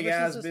these big Ever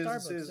ass since the Starbucks,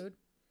 businesses. dude.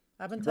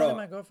 I've been Bro, telling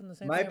my girlfriend the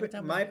same thing every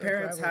time. My we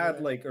parents drive over had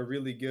there. like a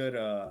really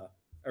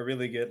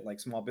good like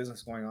small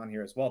business going on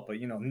here as well. But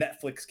you know,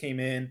 Netflix came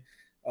in,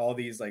 all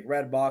these like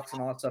Redbox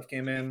and all that stuff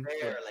came in.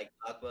 Fair, like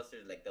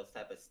Blockbusters, like those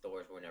type of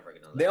stores were never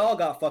gonna. They last. all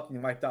got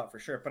fucking wiped out for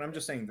sure. But I'm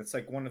just saying that's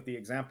like one of the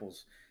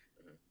examples.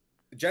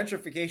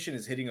 Gentrification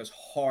is hitting us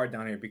hard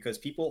down here because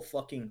people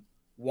fucking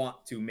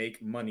want to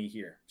make money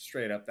here.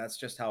 Straight up, that's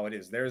just how it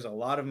is. There's a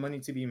lot of money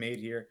to be made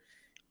here.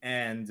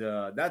 And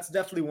that's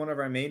definitely one of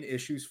our main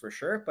issues for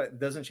sure, but it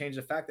doesn't change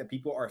the fact that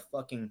people are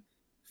fucking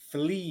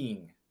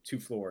fleeing to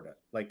Florida,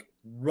 like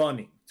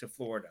running to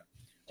Florida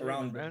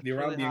around rent's the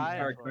really high in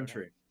entire Florida.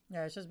 country.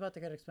 Yeah, it's just about to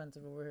get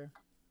expensive over here.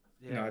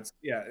 You know, it's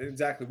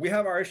exactly. We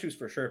have our issues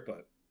for sure,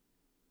 but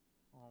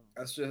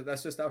that's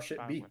just how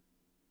shit be.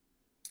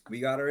 We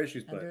got our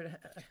issues, And but dude,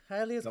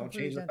 Hialeah is don't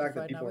completely change the fact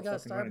that gentrified now. people We are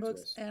got fucking running to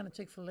Starbucks us. and a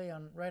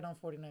Chick-fil-A right on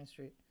 49th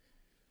Street.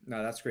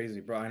 no, that's crazy,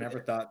 bro. I never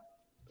thought.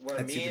 Where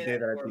I'd see me the and day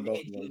that I where see me both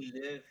and of those.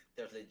 Keely live,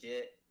 there's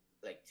legit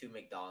like 2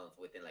 McDonald's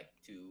within like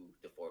 2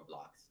 to 4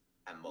 blocks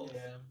at most.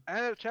 Yeah. I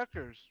have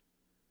checkers.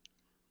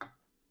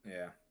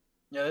 Yeah,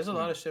 Yeah, there's a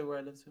lot of shit where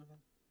I live too.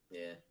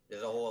 Yeah,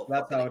 there's a whole.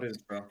 That's fucking, how like, it is,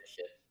 bro.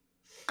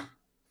 Shit.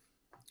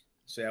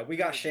 so yeah, we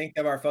got shanked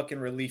of our fucking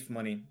relief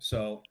money.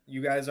 So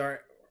you guys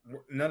aren't.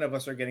 None of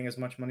us are getting as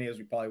much money as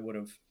we probably would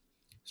have,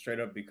 straight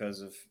up because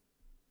of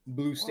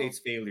blue state's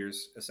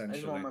failures I just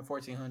essentially. want my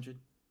 1400.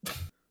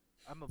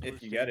 I'm a blue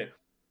If you get it,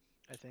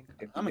 I think.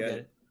 if you I'm gonna get get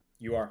it, it.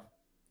 you are.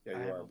 Yeah, I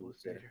you am are a blue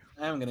stater. stager.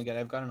 I am gonna get it.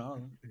 I've gotten all of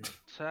them.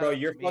 Shout Bro, out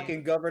your to me.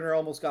 fucking governor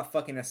almost got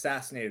fucking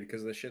assassinated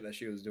because of the shit that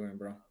she was doing,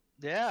 bro.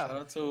 Yeah. Shout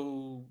out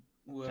to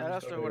whoever. Shout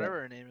out shout to out.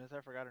 whatever her name is.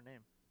 I forgot her name.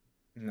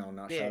 No,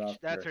 not shout out. Bitch.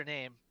 That's her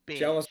name. Bitch.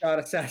 She almost got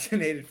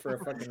assassinated for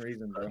a fucking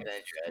reason, bro.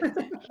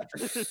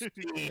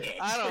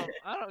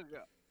 I don't go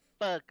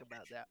fuck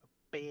about that.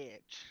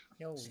 Bitch.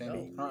 Yo,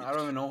 Same. yo. I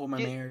don't even know who my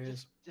Get- mayor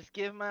is. Just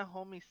give my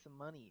homies some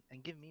money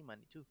and give me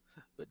money too.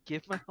 But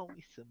give my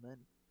homies some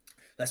money.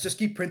 Let's just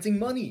keep printing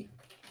money.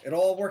 It'll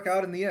all work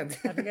out in the end.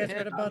 Have you guys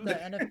heard about the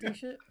NFT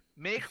shit?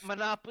 Make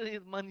monopoly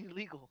money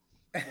legal.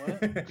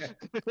 What?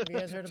 Have you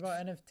guys heard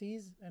about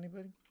NFTs?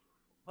 Anybody?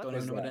 What Don't the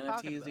even know what fuck are you NFT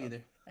talking is about?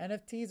 either.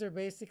 NFTs are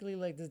basically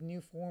like this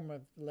new form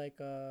of like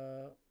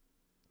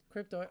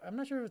crypto. I'm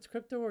not sure if it's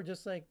crypto or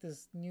just like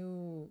this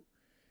new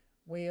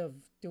way of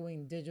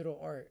doing digital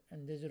art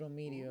and digital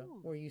media Ooh.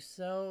 where you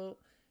sell,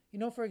 you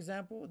know, for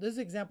example, this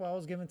example I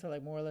was given to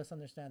like more or less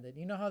understand it.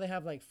 You know how they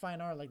have like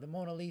fine art, like the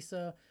Mona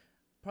Lisa,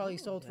 probably Oh,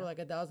 sold for yeah. like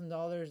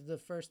 $1,000 the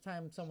first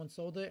time someone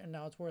sold it, and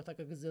now it's worth like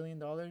 $1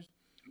 gazillion.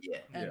 Yeah.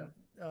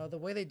 And the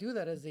way they do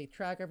that is they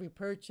track every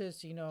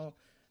purchase. You know,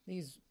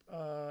 these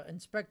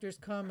inspectors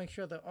come, make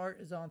sure the art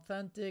is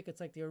authentic. It's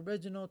like the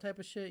original type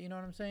of shit. You know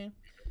what I'm saying?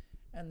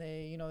 And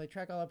they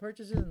track all the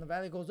purchases, and the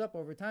value goes up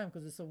over time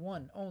because it's the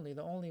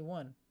only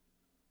one.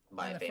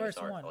 By And a the famous first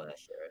art, one. all that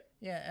shit, right?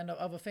 Yeah, and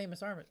of a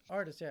famous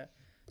artist. Yeah.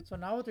 So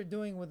now what they're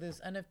doing with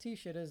this NFT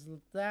shit is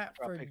that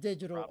for Tropic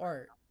digital Robert.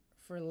 art,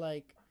 for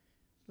like.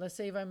 Let's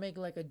say if I make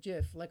like a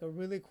GIF, like a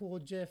really cool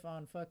GIF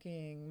on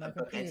fucking my But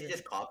can't computer. you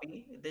just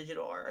copy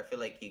digital art? I feel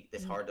like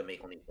it's hard to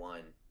make only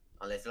one,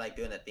 unless you're like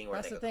doing a thing where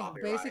That's it's the like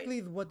thing. a copyright.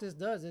 Basically, what this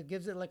does, it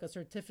gives it like a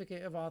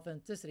certificate of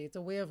authenticity. It's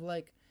a way of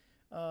like,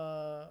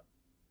 I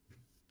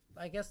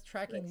guess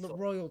tracking Like, so-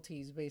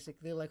 royalties.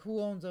 Basically, like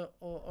who owns a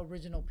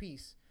original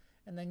piece,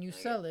 and then you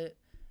I sell it,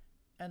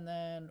 and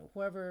then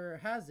whoever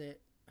has it,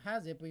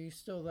 but you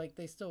still like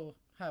they still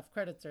have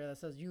credits there that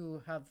says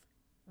you have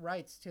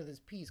rights to this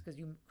piece because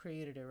you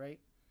created it, right?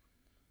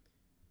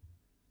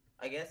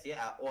 I guess,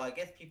 yeah. Well, I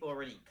guess people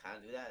already kind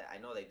of do that. I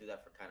know they do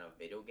that for kind of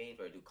video games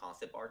where they do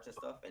concept arts and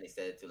stuff, and they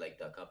send it to like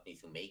the companies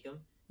who make them.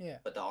 Yeah.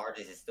 But the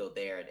artist is still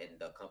there, and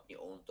the company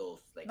owns those.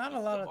 Like Not a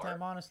pieces lot of art.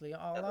 time, honestly. A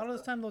That lot of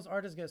was the time, those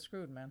artists get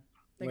screwed, man.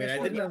 They Wait, get I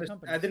screwed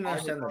didn't, by I didn't Art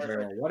understand that is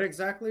very art. well. What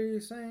exactly are you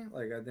saying?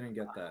 Like, I didn't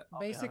get that.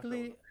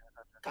 Basically,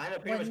 Kind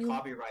of pretty when much you-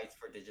 copyrights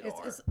for digital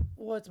art. it's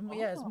well, it's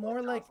yeah, it's Oh, more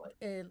it like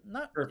sounds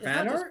not For it's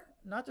fan not art?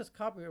 not just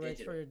copyrights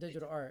Digital, for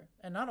digital art,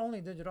 and not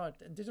only digital art,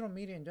 digital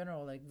media in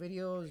general, like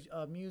videos,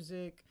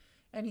 music,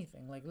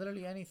 anything, like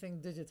literally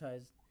anything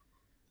digitized.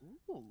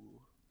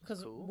 Ooh.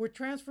 Because Cool. we're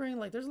transferring,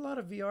 like, there's a lot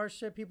of VR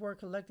shit. People are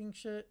collecting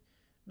shit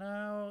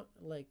now.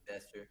 Like,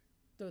 That's true.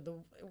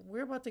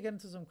 we're about to get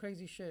into some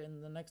crazy shit in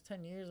the next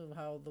 10 years of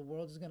how the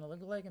world is gonna look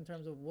like in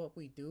terms of what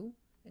we do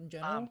in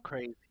general. I'm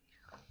crazy.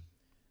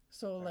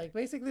 So like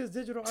basically this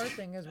digital art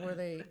thing is where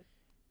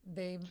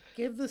they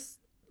give this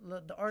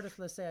the artist,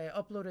 let's say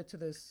I upload it to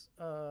this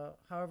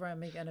however I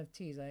make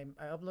NFTs,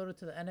 I upload it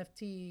to the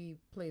NFT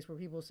place where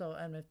people sell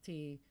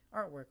NFT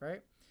artwork,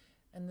 right?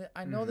 And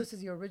I know this is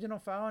the original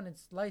file and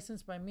it's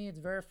licensed by me, it's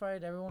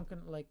verified, everyone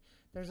can like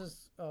there's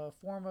this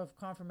form of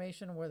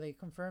confirmation where they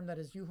confirm that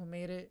it's you who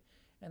made it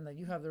and that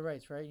you have the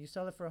rights, right? You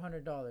sell it for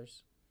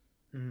 $100.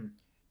 Mhm.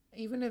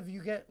 Even if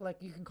you get like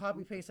you can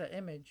copy paste that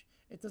image,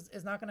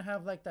 it's not gonna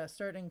have like that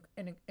certain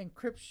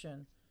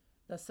encryption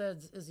that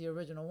says is the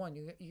original one.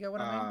 You get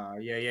what I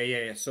mean?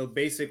 Yeah. So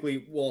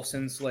basically, well,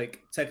 since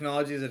like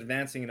technology is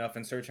advancing enough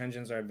and search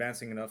engines are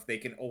advancing enough, they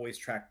can always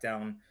track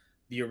down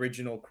the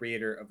original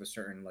creator of a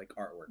certain like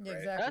artwork, Yeah, right?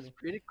 exactly. That's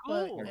pretty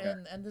But cool. Okay.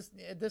 and this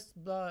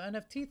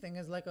NFT thing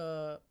is like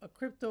a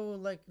crypto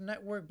like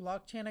network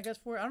blockchain, I guess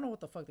for it. I don't know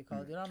what the fuck they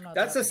call it, dude. I'm not.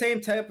 That's the that-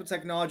 same type of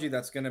technology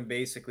that's gonna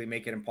basically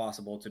make it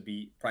impossible to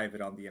be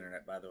private on the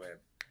internet. By the way,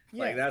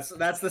 Yeah. like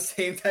that's the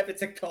same type of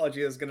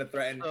technology that's gonna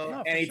threaten So-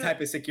 No, for any sure. type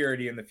of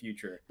security in the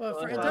future. But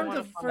for, in Well, I terms wanna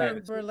of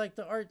find for like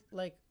the art,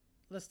 like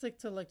let's stick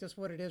to like just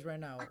what it is right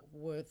now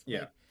with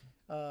Yeah.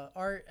 like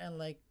art and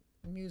like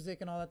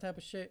music and all that type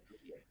of shit.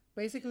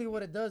 Basically,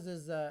 what it does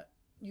is that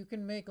you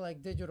can make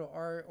like digital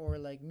art or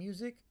like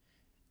music,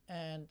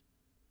 and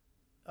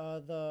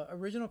the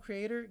original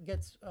creator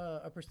gets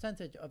a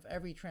percentage of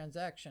every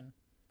transaction,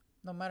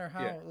 no matter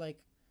how Yeah.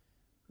 like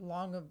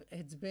long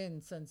it's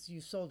been since you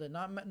sold it.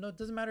 No, it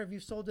doesn't matter if you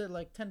sold it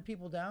like 10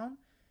 people down.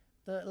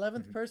 The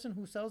 11th Mhm. person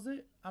who sells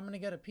it, I'm gonna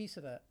get a piece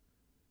of that.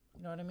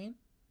 You know what I mean?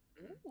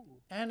 Ooh.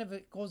 And if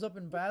it goes up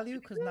in value,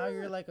 because now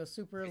you're like a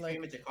super It's like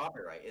pretty much a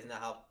copyright. Isn't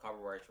that how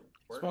copyrights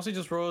It's work? mostly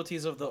just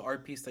royalties of the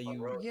art piece that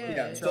you. Yeah,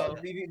 Yeah. So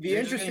the You're just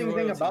interesting getting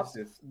thing about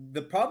royalties.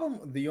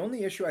 this, the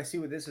only issue I see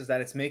with this is that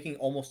it's making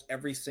almost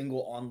every single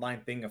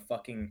online thing a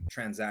fucking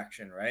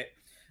transaction, right?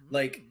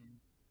 Like, Mm.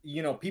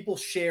 you know, people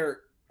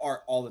share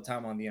art all the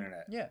time on the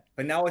internet, yeah.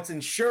 but now it's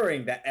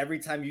ensuring that every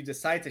time you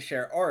decide to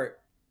share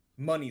art,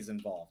 money's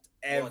involved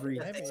Well, every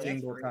that's Maybe.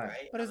 single free, time.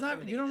 right? But it's I'm not.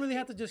 assuming You they don't just really pay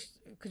have to for just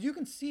because you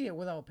can see it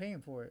without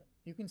paying for it.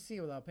 You can see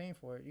it without paying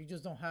for it. You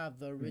just don't have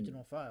the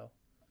original file.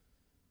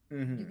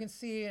 Mhm. You can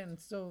see it and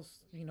still,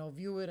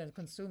 view it and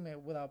consume it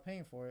without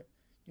paying for it.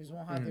 You just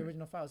won't have the Mhm.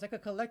 original file. It's like a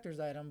collector's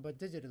item, but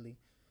digitally.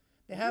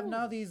 They have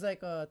now these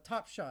like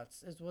top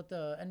shots is what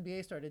the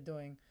NBA started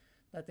doing,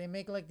 that they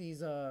make like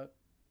these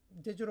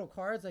digital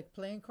cards, like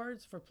playing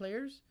cards for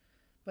players,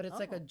 but it's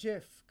like a Oh.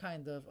 GIF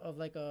kind of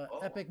like a Oh.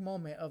 epic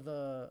moment of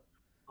the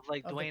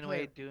Like of the Dwayne player.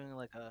 Wade doing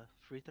like a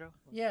free throw.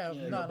 yeah,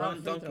 Yeah, not a LeBron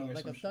free dunking throw, or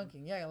like a some shit.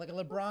 dunking, yeah, like a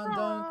LeBron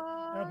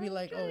dunk. It'll be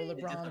like, oh, It's just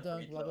a LeBron free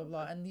dunk, blah blah throw.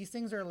 blah, and these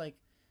things are like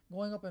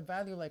going up in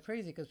value like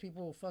crazy because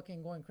people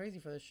fucking going crazy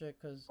for this shit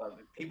because Well,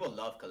 people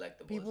love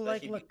collectibles. people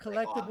like especially look people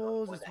like, oh, I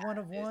collectibles. want It's to one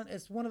have of this. one.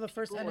 It's one of the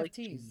first People like NFTs.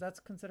 cheese. That's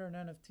considered an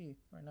NFT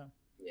right now.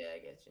 Yeah, I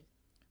get you.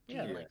 He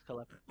Yeah. likes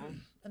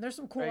collectibles. And there's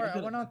some cool Right, art. I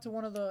because- went out to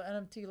one of the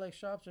NFT like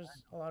shops. There's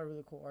a lot of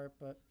really cool art,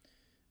 but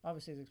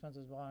obviously it's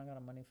expensive as well. I don't got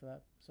the money for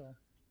that, so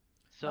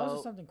that was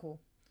just So something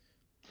cool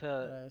to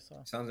that I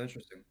saw. Sounds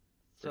interesting.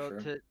 For so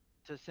sure.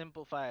 to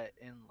simplify it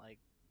in like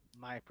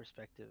my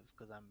perspective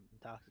because I'm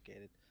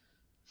intoxicated.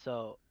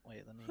 So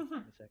wait, give me a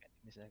second.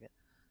 Give me a second.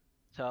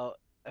 So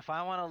if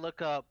I want to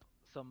look up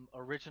some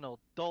original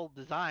Dole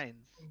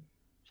designs,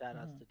 shout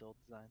outs Mhm. to Dole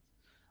designs.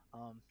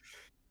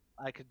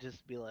 I could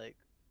just be like,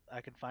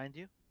 I can find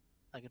you.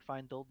 I can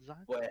find Dole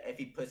designs. Well, if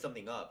he puts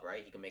something up,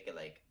 right, he can make it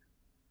like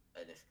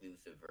an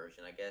exclusive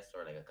version, I guess,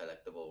 or like a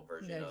collectible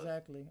version Yeah, of.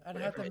 exactly. I'd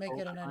have to whatever make Dole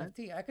it an design.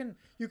 NFT.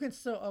 You can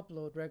still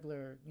upload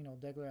regular,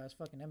 regular ass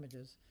fucking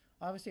images.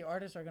 Obviously,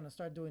 artists are gonna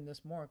start doing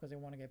this more because they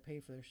want to get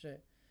paid for their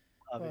shit.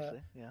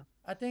 Obviously, yeah.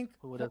 I think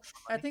Who would have?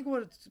 I think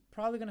what's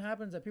probably gonna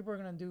happen is that people are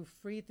gonna do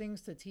free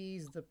things to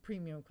tease the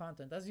premium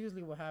content. That's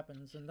usually what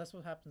happens, and that's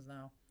what happens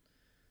now.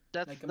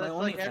 That's Like my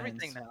like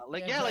everything OnlyFans. now.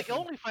 Like Yeah, yeah, like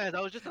exactly. OnlyFans.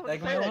 I was just about Like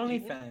to my say that, Genie.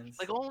 OnlyFans.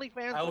 Like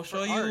OnlyFans. I will but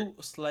for show art. you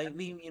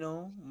slightly,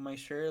 my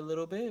shirt a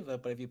little bit,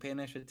 but if you pay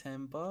an extra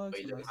 $10,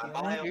 Wait, you look, might see my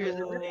a bio Here's a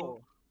nipple.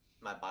 nipple.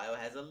 My bio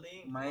has a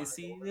link. Might Wanna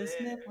see go this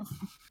there? nipple.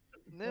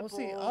 We'll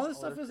see. Nipple. All this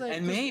stuff there's is like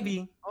And just-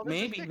 maybe, Oh, there's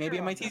a maybe sticker it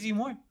on might there. tease you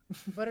more.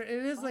 But it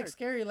is like Hard.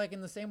 scary, like in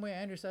the same way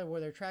Andrew said,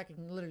 where they're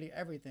tracking literally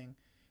everything.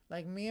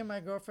 Like me and my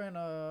girlfriend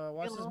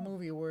watched this know,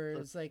 movie where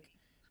it's like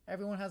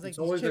everyone has like It's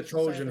these always a chips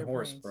inside Trojan their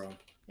horse, brains. bro.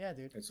 Yeah,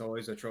 dude. It's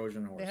always a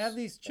Trojan horse. They have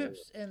these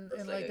chips in Looks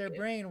like like a their kid.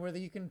 brain where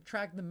you can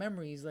track the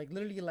memories, like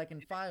literally like in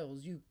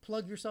files. You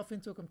plug yourself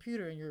into a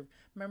computer and your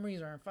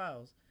memories are in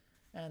files.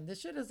 And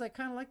this shit is like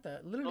kind of like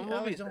that. Literally, movie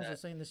Alex is Jones that? was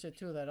saying this shit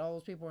too. That all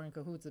those people are in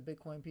cahoots, the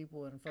Bitcoin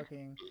people, and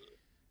fucking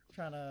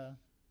trying to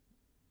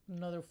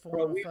another form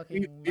Bro, of we've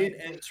fucking. been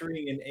mind-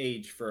 entering an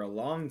age for a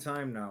long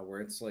time now where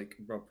it's like,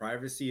 bro,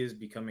 privacy is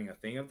becoming a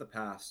thing of the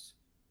past.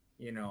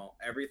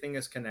 Everything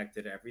is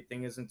connected,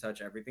 everything is in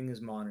touch, everything is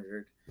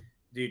monitored.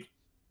 Dude,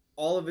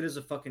 all of it is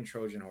a fucking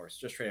Trojan horse,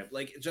 just straight up.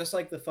 Like, just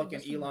like the fucking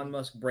definitely. Elon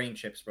Musk brain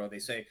chips, bro. They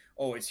say,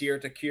 oh, it's here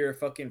to cure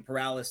fucking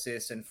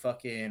paralysis and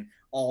fucking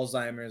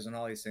Alzheimer's and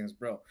all these things,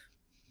 bro.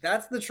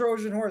 That's the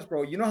Trojan horse,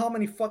 bro. You know how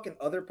many fucking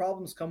other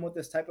problems come with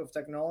this type of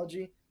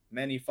technology?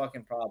 Many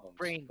fucking problems.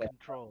 brain But-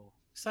 control.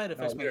 Side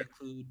effects may literally.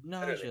 include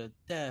nausea,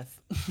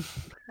 death.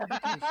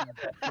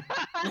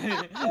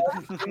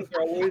 Things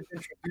are always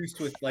introduced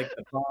with like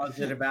the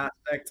positive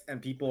aspect,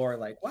 and people are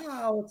like,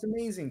 "Wow, it's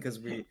amazing!" Because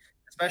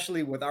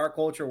especially with our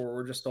culture, where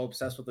we're just so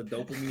obsessed with the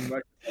dopamine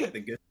rush, like the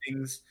good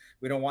things,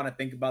 we don't want to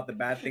think about the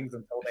bad things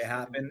until they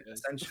happen.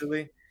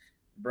 Essentially,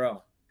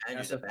 bro, And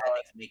That's the a bad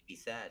valid- things make me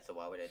sad, so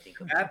why would I think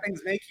of bad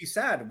things make you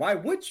sad. Why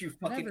would you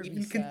fucking Never be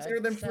even sad. consider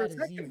them for a Sad is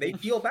second? They evil.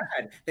 feel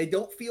bad. They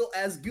don't feel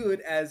as good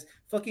as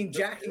fucking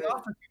jacking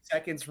off for 2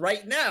 seconds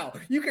right now.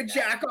 You can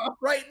jack off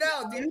right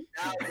now, dude.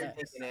 Now you're Yes.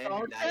 thinking, Andrew,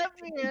 Don't now tempt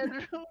you're me,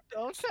 Andrew.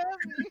 Don't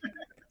tempt me.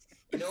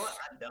 You know what?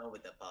 I'm done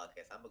with the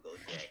podcast. I'm gonna go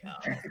jack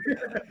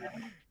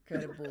out.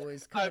 Cut it,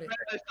 boys. I Cut it. bet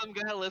there's some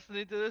guy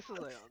listening to this is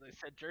like, oh, they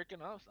said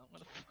jerking off, so I'm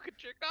gonna fucking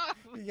jerk off.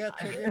 You got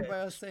triggered by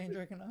us saying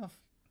jerking off.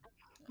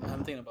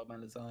 I'm thinking about my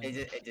lasagna.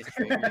 It just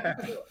triggered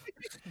me.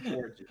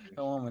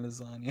 I want my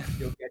lasagna.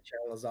 You'll get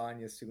your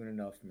lasagna soon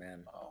enough,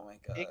 man. Oh my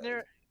god.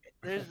 Ignorant.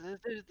 There's a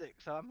thing.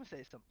 So I'm gonna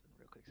say something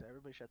real quick. So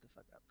everybody shut the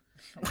fuck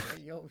up.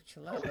 Yo,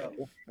 chill out.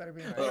 Better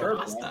be. Oh,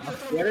 Sure, stop.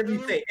 bro. Whatever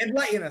you say.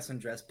 Enlighten us,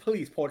 Andres.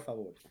 Please, por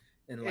favor.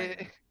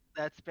 Enlighten. us.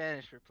 That's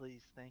Spanish for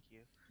please. Thank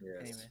you. Yes.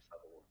 Anyways,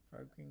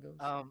 Fucking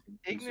ghost.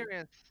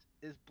 ignorance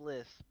is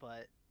bliss,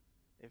 but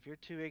if you're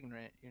too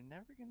ignorant, you're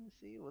never gonna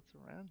see what's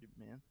around you,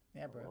 man.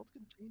 Yeah, The bro. world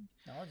can change.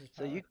 Knowledge is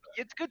So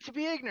it's good to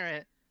be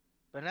ignorant,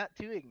 but not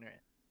too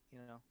ignorant. You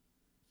know.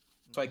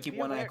 So I Just keep be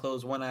one eye aware.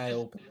 closed, one eye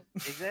open.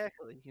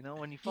 Exactly. You know,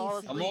 when you fall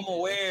Easy. asleep, I'm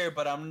aware,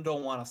 but I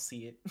don't want to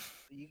see it.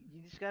 you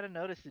just gotta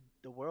notice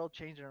the world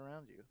changing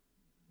around you.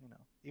 You know,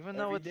 even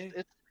Every though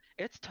day.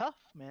 it's tough,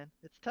 man.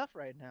 It's tough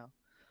right now,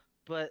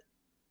 but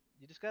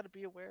you just gotta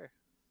be aware.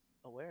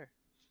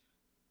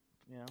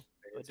 You know,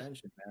 Pay but just-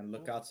 attention, man.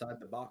 Look outside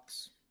the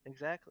box.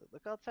 exactly.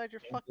 Look outside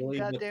your Can't fucking believe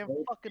the goddamn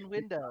cold fucking is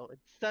window.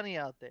 It's sunny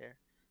out there.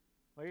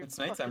 Wear your It's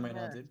nighttime fucking right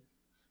now, mask. dude.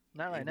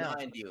 Not right He's now.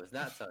 lying to you. It's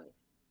not sunny.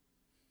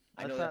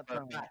 I That's know not that for a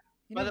sunny. fact.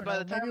 You By the- never by know.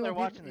 the time Maybe they're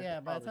when watching this, yeah,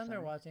 it's by the probably time they're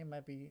sunny. watching, it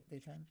might be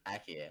daytime.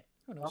 Actually, yeah.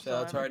 Who knows? Also,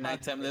 Shout out to I'm our a podcast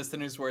nighttime creator.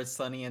 listeners where it's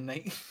sunny at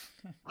night.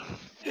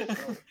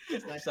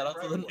 It's nice Shout out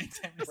for to the everyone.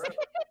 nighttime For listeners.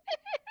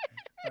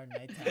 Our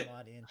nighttime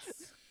audience.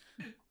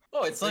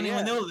 Oh, it's So, sunny when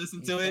yeah. they'll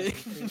listen to You it.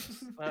 fucking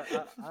creeps.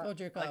 I Go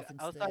jerk like, off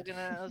I was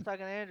instead.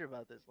 talking to Andrew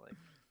about this. Like,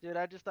 dude,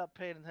 I just stopped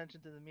paying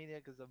attention to the media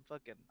because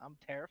I'm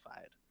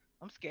terrified.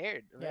 I'm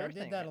scared of Yeah, I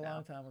everything did that right a now.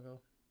 long time ago.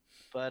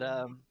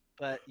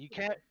 But you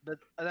can't. But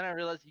then I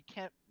realized you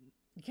can't.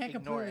 You can't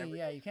Ignore completely,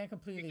 yeah, you can't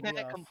completely You be can't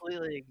off.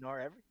 completely ignore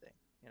everything.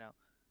 You know,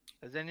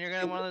 because then you're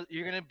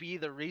gonna be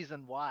the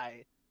reason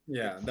why.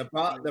 Yeah, It's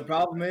the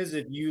problem is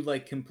if you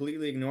like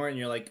completely ignore it and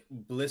you're like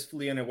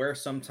blissfully unaware,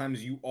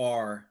 sometimes you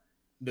are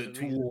the The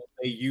reason. tool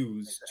they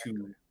use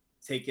to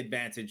take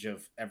advantage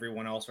of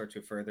everyone else or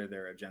to further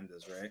their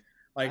agendas, right?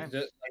 Like I'm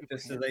just like super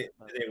this handsy today,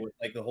 about today with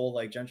like the whole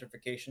like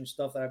gentrification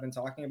stuff that I've been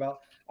talking about.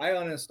 I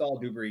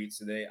uninstalled Uber Eats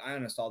today. I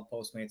uninstalled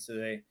Postmates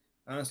today.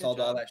 I uninstalled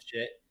all job. that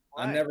shit.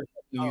 Why? I'm never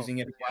Oh, using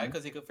it Why? again.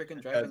 Because you could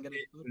freaking drive Because and get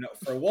it- a food. no,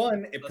 for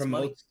one, it Less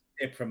money.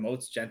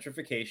 promotes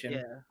gentrification.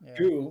 Yeah. Yeah.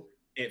 Two,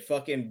 it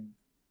fucking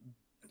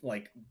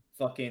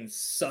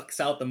sucks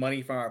out the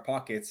money from our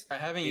pockets. I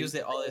haven't used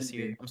it all this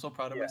year. I'm so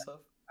proud of Yeah.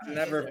 myself. I'm Yeah,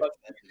 never it's fucking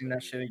expensive using that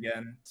over shit here.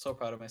 again. So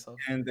proud of myself.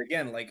 And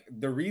again, like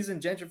the reason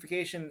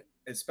gentrification,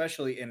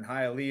 especially in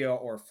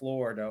Hialeah or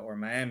Florida or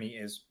Miami,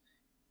 is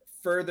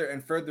further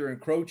and further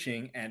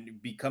encroaching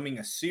and becoming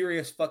a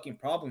serious fucking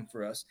problem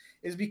for us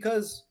is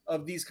because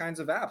of these kinds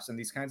of apps and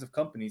these kinds of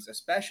companies,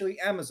 especially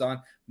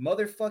Amazon.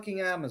 Motherfucking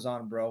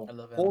Amazon, bro. I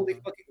love Holy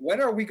Amazon. fucking,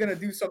 when are we gonna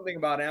do something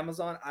about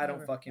Amazon? I don't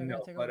Never. fucking They're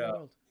know. gonna take But over the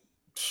world.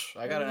 I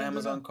got an What are we gonna do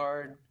Amazon now?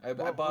 card. I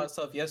Well, bought we-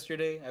 stuff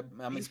yesterday.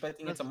 I'm we-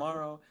 expecting it let's-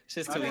 tomorrow. It's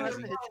just I too don't have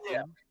easy. to hit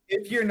Jim.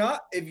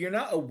 if you're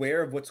not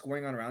aware of what's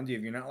going on around you,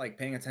 if you're not like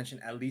paying attention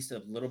at least a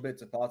little bit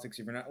to politics,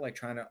 if you're not like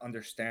trying to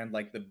understand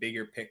like the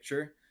bigger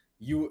picture,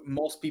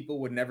 most people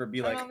would never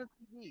be Turn like on the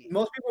TV.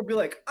 most people would be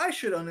like, I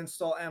should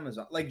uninstall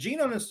Amazon. Like Gene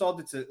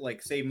uninstalled it to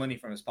like save money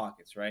from his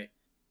pockets, right?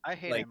 I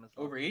hate like,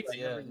 Amazon. Uber Eats, I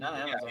yeah, never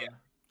not use it. Amazon.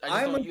 I'm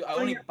I only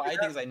installing it buy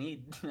for things I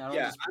need. I don't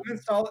Yeah,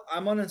 just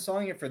I'm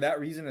uninstalling it for that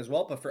reason as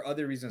well, but for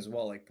other reasons as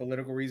well, like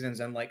political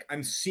reasons, and like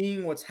I'm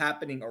seeing what's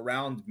happening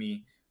around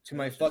me to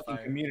my That's just fucking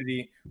fire.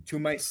 community, to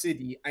my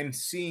city. I'm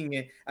seeing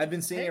it. I've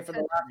been seeing Pay it for the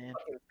attention, last man.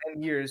 fucking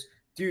 10 years.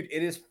 Dude,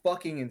 it is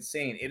fucking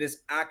insane. It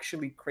is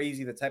actually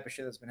crazy the type of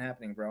shit that's been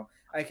happening, bro.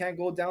 I can't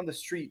go down the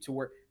street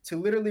to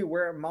literally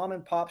where mom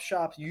and pop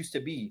shops used to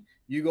be.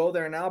 You go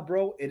there now,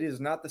 bro, it is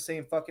not the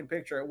same fucking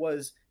picture it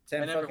was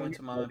 10 I never fucking went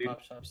to years mom ago, and dude.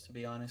 pop shops, to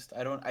be honest.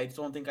 I don't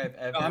think I've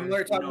ever. No, I'm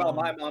literally talking about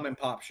my known- mom and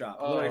pop shop.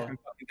 Literally Oh. from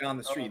fucking down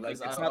the street. Like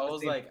it's 'cause not I the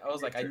was same like,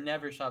 I picture.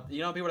 never shopped.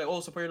 You know, people are like,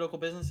 oh, support your local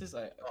businesses. Oh,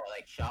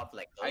 like shop,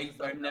 like clothes and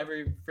stuff, I've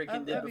never freaking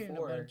I've did been to a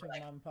before. bunch of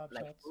Like- mom and pop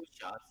like shops. food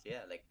shops,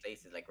 yeah, like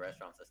places like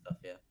restaurants and stuff,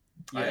 yeah.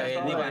 Yeah, Yeah,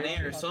 yeah, Starbucks,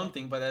 Libanese or Starbucks.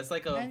 something, but that's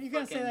like a. Man, you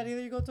can't say that fucking-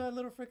 either. You go to a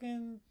little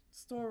freaking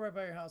store right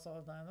by your house all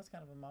the time. That's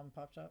kind of a mom and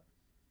pop shop.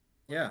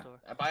 Yeah. Store.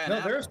 I buy an No,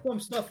 apple. there's some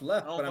stuff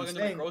left, I don't but I'm fucking do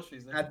my saying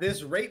groceries there. at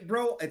this rate,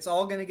 bro, it's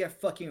all gonna get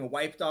fucking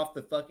wiped off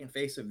the fucking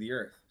face of the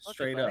earth. Okay,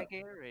 Straight buy up.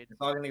 Gatorade.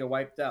 It's all gonna get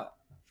wiped out.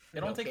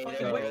 They don't take Okay, fucking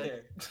there away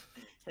it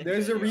there.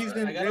 There's a Yeah,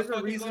 reason- I gotta there's a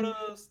fucking reason-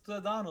 go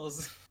to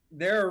Donald's.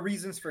 There are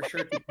reasons for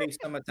sure to pay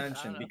some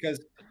attention know. because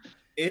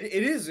it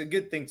is a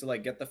good thing to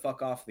like get the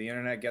fuck off the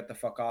internet, get the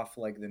fuck off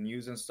like the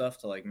news and stuff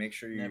to like make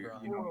sure you Never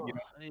on. you know,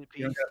 I need a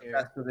you don't pee. get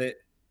obsessed with it.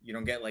 You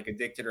don't get like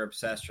addicted or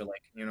obsessed or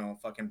like,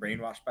 fucking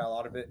brainwashed by a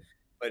lot of it.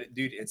 But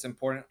dude, it's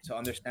important to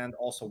understand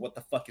also what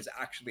the fuck is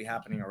actually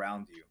happening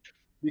around you.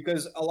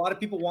 Because a lot of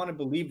people want to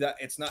believe that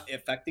it's not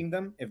affecting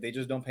them if they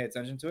just don't pay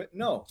attention to it.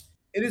 No,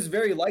 it is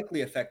very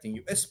likely affecting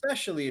you,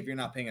 especially if you're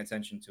not paying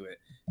attention to it.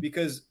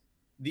 Because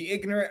the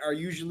ignorant are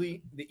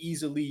usually the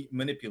easily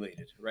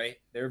manipulated, right?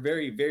 They're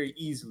very, very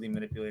easily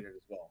manipulated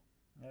as well.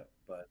 Yep.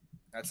 But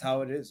that's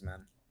how it is,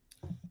 man.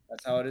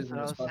 That's how it is. That's in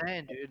what I this was fucking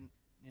saying, dude.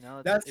 You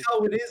know, That's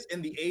how it is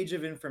in the age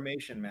of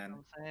information, man.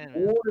 I'm saying,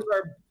 man.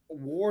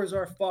 Wars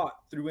are fought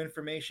through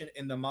information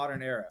in the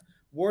modern era.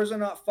 Wars are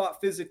not fought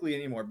physically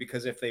anymore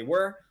because if they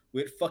were,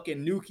 we'd fucking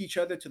nuke each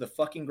other to the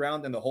fucking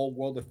ground and the whole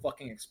world would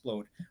fucking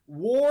explode.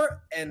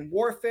 War and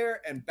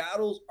warfare and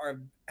battles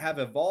have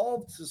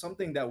evolved to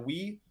something that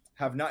we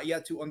have not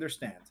yet to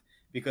understand.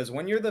 Because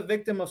when you're the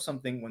victim of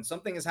something, when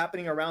something is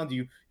happening around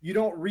you, you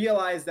don't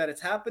realize that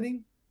it's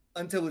happening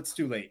until it's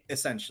too late,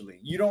 essentially.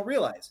 You don't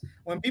realize.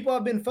 When people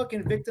have been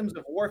fucking victims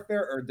of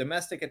warfare or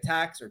domestic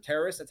attacks or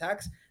terrorist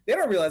attacks, they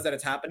don't realize that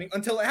it's happening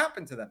until it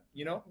happened to them.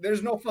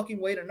 There's no fucking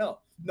way to know.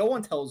 No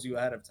one tells you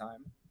ahead of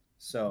time.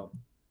 So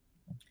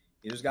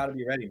you just got to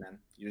be ready, man.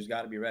 You just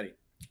got to be ready.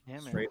 Yeah,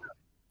 man. Straight up.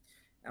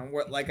 And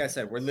like I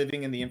said, we're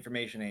living in the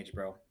information age,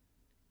 bro.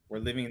 We're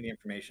living in the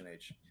information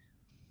age.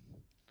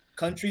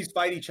 Countries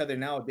fight each other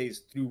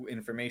nowadays through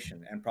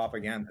information and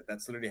propaganda.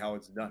 That's literally how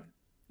it's done.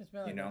 It's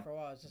been like You know? that for a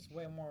while. It's just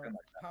way more Something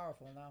like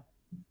powerful now.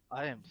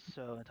 I am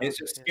so. It's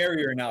just intoxicated.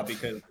 scarier now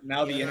because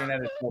now the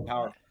internet is so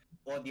powerful.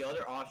 Well, the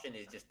other option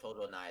is just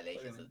total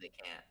annihilation, Okay. so they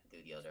can't do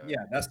the other.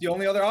 Yeah, that's the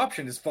only other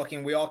option is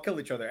fucking we all kill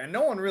each other. And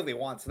no one really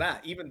wants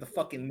that. Even the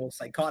fucking most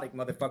psychotic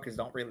motherfuckers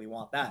don't really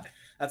want that.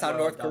 That's how Bro,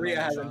 North Korea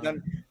Donald hasn't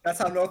Trump. done that's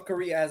how North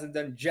Korea hasn't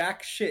done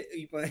jack shit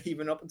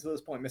even up until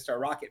this point. Mr.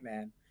 Rocket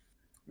Man.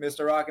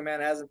 Mr. Rocket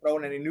Man hasn't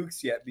thrown any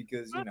nukes yet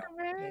because, you know,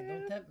 Hey,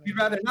 don't tempt me. he'd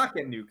rather not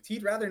get nuked.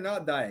 He'd rather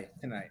not die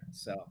tonight.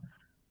 So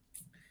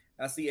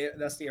that's the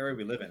area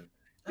we live in.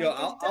 Yo,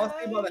 I'll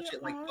say about that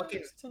shit. Like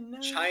fucking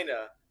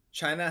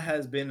China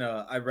has been.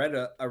 I read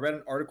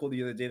an article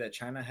the other day that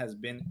China has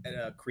been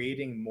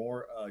creating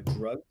more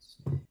drugs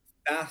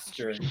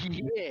faster,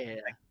 Yeah.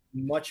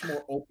 much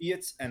more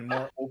opiates and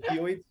more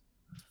opioids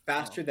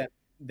faster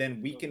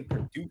than we can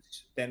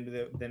produce,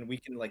 than we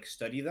can like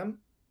study them.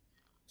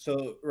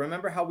 So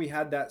remember how we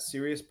had that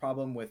serious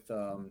problem with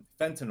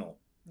fentanyl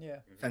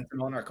Yeah.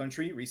 fentanyl in our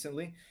country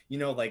recently? You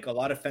know, like a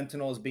lot of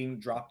fentanyl is being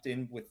dropped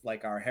in with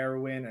like our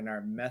heroin and our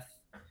meth,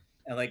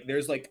 and like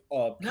there's like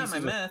Not pieces my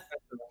of meth.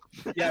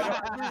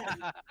 yeah.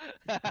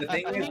 The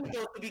thing is, Clean,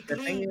 though, to be the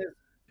thing clean. is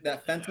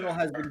that fentanyl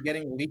has been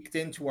getting leaked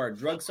into our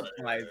drug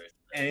supplies,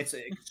 and it's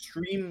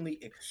extremely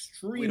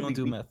We don't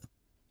do weak. meth.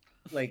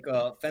 Like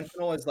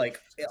fentanyl is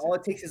like all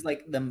it takes is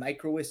like the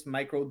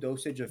micro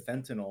dosage of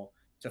fentanyl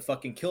to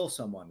fucking kill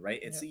someone, right?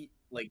 It's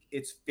like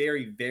it's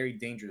very very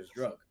dangerous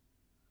drug.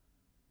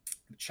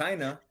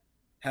 China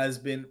has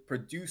been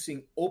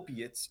producing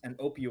opiates and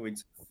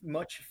opioids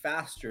much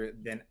faster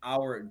than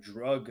our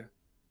drug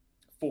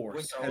force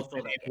Which are has also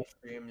been like able,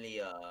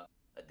 extremely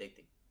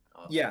addicting.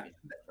 Yeah,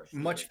 For sure.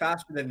 much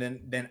faster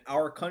than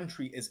our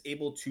country is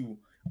able to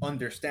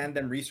understand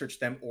them, research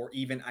them, or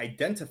even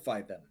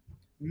identify them.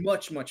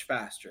 Much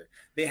faster.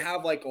 They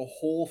have like a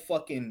whole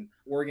fucking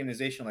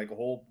organization, like a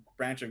whole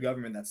branch of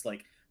government that's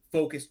like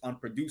focused on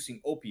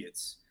producing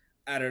opiates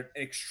at an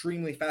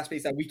extremely fast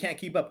pace that we can't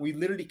keep up. We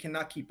literally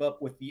cannot keep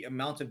up with the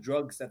amount of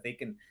drugs that they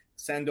can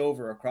send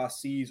over across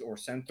seas or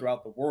send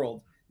throughout the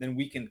world than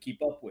we can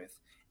keep up with.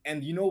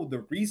 And you know,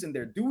 the reason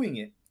they're doing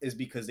it is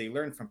because they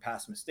learned from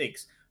past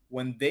mistakes.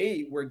 When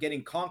they were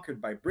getting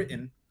conquered by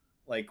Britain,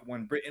 like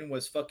when Britain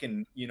was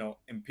fucking, you know,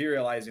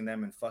 imperializing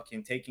them and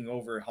fucking taking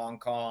over Hong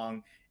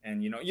Kong,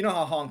 and you know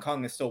how Hong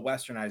Kong is still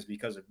westernized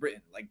because of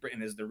Britain. Like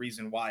Britain is the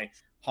reason why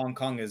Hong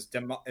Kong is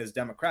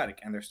democratic,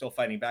 and they're still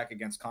fighting back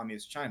against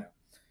communist China.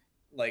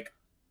 Like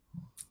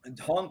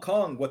Hong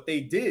Kong, what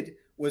they did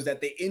was that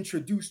they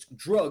introduced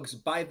drugs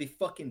by the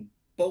fucking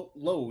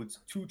boatloads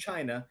to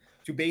China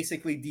to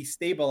basically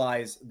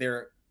destabilize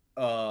their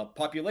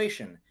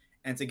population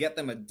and to get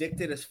them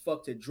addicted as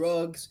fuck to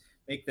drugs,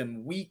 make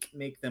them weak,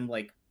 make them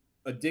like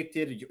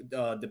addicted,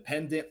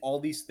 dependent, all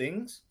these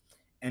things.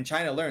 And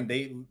China learned.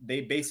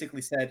 They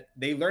basically said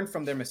they learned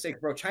from their mistakes,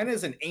 bro. China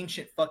is an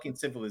ancient fucking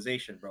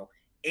civilization, bro.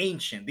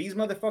 Ancient. These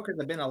motherfuckers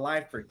have been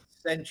alive for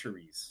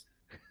centuries,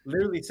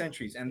 literally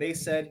centuries. And they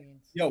said,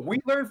 "Yo, we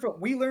learned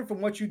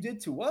from what you did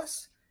to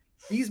us."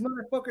 These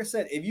motherfuckers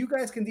said, "If you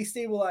guys can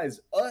destabilize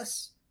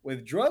us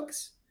with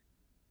drugs,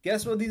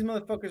 guess what these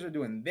motherfuckers are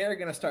doing? They're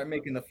gonna start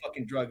making the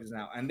fucking drugs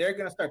now, and they're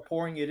gonna start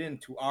pouring it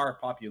into our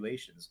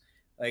populations.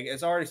 Like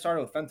it's already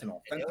started with fentanyl.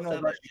 And they also Fentanyl,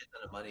 have a shit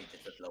ton of money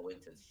just to throw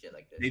into shit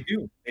like this.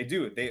 they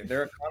do.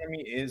 Their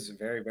economy is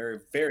very, very,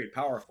 very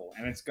powerful,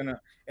 and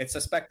it's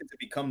suspected to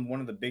become one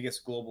of the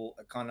biggest global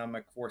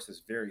economic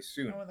forces very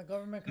soon. And when the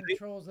government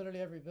controls literally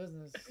every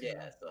business.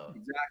 Yeah, so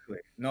Exactly.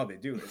 No, they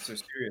do. It's a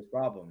serious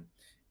problem,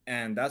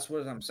 and that's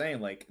what I'm saying.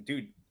 Like,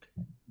 dude,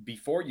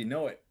 before you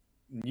know it,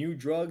 new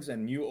drugs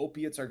and new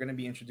opiates are going to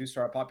be introduced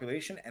to our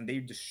population, and they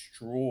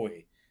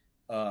destroy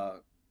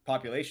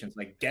populations.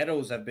 Like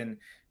ghettos have been,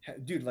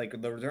 dude, like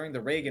during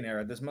the Reagan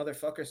era, this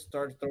motherfucker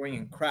started throwing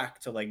in crack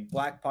to like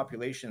black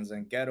populations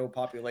and ghetto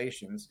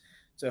populations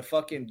to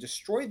fucking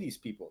destroy these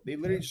people. They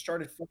literally just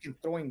started fucking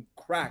throwing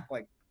crack.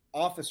 Like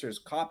officers,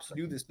 cops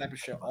do this type of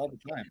shit all the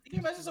time. Can you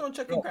imagine someone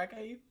chucking crack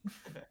at you?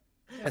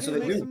 That's Yeah, what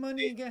they make do. some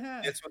money and get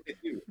high. That's what they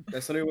do.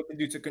 That's literally what they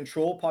do to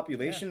control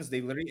populations.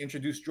 They literally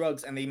introduce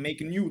drugs and they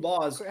make new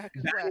laws Crack,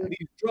 banning crack.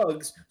 these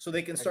drugs so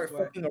they can start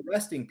Crack. fucking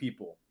arresting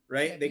people,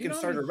 right? Yeah, They do you can know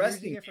start how many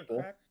years you arresting get for people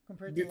crack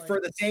compared to, for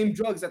like, the same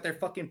drugs that they're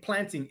fucking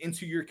planting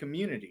into your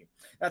community.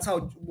 That's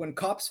how when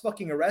cops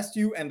fucking arrest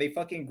you and they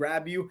fucking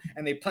grab you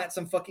and they plant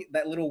some fucking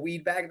that little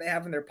weed bag they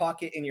have in their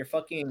pocket in your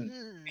fucking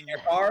in your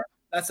car.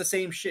 That's the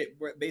same shit.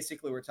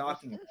 Basically we're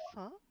talking about.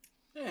 Huh?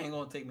 They ain't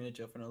gonna take me to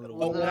jail for no little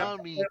Well, But weed. when now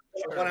I'm, me.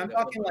 when I'm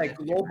talking like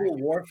global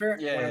warfare,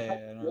 Yeah, when I'm yeah,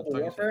 talking yeah, no, global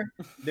talking warfare,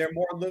 they're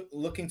more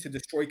looking to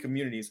destroy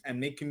communities and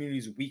make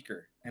communities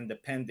weaker and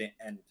dependent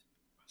and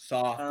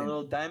soft A and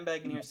little dime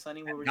bag in here,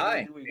 Sonny. What were you die.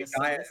 gonna do? Were you They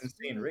gonna die sell at this?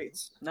 insane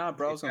rates. Nah,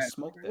 bro, I was gonna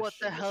smoke that What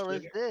shit. the hell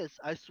is straight up. this?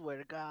 I swear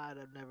to God,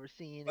 I've never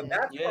seen But it.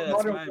 that's Yeah, what that's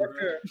modern mine, bro.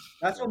 warfare.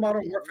 That's what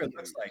modern warfare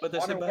looks like. But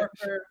that's Modern about-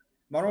 warfare.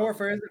 Modern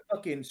warfare isn't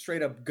fucking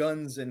straight up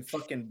guns and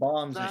fucking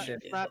bombs and Not- shit.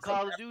 it's not That's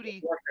Call of what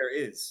Duty. warfare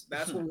is.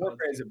 That's what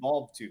warfare has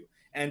evolved to,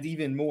 and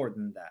even more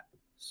than that.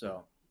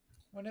 So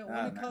when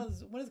man.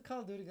 is Call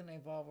of Duty gonna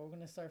evolve? We're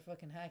gonna start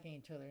fucking hacking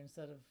each other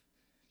instead of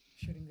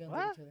shooting guns What?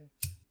 at each other.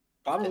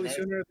 probably The next-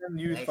 sooner than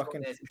you next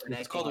fucking. one is It's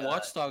connecting, called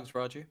Watch Dogs,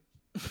 Roger.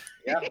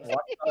 Yeah,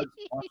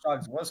 Watch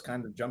Dogs was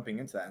kind of jumping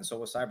into that, and so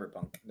was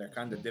Cyberpunk. They're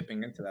kind of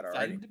dipping into that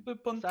already.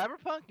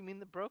 Cyberpunk? You mean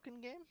the broken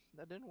game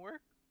that didn't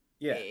work?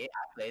 Yeah. Hey,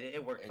 I played it.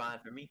 It worked fine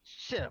for me.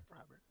 Shut up,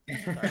 Robert.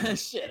 Shit. It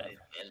is jealous.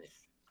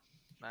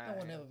 No one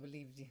Alright. ever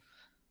believed you.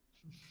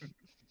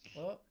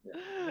 Well,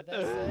 with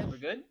that said, We're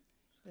good.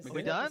 this We is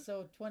We done?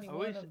 episode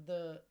 21 of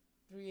the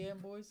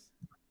 3AM boys.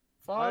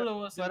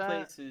 Follow us in but,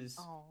 places.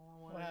 Oh,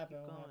 I wanna What happened? keep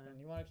What going.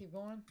 happened? You want to keep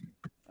going?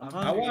 I'm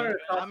I hungry. wanted to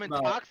talk I'm about.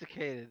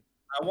 intoxicated.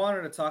 I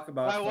wanted to talk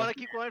about. I want to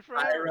fucking keep going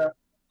forever.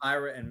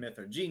 Ira, and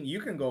Mithra. Gene, you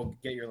can go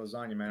get your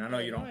lasagna, man. I know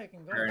Yeah, you know don't. I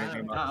can go. care man.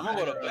 anything Nah, about I'm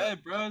gonna go to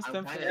bed, bro. It's I'm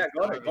 10 kinda- Yeah,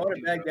 go to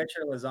starving bed, too, get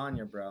your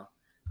lasagna, bro.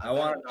 I I'm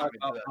want kinda to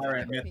talk about starving too,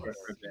 Ira and that's Mithra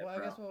why. for a bit, Well, I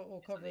bro. guess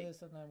we'll cover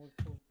this and then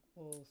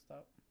we'll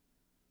stop.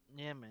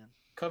 Yeah, man.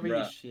 Cover your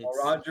Bruh, shit. while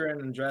Roger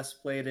and Andres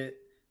played it,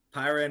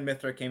 Pyra and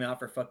Mithra came out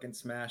for fucking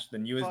Smash, the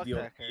newest Fuck DLC.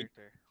 that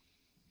character.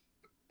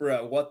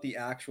 Bruh, what the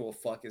actual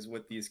fuck is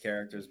with these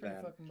characters, Pretty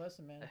man? fucking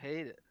busted, man. I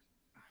hate it.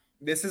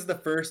 This is the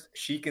first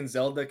Sheik and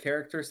Zelda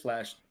character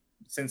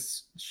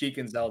since Sheik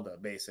and Zelda,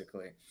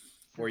 basically,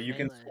 where you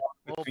can Melee. swap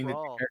Oh, between the two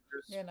brawl.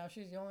 characters. Yeah, now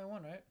she's the only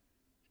one, right?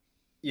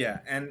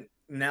 Yeah, and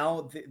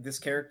now this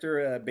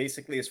character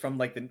basically is from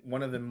like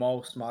one of the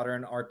most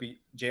modern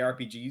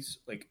JRPGs,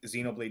 like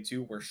Xenoblade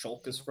 2, where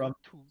Shulk is from,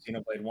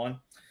 Xenoblade 1.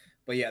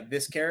 But yeah,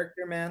 this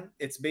character, man,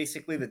 it's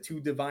basically the two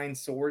divine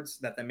swords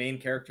that the main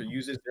character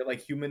uses. They're like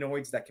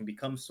humanoids that can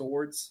become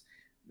swords.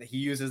 He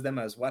uses them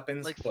as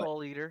weapons. Like but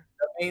Soul Eater.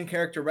 the main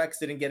character Rex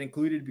didn't get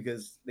included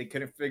because they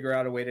couldn't figure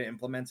out a way to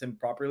implement him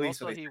properly.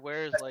 Also, so they he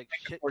wears like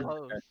shit swords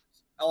clothes. characters.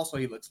 Also,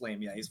 he looks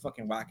lame. Yeah, he's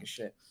fucking whack as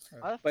shit.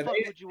 Why the But fuck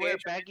they- would you they wear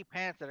introduced- baggy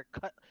pants that are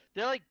cut?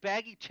 They're like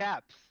baggy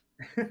chaps.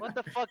 What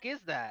the fuck is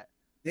that?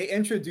 They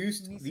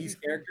introduced Needs to be these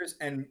fun. characters,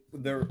 and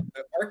the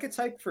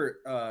archetype for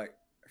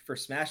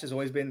Smash has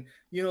always been,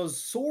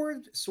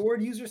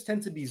 sword users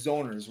tend to be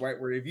zoners, right?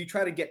 Where if you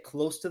try to get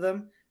close to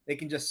them, they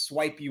can just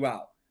swipe you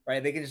out,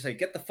 right? They can just say,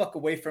 "Get the fuck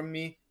away from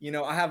me."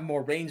 I have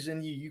more range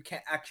than you. You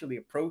can't actually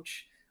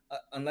approach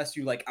unless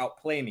you like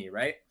outplay me,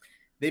 right?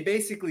 They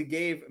basically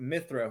gave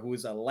Mithra, who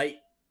is a light,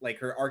 like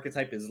her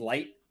archetype is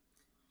light.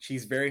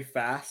 She's very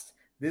fast.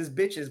 This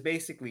bitch is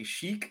basically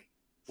Sheik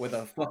with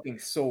a fucking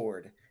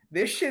sword.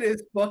 This shit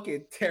is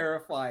fucking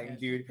terrifying, Yeah, she's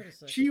dude. pretty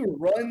sick. She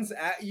runs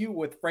at you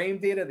with frame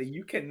data that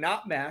you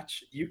cannot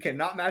match. You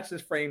cannot match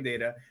this frame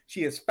data.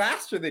 She is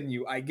faster than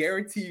you. I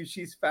guarantee you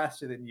she's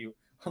faster than you,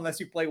 unless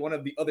you play one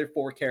of the other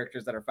 4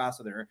 characters that are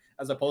faster than her,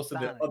 as opposed to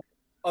the Sonic.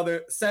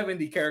 other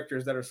 70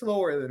 characters that are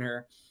slower than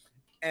her.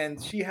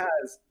 And she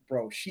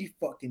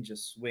fucking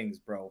just swings,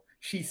 bro.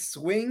 She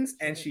swings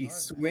and she Hard, man.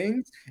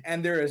 swings,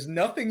 and there is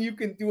nothing you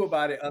can do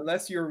about it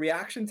unless your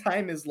reaction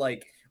time is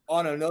like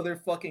on another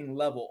fucking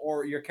level,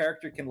 or your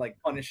character can like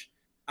punish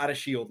out of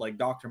shield like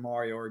Dr.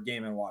 Mario or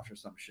Game & Watch or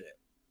some shit.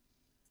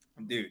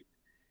 Dude,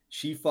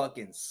 she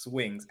fucking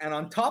swings. And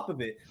on top of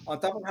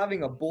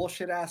having a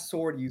bullshit ass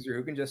sword user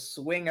who can just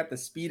swing at the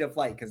speed of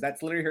light, because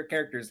that's literally her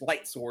character's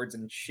light swords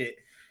and shit,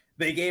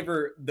 they gave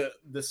her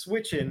the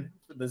switch in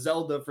for the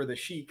Zelda for the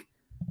Sheik,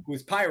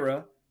 who's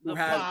Pyra, The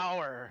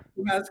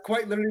who has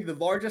quite literally the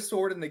largest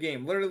sword in the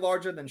game, literally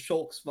larger than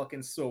Shulk's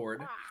fucking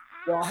sword,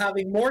 while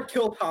having more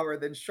kill power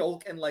than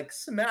Shulk in like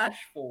Smash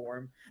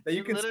form that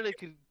you can literally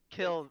could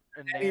kill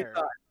an air.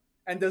 anytime,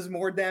 and does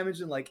more damage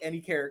than like any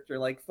character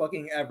like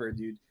fucking ever,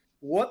 dude.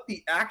 What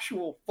the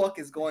actual fuck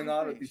is going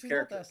on with these She's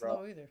characters, not that bro?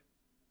 slow either.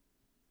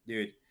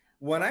 Dude,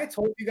 when I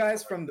told you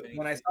guys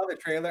when I saw the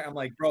trailer, I'm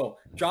like, bro,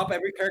 drop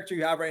every character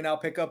you have right now,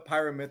 pick up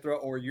Pyra Mithra,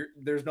 or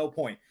there's no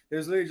point.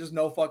 There's literally just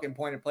no fucking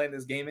point in playing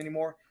this game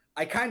anymore.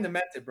 I kind of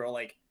meant it, bro.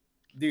 Like,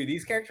 dude,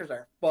 these characters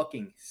are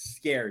fucking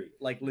scary,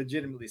 like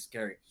legitimately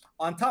scary.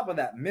 On top of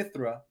that,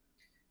 Mithra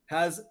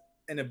has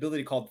an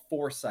ability called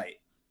Foresight.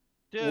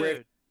 Where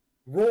Dude,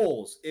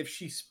 rolls if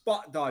she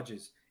spot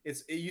dodges.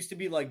 It used to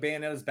be like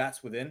Bayonetta's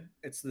Bats Within.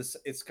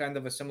 It's kind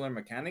of a similar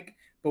mechanic.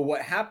 But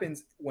what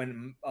happens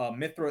when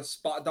Mithra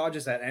spot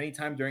dodges at any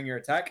time during your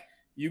attack,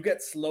 you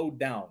get slowed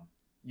down.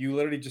 You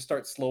literally just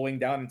start slowing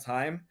down in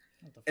time,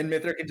 What the and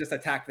fuck? Mithra can just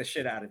attack the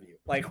shit out of you,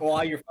 like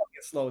while you're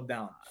fucking slowed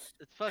down.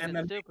 it's fucking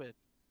then- stupid.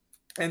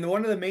 And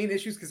one of the main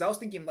issues, because I was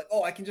thinking like,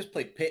 oh, I can just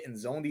play Pit and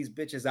zone these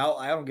bitches out.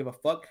 I don't give a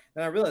fuck.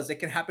 Then I realized it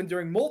can happen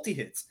during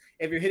multi-hits.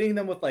 If you're hitting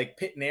them with like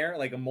Pit and Air,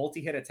 like a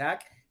multi-hit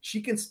attack,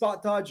 she can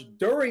spot dodge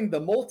during the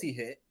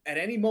multi-hit at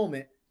any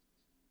moment,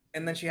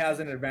 and then she has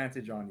an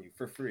advantage on you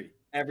for free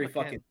every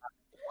fucking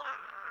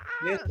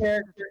time. This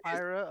character is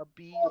Pyra, a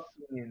beast.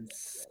 fucking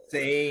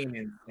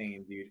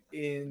insane, dude.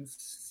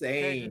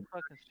 Insane.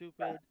 Fucking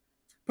stupid.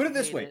 Put it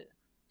this Hate way.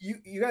 it.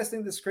 You guys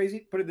think this is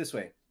crazy? Put it this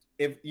way.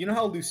 If you know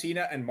how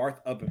Lucina and Marth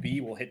up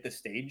B will hit the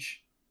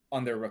stage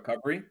on their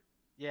recovery,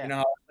 Yeah. you know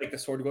how like the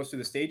sword goes through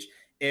the stage.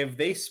 If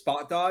they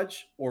spot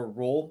dodge or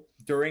roll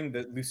during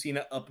the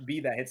Lucina up B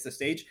that hits the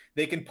stage,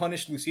 they can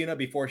punish Lucina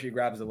before she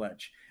grabs the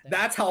ledge.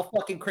 That's how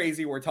fucking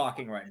crazy we're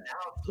talking right now.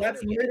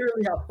 That's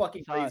literally how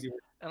fucking Todd. crazy we're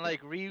And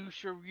like Ryu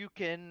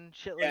Shoryuken,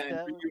 shit yeah, like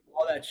that. and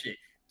all that shit.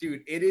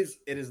 dude, it is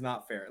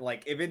not fair.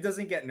 Like, if it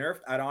doesn't get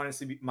nerfed, I'd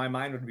honestly my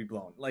mind would be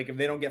blown. Like, if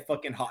they don't get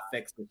fucking hot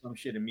fixed or some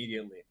shit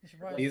immediately. You should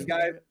probably These just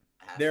guys, nerf it.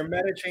 they're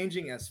meta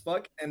changing as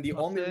fuck, and the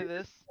I'll only say reason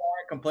this. people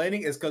aren't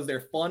complaining is because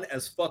they're fun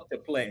as fuck to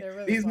play. They're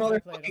really These fun. I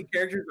played them. motherfucking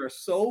characters are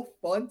so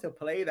fun to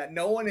play that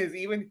no one is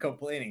even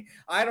complaining.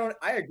 I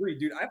agree,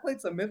 dude. I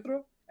played some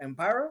Mithra and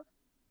Pyra.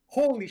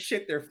 Holy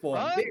shit, they're fun.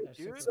 Fun, They're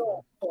They're super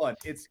so fun.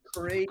 It's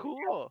crazy.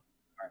 Cool.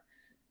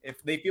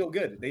 If they feel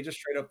good, they just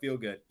straight up feel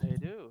good. They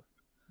do.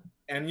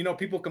 And you know,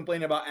 people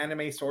complain about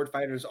anime sword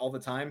fighters all the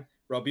time,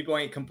 bro. People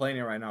ain't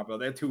complaining right now, bro.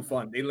 They're too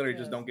fun. They literally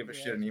just don't give a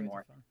shit it's way too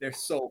anymore. fun. They're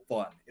so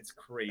fun. It's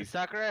crazy.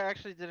 Sakurai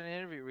actually did an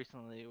interview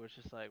recently, which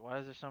is like, why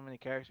is there so many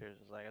characters?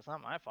 It's like, it's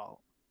not my fault.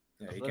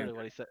 Yeah, That's you literally can't.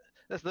 what he said.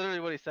 That's literally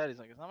what he said. He's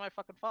like, it's not my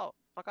fucking fault.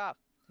 Fuck off.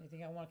 You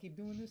think I want to keep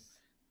doing this?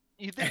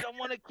 You think I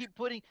want to keep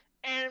putting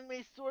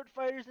anime sword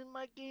fighters in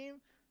my game?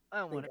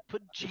 I want to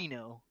put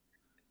Gino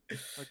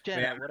or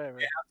Jenna, Man, whatever.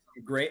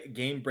 Great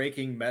game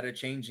breaking, meta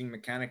changing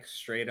mechanics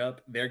straight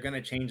up. They're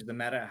gonna change the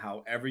meta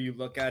however you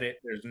look at it.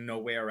 There's no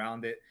way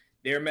around it.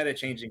 They're meta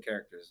changing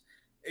characters.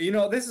 You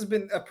know, this has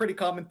been a pretty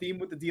common theme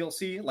with the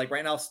DLC. Like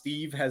right now,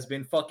 Steve has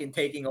been fucking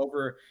taking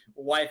over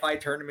Wi-Fi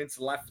tournaments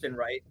left and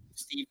right.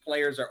 Steve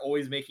players are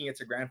always making it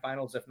to grand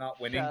finals, if not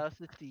winning. Shout out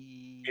to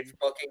Steve. It's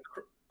fucking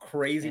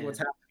crazy what's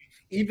Man. happening.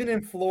 Even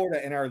in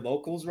Florida, in our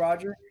locals,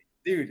 Roger,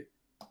 dude,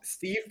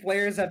 Steve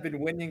players have been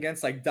winning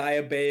against like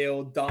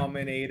Diabeo,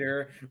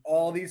 Dominator.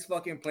 All these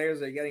fucking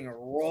players are getting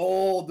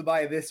rolled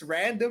by this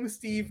random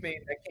Steve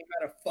mate that came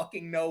out of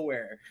fucking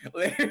nowhere.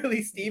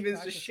 Literally, Steve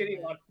is just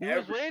shitting on He was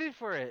every. waiting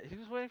for it. He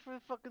was waiting for the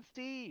fucking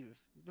Steve.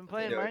 He's been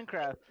playing Yeah.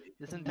 Minecraft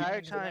this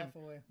entire Giving the time, life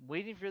away.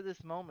 waiting for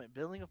this moment,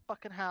 building a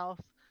fucking house.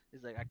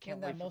 He's like, I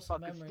can't that wait for muscle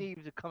fucking memory.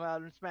 Steve to come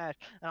out and smash,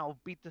 and I'll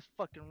beat this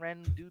fucking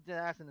random dude's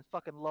ass in his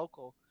fucking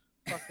local.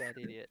 Fuck that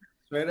idiot.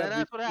 Straight Then up,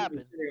 that's what Steve is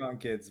happened. Shitting on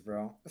kids,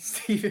 bro.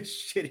 Steve is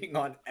shitting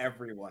on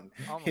everyone.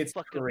 I'm gonna It's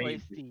fucking crazy.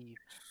 play Steve.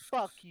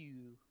 Fuck you.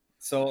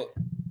 So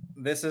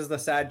this is the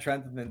sad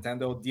trend of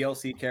Nintendo.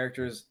 DLC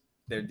characters,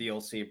 they're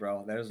DLC,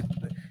 bro.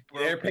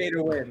 They're pay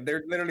to win.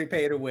 They're literally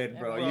pay to win, Yeah,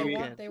 bro. well, You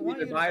they either want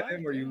you to buy buy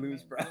them it, or you yeah,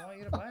 lose, man. bro. They want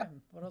you to buy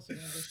them. What else are you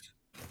gonna do?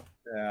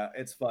 Yeah,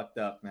 it's fucked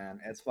up, man.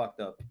 It's fucked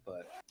up,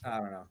 but I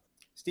don't know.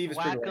 Steve is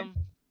Whack pretty lame. him.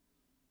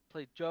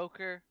 Play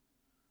Joker.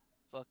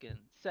 Fucking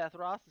Seth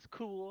Ross is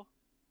cool.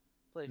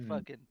 Play Mhm.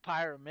 fucking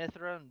Pyra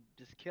Mithra and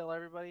just kill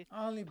everybody.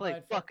 I only Play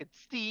bought fucking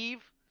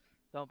Steve.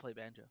 Don't play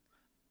Banjo.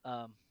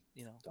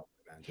 You know, Don't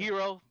play Banjo.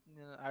 Hero.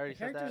 You know, I The already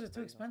said that. characters are but, too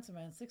you know. expensive,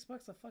 man.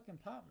 $6 a fucking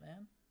pop,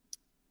 man.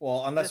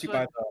 Well, unless This you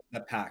one- buy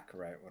the pack,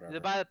 right? Whatever. You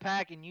buy the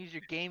pack and use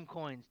your game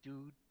coins,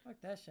 dude. Fuck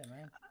that shit,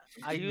 man.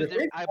 I The used it.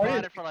 crazy I part bought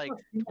is it for you like still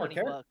have two more 20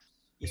 characters. bucks.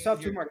 You still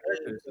have two more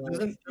characters.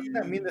 Doesn't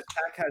that mean this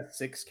pack has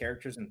 6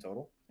 characters in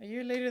total? A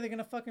year later, they're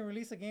gonna fucking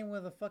release a game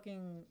with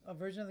a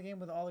version of the game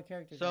with all the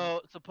characters. in it.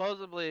 So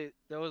supposedly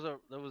there was a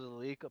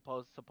leak.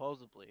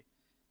 Supposedly,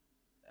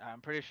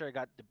 I'm pretty sure it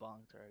got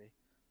debunked already.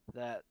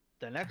 That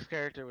the next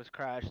character was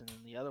Crash, and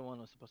then the other one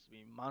was supposed to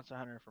be Monster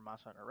Hunter for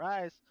Monster Hunter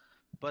Rise,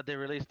 but they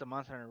released the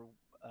Monster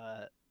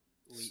Hunter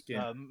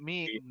Skin.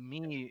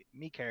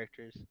 me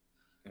characters.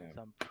 Yeah.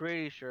 So I'm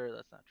pretty sure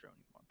that's not true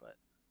anymore. But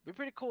it'd be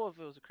pretty cool if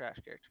it was a Crash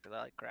character because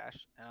I like Crash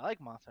and I like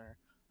Monster Hunter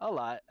a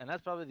lot, and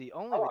that's probably the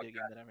only like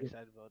video game that I'm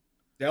excited about.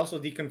 They also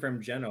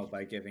deconfirmed Geno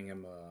by giving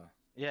him a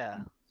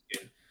Yeah,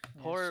 skin.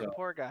 Yeah, poor so-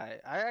 poor guy.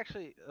 I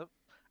actually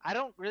I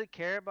don't really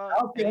care about.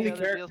 That was the any only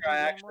other character DLCs I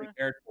actually anymore.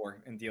 cared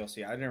for in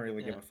DLC. I didn't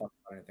really give Yeah. a fuck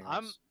about anything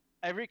I'm else.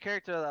 every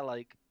character that I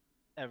like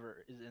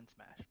ever is in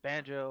Smash.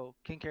 Banjo,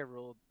 King K.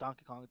 Rool,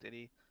 Donkey Kong,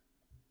 Diddy.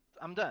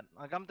 I'm done.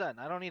 Like I'm done.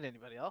 I don't need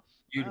anybody else.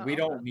 Dude, we I'm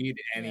don't done. need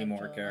any Yeah, more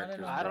so I don't characters.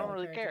 know I what don't the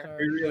really characters care. are.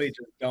 We really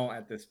just don't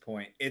at this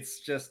point.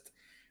 It's just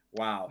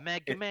wow.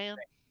 Mega It- Man.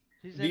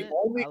 He's in The it.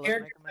 only I love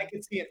character Mega I Man.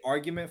 could see an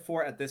argument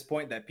for at this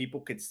point that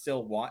people could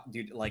still want,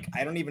 dude, like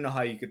I don't even know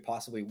how you could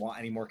possibly want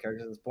any more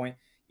characters at this point.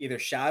 Either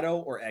Shadow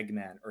or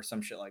Eggman or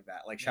some shit like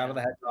that. Like Shadow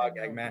the Yeah. Hedgehog,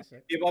 Eggman would be Eggman.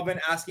 sick. People have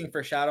been asking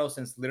for Shadow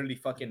since literally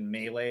fucking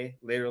Melee,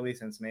 literally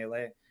since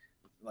Melee,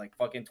 like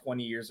fucking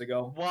 20 years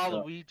ago. So,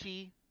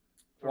 Waluigi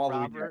for Waluigi,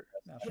 Robert.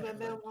 No, Give fuck that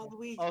man that.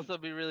 Waluigi. Also,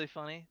 be really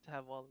funny to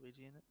have Waluigi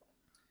in it.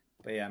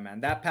 But yeah,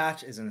 man, that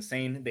patch is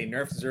insane. They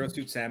nerfed Zero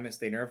Suit Samus.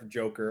 They nerfed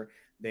Joker.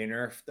 They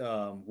nerfed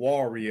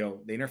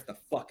Wario. They nerfed the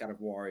fuck out of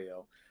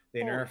Wario.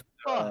 They Holy nerfed.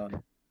 fuck.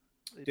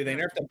 Dude, they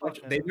nerfed a bunch.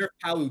 They nerfed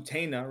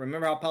Palutena.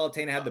 Remember how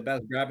Palutena had the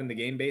best grab in the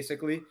game,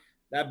 basically?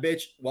 That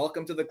bitch,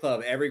 welcome to the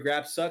club. Every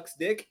grab sucks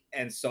dick,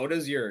 and so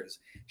does yours.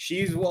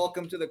 She's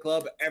welcome to the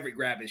club. Every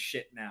grab is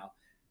shit now.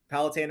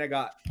 Palutena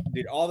got,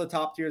 dude, all the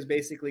top tiers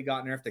basically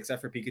got nerfed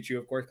except for Pikachu,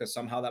 of course, because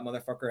somehow that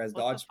motherfucker has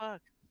What dodged the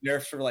fuck?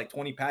 nerfs for like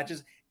 20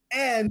 patches.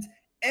 And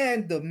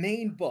the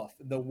main buff,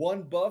 the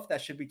one buff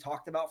that should be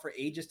talked about for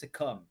ages to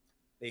come,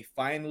 they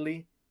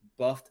finally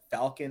buffed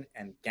Falcon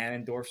and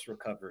Ganondorf's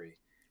recovery.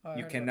 Oh, I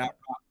You heard about cannot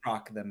that.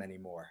 rock them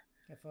anymore.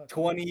 Yeah, fuck.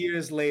 20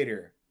 years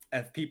later,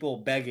 of people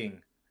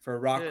begging for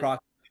Rock Dude. Croc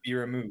to be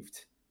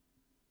removed,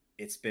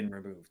 it's been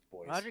removed,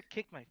 boys. Roger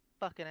kicked my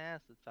fucking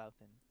ass with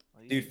Falcon.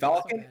 Like, Dude, you-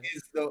 Falcon bad.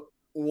 is the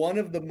one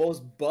of the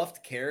most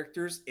buffed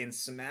characters in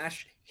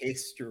Smash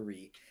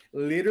history.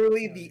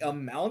 Literally, Oh, the yeah.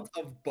 amount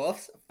of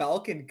buffs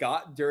Falcon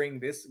got during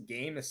this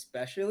game,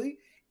 especially,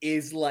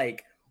 is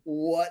like,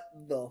 what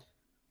the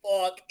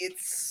fuck?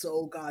 It's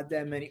so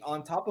goddamn many.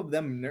 On top of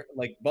them,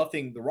 like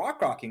buffing the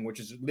rock rocking, which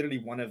is literally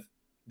one of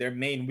their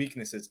main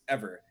weaknesses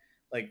ever.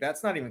 Like,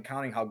 that's not even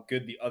counting how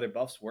good the other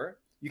buffs were.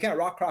 You can't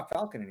rock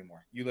Falcon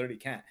anymore. You literally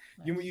can't.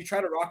 You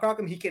try to rock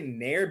him, he can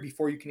nair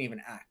before you can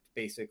even act,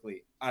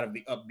 basically, out of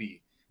the up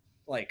B.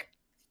 Like,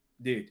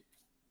 dude,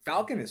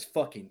 Falcon is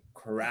fucking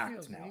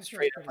cracked now. he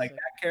Straight feels up, like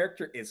pretty that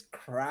character is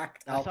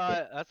cracked That's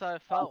out. how I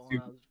felt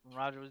when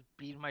Roger was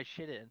beating my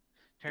shit in,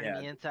 turning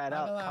me inside Not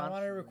out. gonna lie, I want to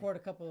constantly. record a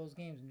couple of those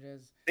games and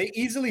just. They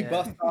easily Yeah.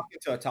 buffed Falcon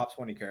to a top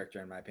 20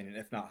 character, in my opinion,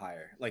 if not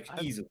higher. Like,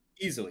 easily.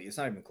 It's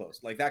not even close.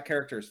 Like, that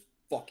character is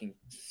fucking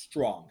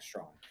strong.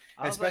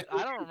 I was like,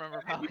 Especially I don't remember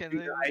if you Falcon. do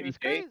the It was IDK.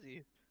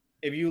 crazy.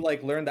 If you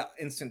like learn that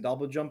instant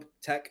double jump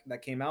tech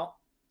that came out,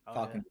 Oh,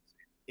 Falcon,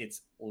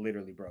 it's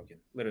literally broken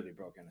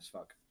as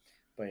fuck.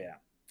 But yeah,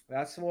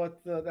 that's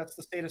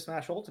the state of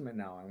Smash Ultimate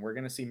now, and we're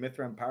gonna see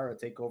Mythra and Pyra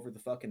take over the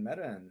fucking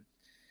meta,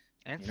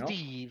 And you know?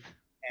 Steve.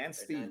 and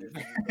They're Steve. not just a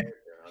new character.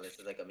 Unless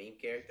it's like a meme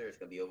character, it's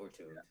gonna be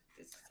overtuned.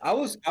 It's I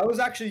was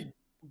actually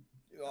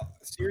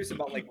serious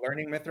about like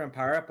learning Mythra and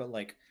Pyra, but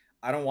like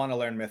I don't want to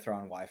learn Mythra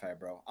on Wi-Fi,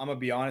 bro. I'm gonna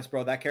be honest,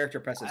 bro. That character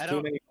presses I too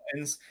don't- many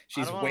buttons. I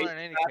She's don't want way to learn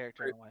any faster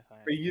character on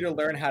Wi-Fi. for you to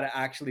learn how to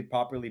actually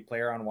properly play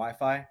her on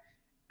Wi-Fi.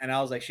 And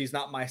I was like, she's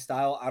not my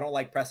style. I don't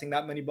like pressing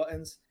that many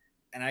buttons.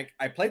 And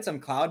I played some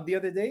Cloud the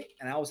other day,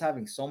 and I was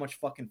having so much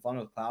fucking fun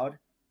with Cloud.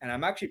 And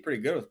I'm actually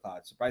pretty good with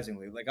Cloud,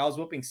 surprisingly. Like I was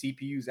whooping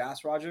CPU's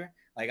ass, Roger.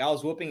 Like I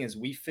was whooping his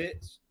Wii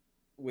Fit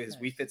with his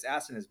Wii Fit's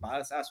ass and his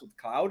BIOS ass with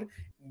Cloud,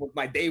 with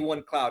my day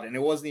one Cloud, and it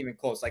wasn't even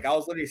close. Like I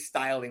was literally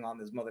styling on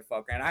this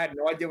motherfucker, and I had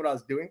no idea what I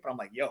was doing, but I'm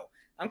like, yo,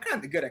 I'm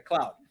kind of good at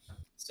Cloud.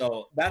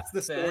 So that's the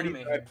The story. anime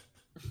here.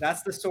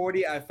 That's the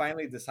sortie I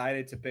finally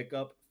decided to pick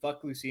up.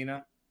 Fuck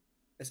Lucina.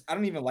 I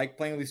don't even like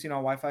playing Lucina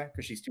on Wi-Fi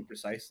because she's too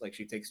precise. Like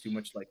she takes too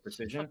much like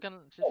precision.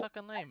 She's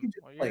fucking lame. just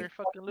Well, play you're a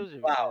fucking loser. if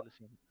you Cloud. play this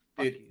game.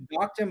 Fuck Dude, you.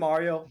 Dr.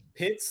 Mario,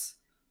 Pits,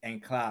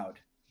 and Cloud.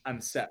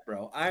 I'm set,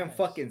 bro. I am Nice.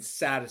 fucking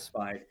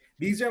satisfied.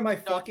 These are my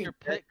fucking Dr.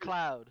 Pit characters,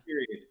 Cloud.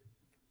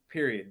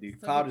 Period, dude.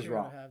 It's a Cloud good is hero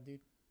to raw. have, dude.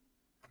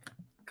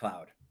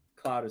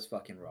 Cloud is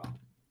fucking raw.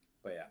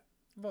 But yeah.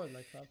 I've always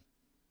liked Cloud.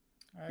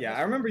 Alright, Yeah, guess-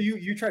 I remember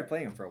you tried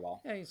playing him for a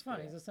while. Yeah, he's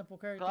fun. He's a simple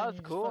character. Cloud's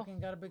and he cool. Just fucking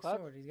got a big Cloud's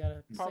sword. He's got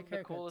a Probably sick the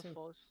haircut coolest too.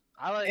 voice.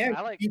 I like. And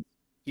I like.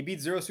 he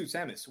beat Zero Suit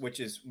Samus, which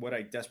is what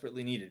I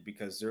desperately needed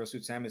because Zero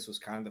Suit Samus was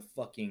kind of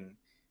fucking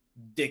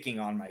dicking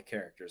on my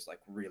characters like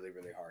really,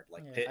 really hard.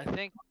 Like Yeah. Pit I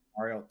think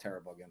Mario,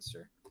 terrible against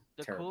her.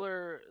 the Terrible.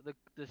 cooler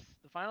the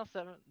final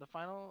seven the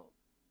Final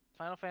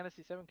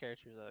Fantasy 7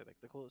 characters are like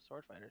the coolest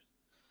sword fighters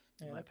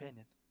in Yeah, my okay.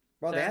 opinion.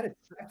 Well, they Sam- added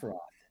Sephiroth.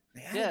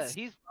 They added Yeah,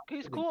 Sephiroth.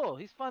 he's cool.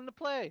 He's fun to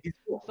play. He's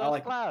cool. I So is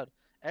like him. Cloud.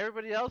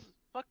 Everybody else,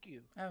 fuck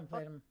you. I haven't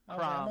played him. I'm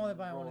Crom, only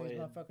buying one of these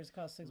Royd, motherfuckers. It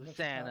costs $6 a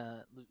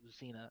pop.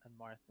 Lucina, and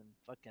Marth, and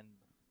fucking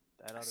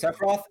that other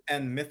Sephiroth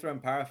and Mythra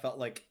and Pyra felt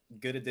like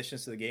good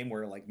additions to the game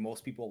where like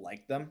most people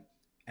liked them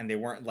and they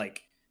weren't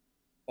like,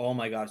 oh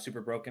my god,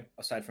 super broken.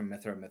 Aside from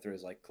Mythra, Mythra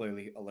is like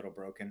clearly a little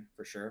broken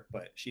for sure,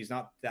 but she's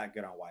not that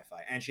good on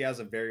Wi-Fi. And she has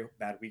a very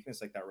bad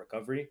weakness, like that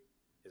recovery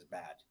is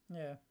bad.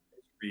 Yeah.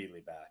 It's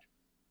really bad.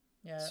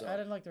 Yeah, So- I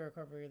didn't like the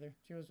recovery either.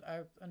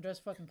 Andres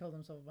fucking killed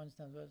himself a bunch of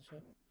times with that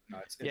shit. No,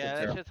 it's Yeah, a that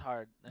terrible. shit's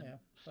hard. and Yeah.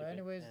 But stupid,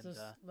 anyways, and,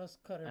 just let's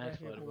cut it and right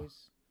here, exploitable.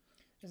 boys.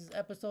 This is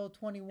episode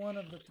 21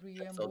 of the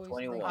 3M Episode boys.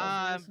 21. Thank you for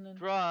I'm listening.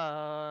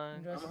 drunk.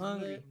 Andres I'm is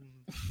hungry. lit.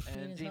 And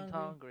Gene's Gene's hungry.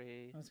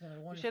 hungry. It's been a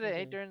You wonderful should have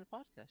day. ate during the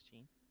podcast,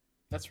 Gene.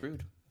 That's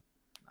rude.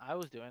 I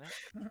was doing it.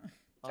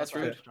 I That's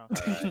was rude. drunk.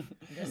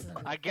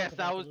 I I guess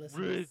that was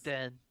rude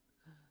then.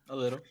 A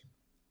little.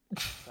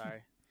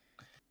 Sorry.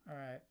 All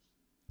right.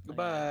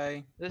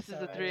 Goodbye. This is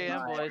the Sorry. 3AM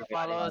Bye. boys.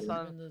 Follow us This has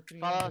on been the 3M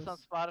follow us on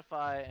boys.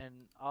 Spotify and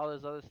all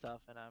this other stuff.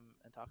 And I'm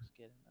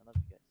intoxicated. I love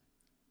you guys.